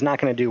song is not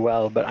going to do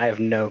well, but I have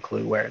no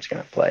clue where it's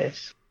going to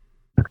place.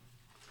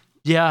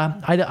 Yeah,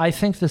 I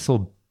think this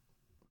will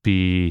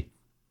be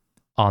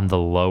on the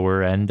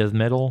lower end of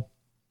middle.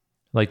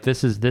 Like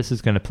this is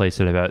going to place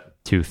it about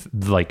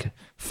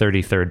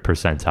 33rd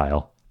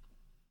percentile.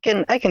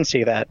 I can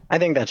see that. I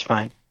think that's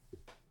fine.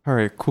 All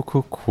right,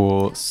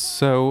 cool.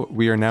 So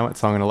we are now at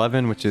song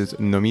 11, which is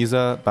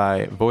Nomiza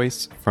by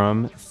Voice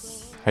from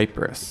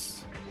Cyprus.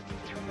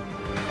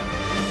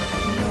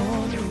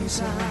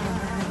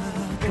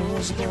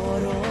 Πως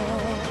μπορώ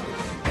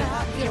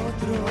κάποιο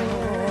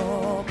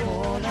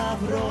τρόπο να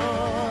βρω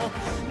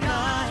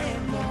να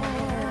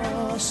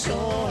ενώσω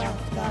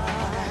αυτά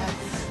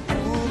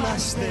που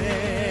μας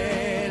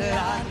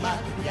στέλναν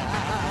μακριά.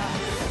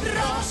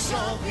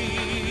 Rosso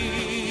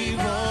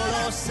vivo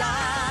lo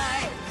sai,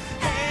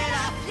 è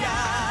la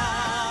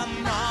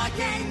fiamma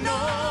che in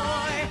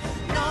noi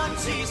non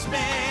si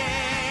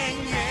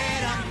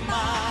spegnerà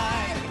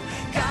mai,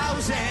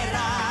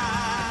 causerà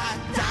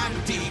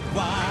tanti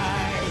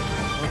guai.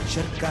 Ho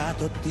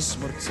cercato di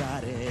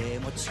smorzare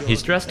emozioni.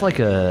 He's dressed like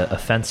a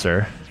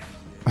fencer.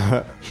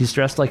 He's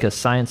dressed like a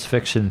science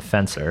fiction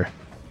fencer,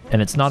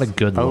 and it's not a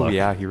good Oh, look.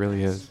 yeah, he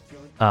really is.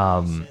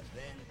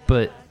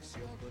 But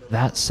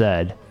that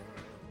said,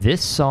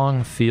 this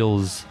song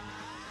feels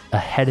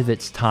ahead of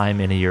its time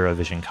in a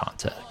Eurovision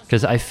contest.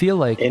 Because I feel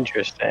like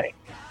Interesting.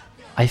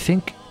 I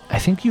think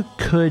you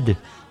could,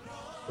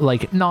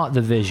 like, not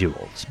the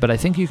visuals, but I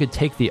think you could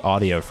take the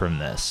audio from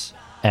this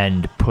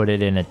and put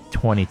it in a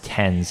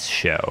 2010s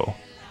show,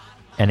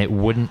 and it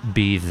wouldn't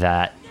be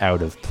that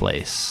out of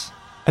place.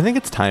 I think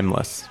it's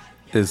timeless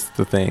is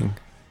the thing.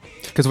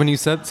 Because when you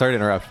said, sorry to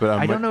interrupt, but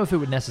I don't know if it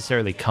would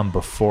necessarily come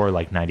before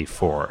like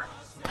 94,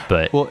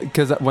 but well,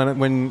 because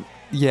when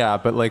yeah,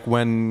 but like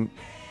when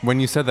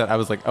you said that, I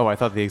was like, oh, I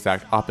thought the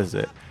exact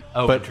opposite.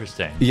 oh, but,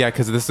 interesting. Yeah,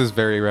 because this is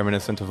very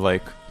reminiscent of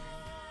like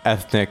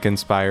ethnic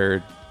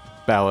inspired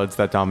ballads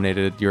that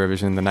dominated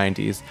Eurovision in the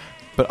 90s.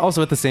 But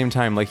also at the same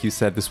time, like you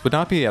said, this would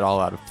not be at all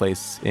out of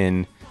place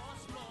in,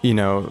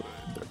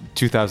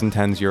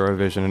 2010's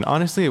Eurovision. And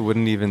honestly, it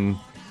wouldn't even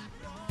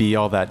be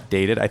all that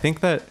dated. I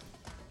think that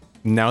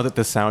now that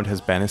the sound has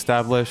been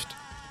established,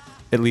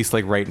 at least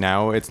like right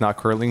now, it's not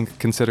currently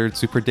considered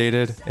super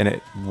dated, and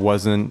it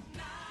wasn't.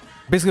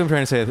 Basically, what I'm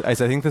trying to say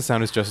is I think the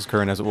sound is just as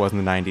current as it was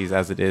in the 90s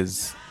as it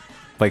is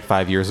like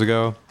 5 years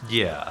ago,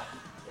 Yeah.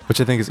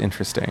 which I think is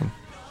interesting.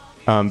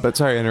 But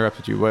sorry, I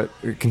interrupted you.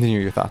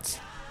 Continue your thoughts.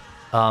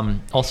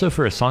 Also,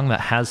 for a song that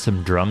has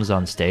some drums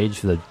on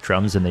stage, the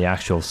drums in the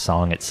actual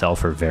song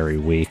itself are very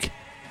weak.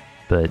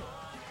 But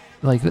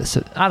like this,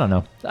 I don't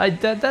know.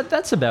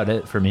 That's about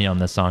it for me on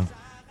this song.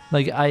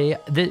 Like I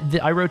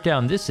wrote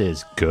down, this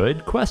is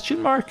good ?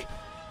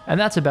 And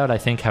that's about, I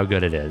think, how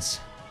good it is.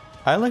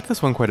 I like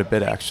this one quite a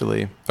bit,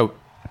 actually.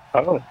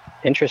 Oh,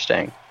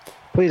 interesting.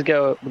 Please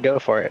go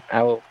for it.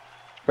 I will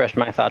express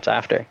my thoughts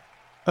after.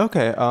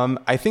 Okay.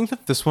 I think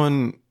that this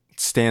one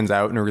stands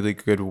out in a really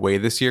good way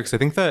this year, because I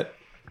think that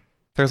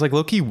there's like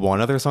low-key one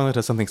other song that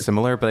does something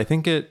similar, but I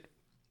think it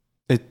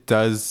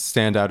does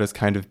stand out as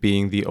kind of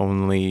being the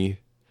only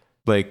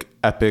like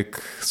epic,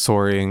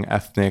 soaring,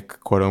 ethnic,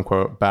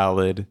 quote-unquote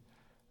ballad.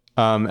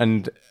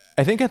 And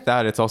I think at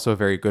that, it's also a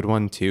very good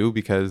one too,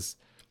 because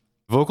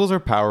vocals are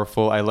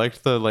powerful. I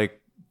liked the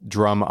like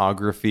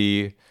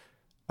drumography.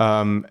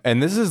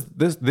 And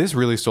this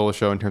really stole the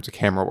show in terms of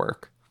camera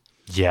work.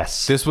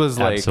 Yes. This was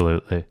like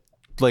absolutely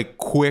like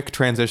quick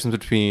transitions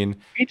between.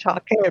 Are you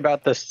talking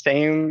about the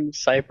same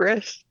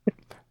Cyprus?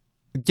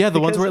 Yeah, the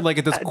ones Because, where like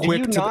it does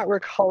quick. Do you not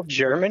recall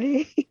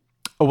Germany?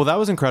 Oh, well, that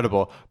was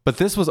incredible. But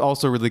this was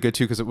also really good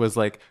too, because it was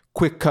like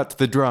quick cut to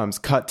the drums,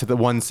 cut to the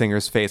one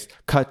singer's face,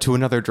 cut to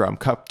another drum,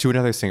 cut to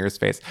another singer's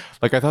face.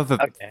 Like I thought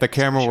that Okay, the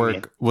camera I see what you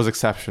work was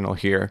exceptional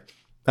here.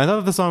 I thought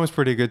that the song was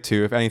pretty good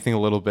too. If anything, a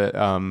little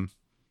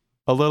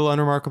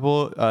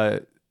unremarkable.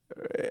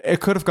 It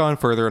could have gone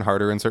further and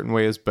harder in certain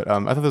ways, but I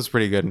thought this was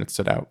pretty good and it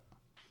stood out.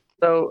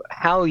 So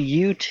how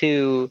you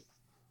two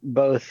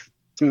both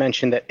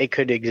mentioned that it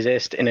could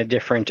exist in a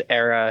different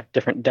era,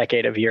 different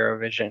decade of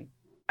Eurovision.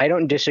 I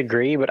don't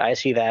disagree, but I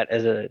see that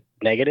as a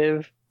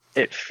negative.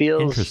 It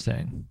feels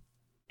interesting.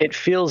 It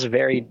feels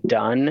very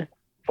done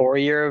for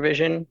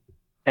Eurovision,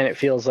 and it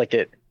feels like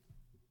it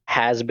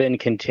has been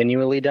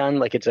continually done,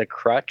 like it's a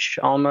crutch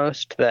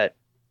almost that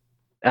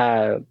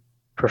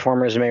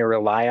performers may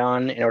rely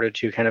on in order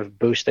to kind of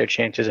boost their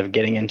chances of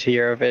getting into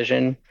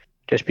Eurovision,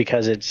 just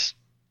because it's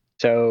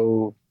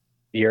so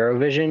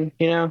Eurovision,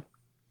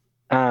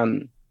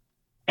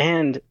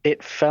 and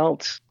it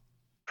felt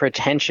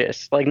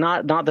pretentious, like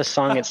not the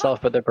song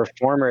itself, but the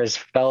performers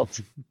felt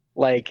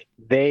like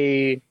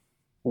they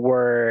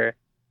were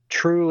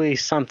truly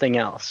something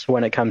else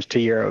when it comes to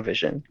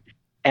Eurovision.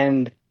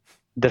 And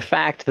the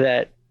fact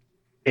that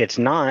it's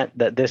not,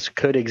 that this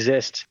could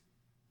exist,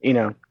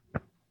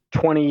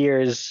 20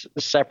 years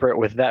separate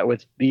with the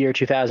year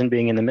 2000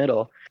 being in the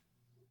middle,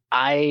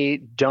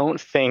 I don't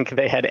think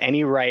they had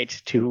any right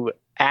to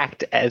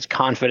act as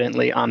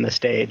confidently on the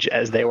stage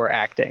as they were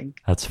acting.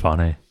 That's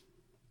funny.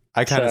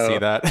 I kind of So- see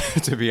that,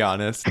 to be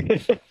honest.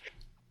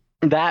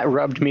 That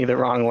rubbed me the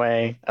wrong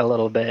way a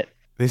little bit.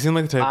 They seem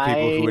like the type of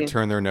people who I- would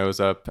turn their nose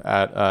up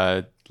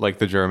at like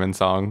the German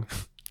song,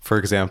 for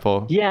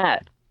example. Yeah,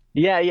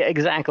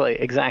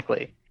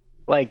 exactly.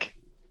 Like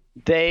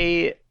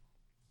they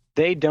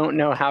don't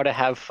know how to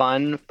have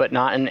fun, but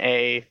not in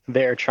a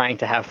they're trying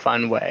to have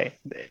fun way.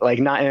 Like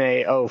not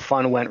in a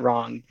fun went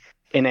wrong,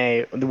 in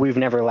a we've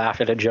never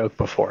laughed at a joke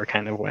before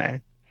kind of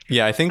way.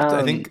 Yeah, I think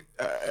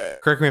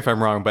correct me if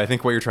I'm wrong, but I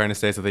think what you're trying to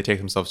say is that they take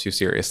themselves too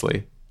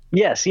seriously.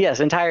 Yes,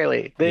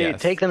 entirely. They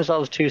Yes. take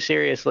themselves too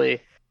seriously,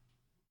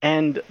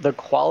 and the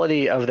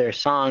quality of their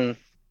song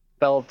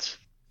felt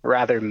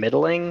rather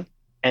middling,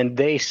 and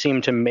they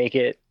seem to make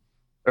it,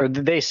 or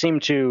they seem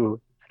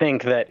to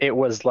think that it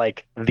was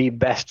like the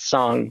best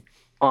song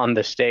on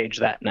the stage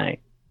that night,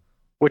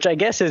 which I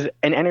guess is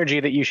an energy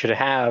that you should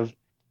have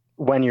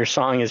when your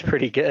song is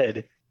pretty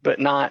good, but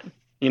not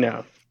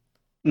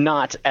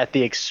at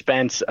the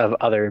expense of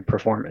other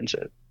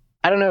performances.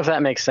 I don't know if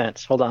that makes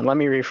sense. Hold on, let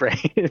me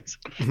rephrase.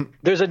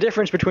 There's a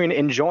difference between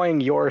enjoying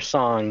your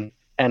song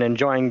and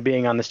enjoying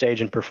being on the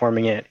stage and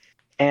performing it,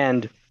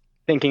 and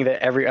thinking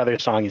that every other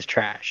song is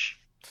trash.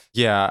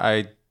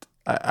 Yeah,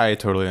 I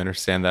totally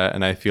understand that,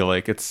 and I feel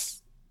like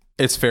it's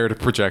fair to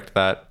project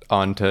that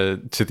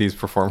onto these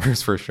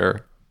performers for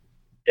sure.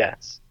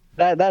 Yes.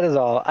 That is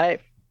all. I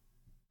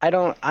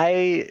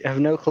have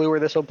no clue where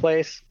this will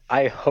place.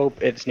 I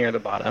hope it's near the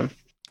bottom.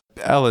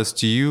 Ellis,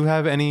 do you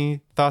have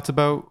any thoughts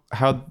about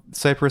how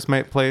Cypress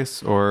might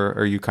place, or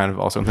are you kind of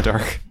also in the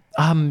dark?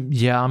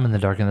 Yeah, I'm in the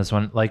dark in this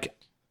one. Like,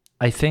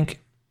 I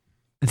think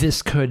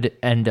this could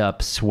end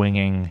up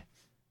swinging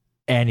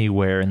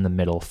anywhere in the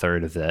middle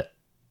third of it.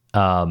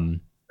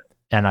 And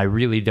I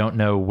really don't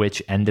know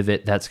which end of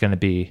it that's going to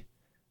be,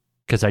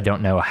 because I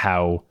don't know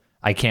how.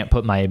 I can't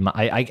put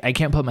I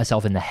can't put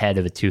myself in the head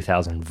of a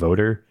 2000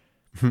 voter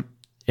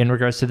in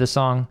regards to this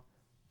song.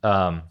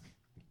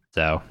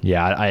 So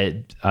yeah,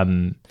 I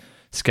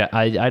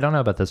don't know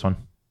about this one.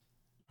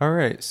 All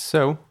right,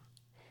 so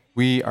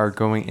we are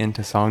going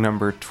into song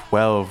number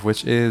 12,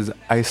 which is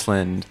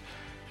Iceland.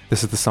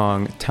 This is the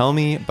song Tell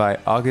Me by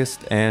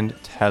August and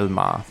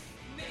Thelma.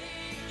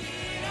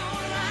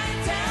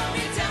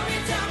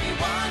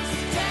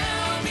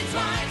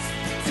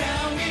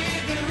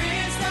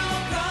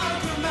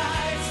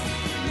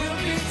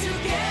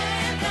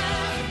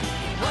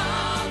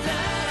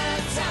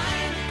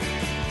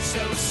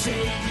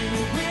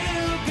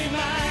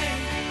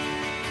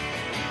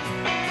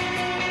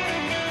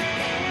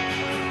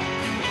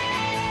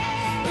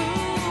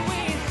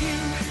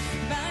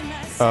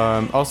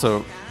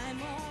 Also,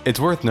 it's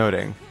worth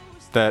noting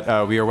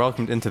that we are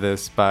welcomed into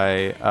this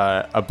by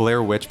a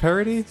Blair Witch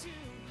parody.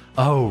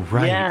 Oh,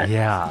 right. Yeah.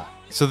 Yeah.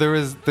 So there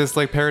was this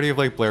like parody of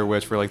like Blair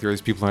Witch where like there was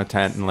people in a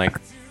tent and like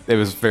it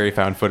was very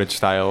found footage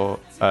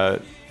style,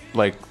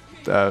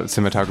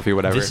 cinematography,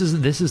 whatever.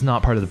 This is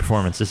not part of the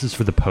performance. This is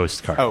for the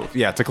postcard. Oh,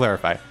 yeah, to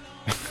clarify.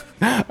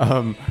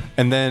 And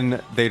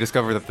then they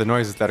discover that the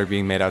noises that are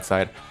being made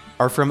outside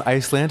are from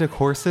Icelandic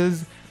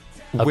horses,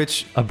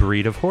 which... A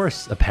breed of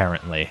horse,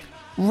 apparently.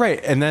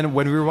 Right. And then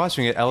when we were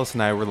watching it, Ellis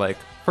and I were like,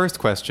 first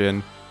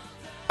question,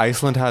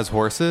 Iceland has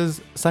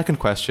horses? Second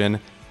question,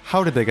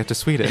 how did they get to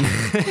Sweden?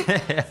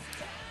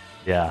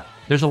 Yeah.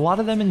 There's a lot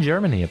of them in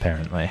Germany,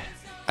 apparently.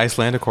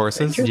 Icelandic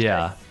horses?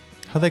 Yeah.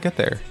 How'd they get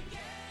there?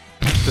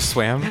 Just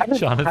swam? How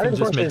Jonathan did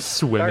just made horses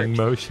swimming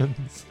start?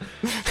 motions.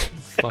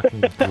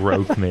 Fucking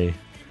broke me.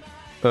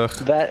 Ugh.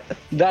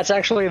 That's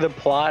actually the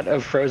plot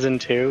of Frozen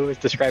 2, is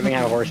describing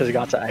how horses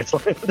got to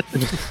Iceland.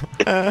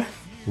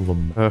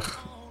 Ugh.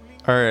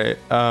 All right.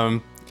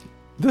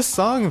 This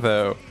song,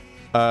 though,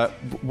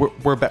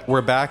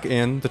 we're back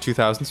in the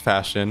 2000s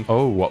fashion.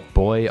 Oh, what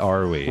boy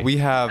are we? We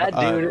have That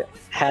dude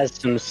has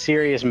some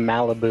serious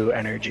Malibu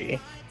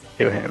energy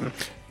to him.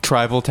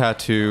 tribal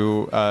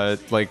tattoo,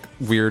 like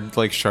weird,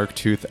 like shark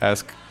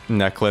tooth-esque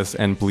necklace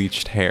and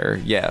bleached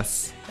hair.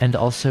 Yes. And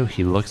also,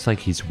 he looks like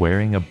he's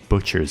wearing a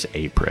butcher's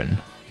apron.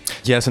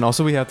 Yes, and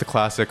also we have the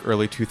classic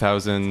early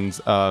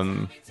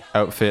 2000s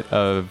outfit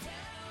of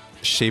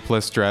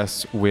shapeless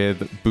dress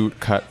with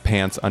boot-cut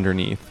pants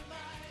underneath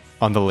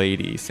on the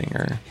lady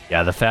singer.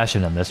 Yeah, the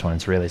fashion on this one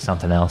is really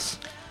something else.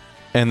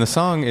 And the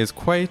song is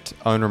quite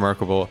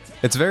unremarkable.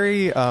 It's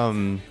very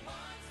 2000s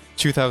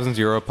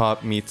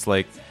Europop meets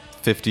like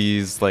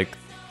 50s like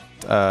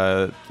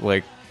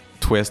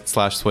twist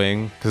 /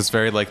 swing, because it's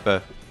very like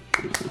the...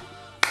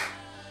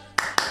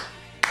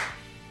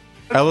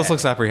 Ellis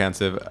looks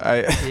apprehensive.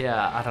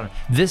 Yeah, I don't know.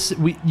 This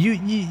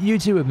you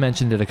two have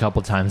mentioned it a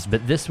couple times,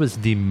 but this was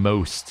the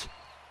most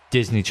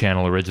Disney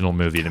Channel original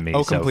movie to me.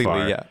 Oh, so completely.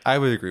 far. Yeah, I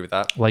would agree with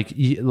that.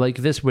 Like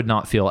this would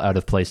not feel out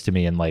of place to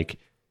me in like,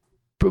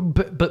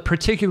 but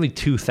particularly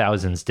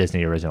 2000s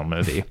Disney original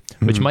movie,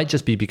 which might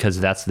just be because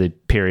that's the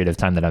period of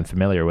time that I'm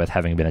familiar with,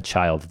 having been a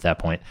child at that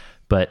point.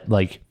 But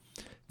like,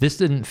 this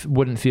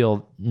wouldn't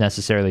feel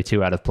necessarily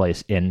too out of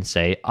place in,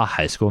 say, a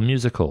High School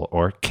Musical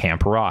or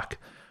Camp Rock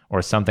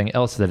or something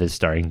else that is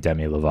starring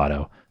Demi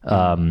Lovato.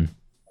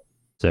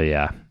 So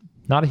yeah,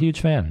 not a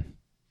huge fan.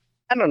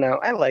 I don't know.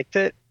 I liked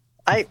it.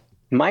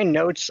 My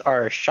notes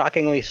are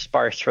shockingly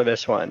sparse for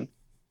this one.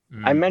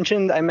 I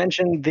mentioned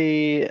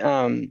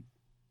the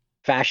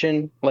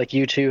fashion, like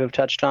you two have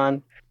touched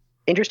on.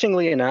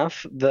 Interestingly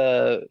enough,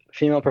 the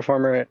female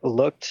performer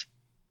looked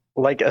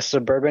like a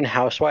suburban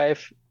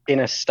housewife in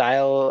a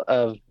style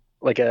of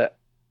like a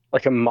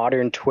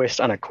modern twist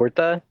on a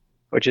kurta,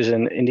 which is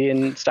an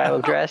Indian style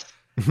of dress.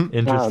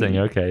 Interesting.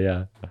 Okay,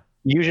 yeah.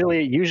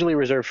 Usually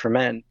reserved for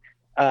men.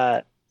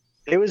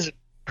 It was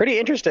pretty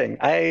interesting.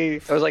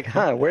 I was like,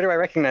 where do I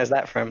recognize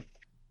that from?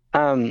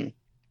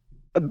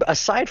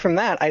 Aside from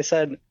that, I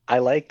said, I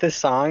like this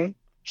song.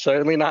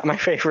 Certainly not my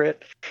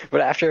favorite, but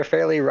after a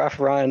fairly rough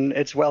run,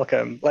 it's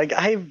welcome. Like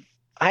I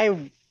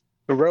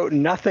wrote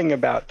nothing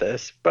about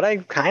this, but I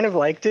kind of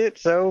liked it.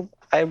 So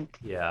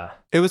Yeah.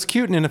 It was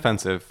cute and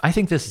inoffensive. I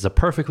think this is a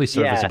perfectly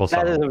serviceable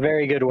that is song. a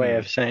very good way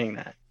of saying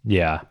that.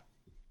 Yeah.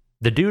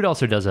 The dude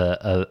also does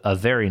a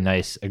very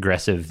nice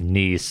aggressive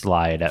knee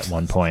slide at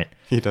one point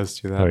He does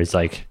do where that. he's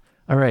like,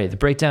 all right, the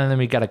breakdown, and then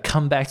we got to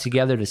come back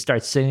together to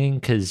start singing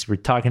because we're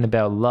talking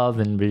about love,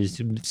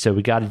 and so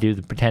we got to do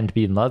the pretend to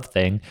be in love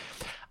thing.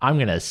 I'm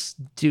going to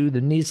do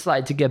the knee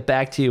slide to get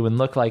back to you and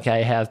look like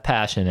I have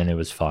passion, and it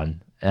was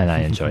fun, and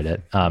I enjoyed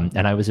it.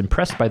 And I was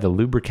impressed by the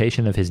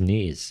lubrication of his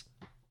knees.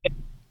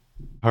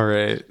 All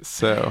right.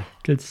 So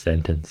Good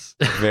sentence.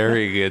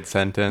 very good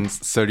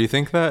sentence. So do you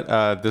think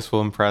that this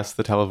will impress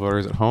the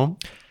televoters at home?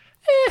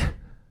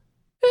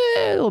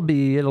 It'll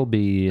be like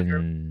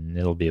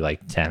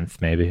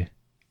 10th maybe.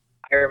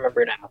 I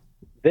remember now.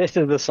 This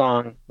is the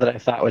song that I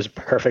thought was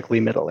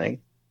perfectly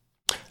middling.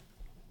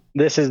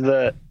 This is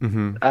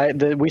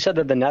we said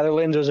that the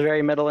Netherlands was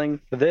very middling.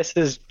 This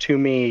is, to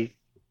me,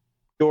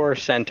 your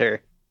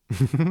center. I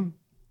feel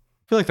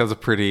like that's a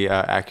pretty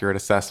accurate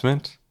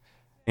assessment.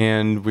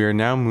 And we are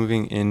now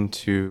moving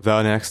into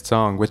the next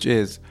song, which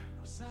is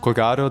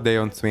Colgado de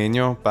un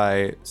Sueño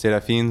by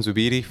Serafín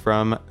Zubiri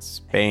from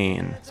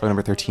Spain. Song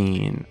number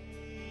 13.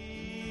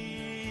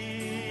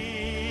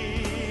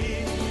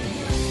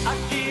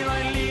 Aquí no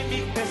hay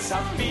límites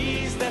a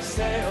mis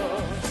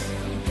deseos,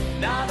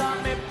 nada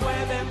me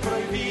puede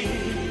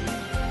prohibir.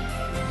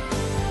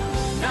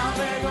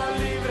 Navego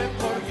libre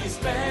por mis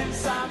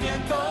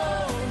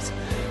pensamientos,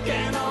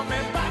 que no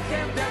me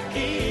bajen de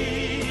aquí.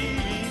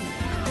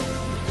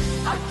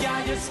 Aquí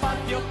hay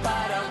espacio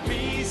para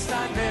mis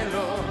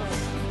anhelos,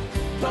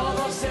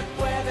 todo se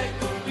puede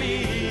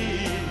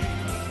cumplir.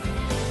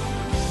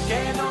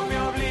 Que no me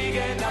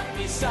obliguen a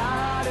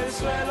pisar el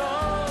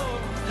suelo,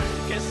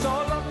 que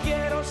solo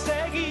quiero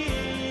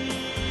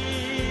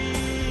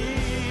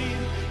seguir.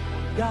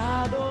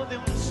 Dado de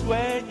un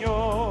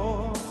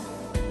sueño,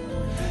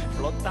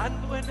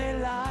 flotando en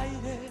el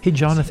aire. Hey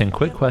Jonathan,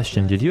 quick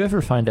question. Did you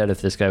ever find out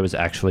if this guy was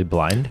actually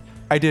blind?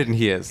 I did, and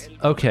he is.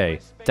 Okay,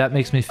 that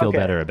makes me feel Okay.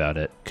 better about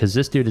it. Because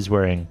this dude is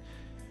wearing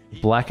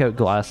blackout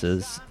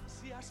glasses,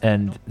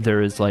 and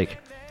there is like,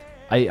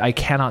 I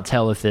cannot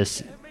tell if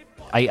this,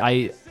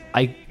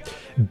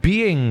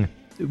 being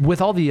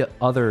with all the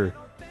other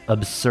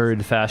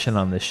absurd fashion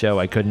on this show,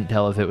 I couldn't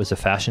tell if it was a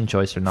fashion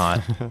choice or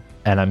not,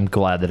 and I'm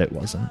glad that it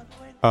wasn't.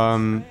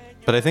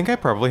 But I think I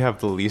probably have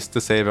the least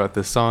to say about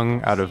this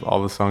song out of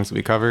all the songs that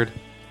we covered.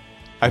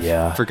 I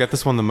Yeah. forget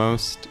this one the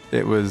most.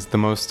 It was the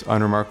most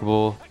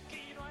unremarkable.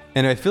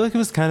 And I feel like it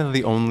was kind of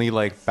the only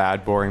like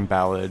bad, boring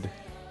ballad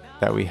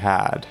that we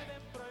had.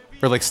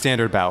 Or like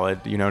standard ballad,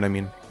 you know what I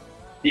mean?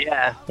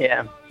 Yeah.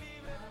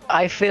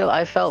 I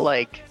felt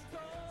like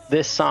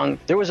this song,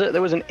 there was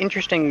an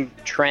interesting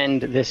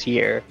trend this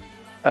year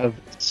of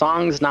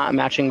songs not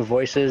matching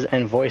voices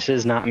and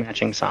voices not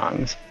matching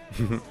songs.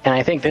 And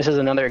I think this is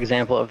another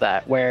example of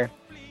that, where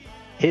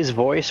his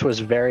voice was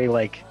very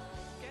like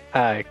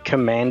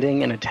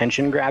commanding and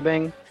attention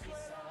grabbing,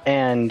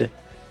 and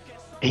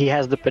he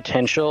has the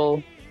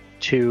potential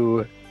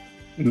to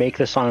make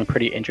the song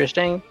pretty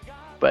interesting,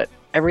 but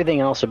everything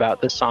else about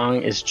this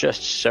song is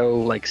just so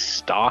like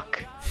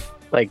stock.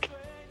 Like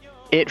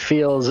it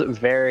feels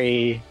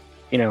very,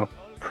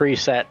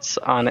 presets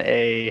on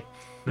a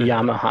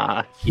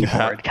Yamaha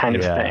keyboard kind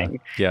of Yeah. thing.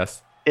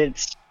 Yes.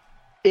 It's,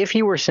 if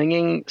he were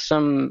singing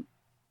some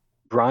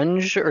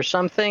grunge or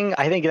something,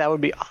 I think that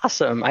would be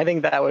awesome. I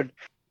think that would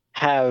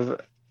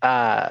have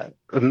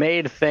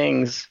made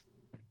things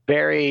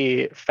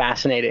very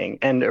fascinating,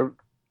 and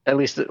at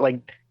least like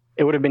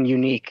it would have been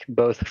unique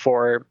both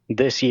for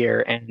this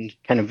year and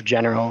kind of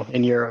general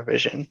in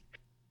Eurovision.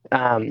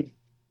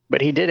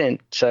 But he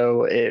didn't,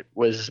 so it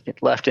was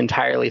left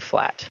entirely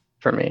flat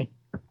for me.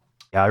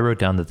 Yeah, I wrote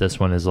down that this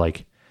one is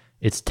like,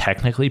 it's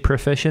technically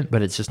proficient,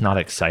 but it's just not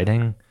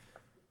exciting.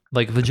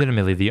 Like,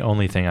 legitimately, the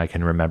only thing I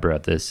can remember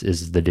at this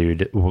is the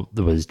dude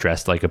was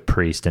dressed like a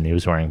priest and he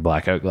was wearing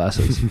blackout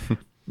glasses.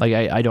 Like,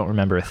 I don't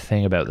remember a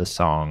thing about this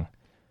song.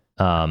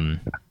 I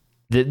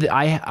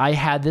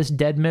had this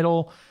dead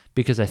middle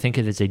because I think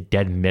it is a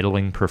dead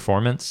middling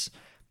performance.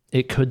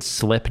 It could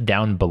slip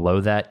down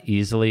below that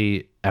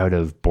easily out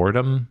of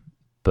boredom,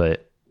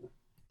 but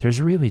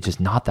there's really just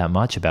not that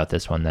much about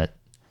this one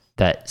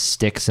that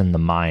sticks in the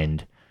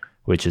mind,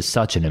 which is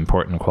such an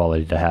important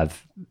quality to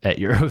have at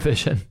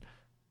Eurovision.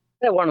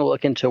 I want to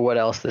look into what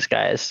else this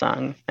guy has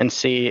sung and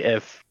see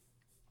if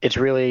it's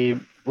really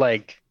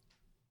like,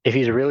 if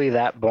he's really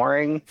that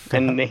boring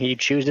and he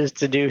chooses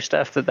to do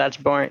stuff that's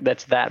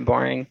that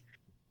boring,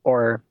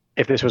 or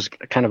if this was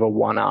kind of a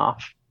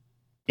one-off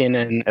in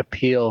an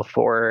appeal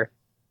for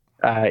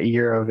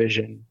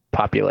Eurovision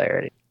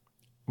popularity.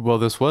 Well,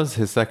 this was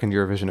his second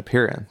Eurovision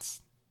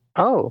appearance.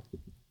 Oh,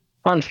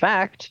 fun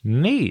fact.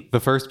 Neat. The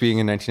first being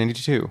in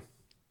 1992.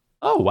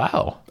 Oh,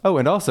 wow. Oh,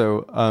 and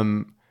also,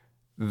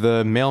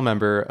 the male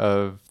member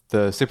of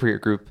the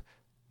Cypriot group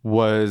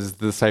was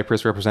the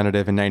Cyprus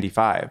representative in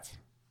 95.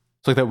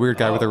 It's like that weird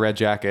guy with a red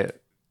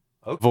jacket.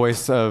 Okay.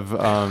 Voice of,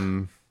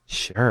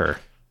 Sure.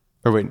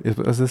 or wait,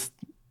 was this?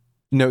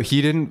 No,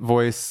 he didn't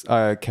voice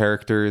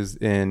characters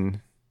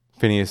in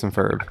Phineas and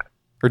Ferb.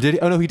 Or did he?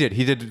 Oh, no, he did.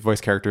 He did voice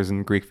characters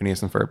in Greek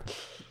Phineas and Ferb.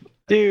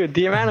 Dude,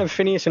 the amount of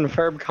Phineas and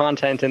Ferb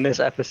content in this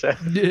episode.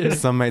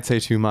 Some might say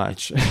too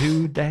much.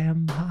 Too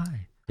damn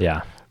high.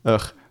 Yeah.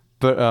 Ugh.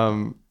 But,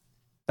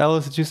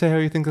 Ellis, did you say how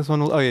you think this one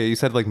will? Oh, yeah, you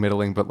said like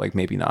middling, but like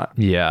maybe not.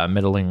 Yeah,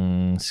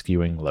 middling,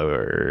 skewing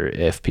lower.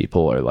 If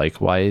people are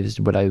like, why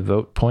would I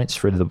vote points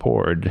for the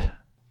board?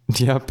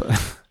 Yep.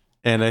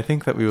 And I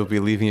think that we will be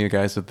leaving you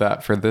guys with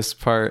that for this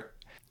part.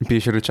 Be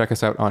sure to check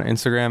us out on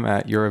Instagram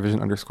at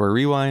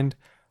Eurovision_rewind.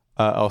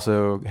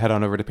 Also, head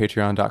on over to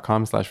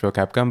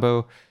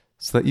patreon.com/vocabgumbo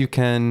so that you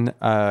can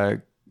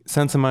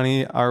send some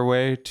money our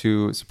way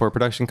to support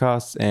production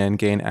costs and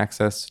gain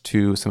access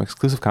to some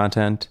exclusive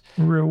content.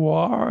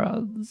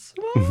 Rewards.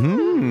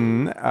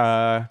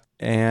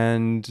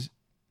 And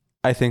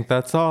I think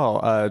that's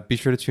all. Be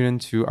sure to tune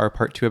into our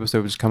part 2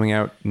 episode, which is coming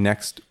out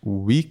next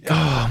week.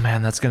 Oh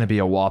man, that's gonna be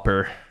a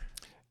whopper.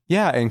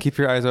 Yeah, and keep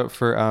your eyes out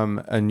for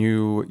a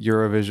new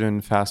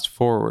Eurovision Fast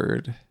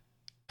Forward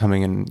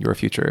coming in your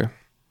future.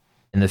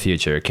 In the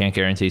future, can't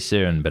guarantee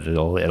soon, but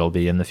it'll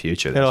be in the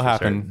future. It'll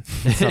happen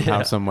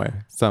somehow, some way,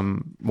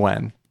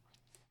 when.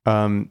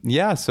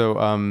 So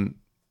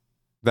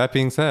that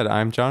being said,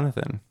 I'm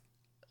Jonathan.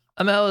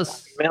 I'm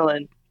Ellis.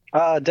 Millen.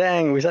 Oh,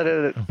 dang. We said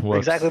it at Whoops.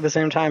 exactly the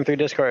same time through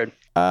Discord.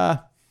 I'm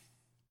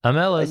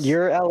Ellis.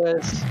 You're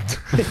Ellis.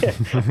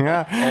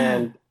 Yeah.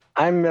 And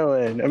I'm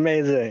Millen.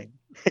 Amazing.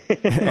 And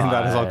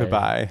that is all.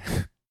 Goodbye.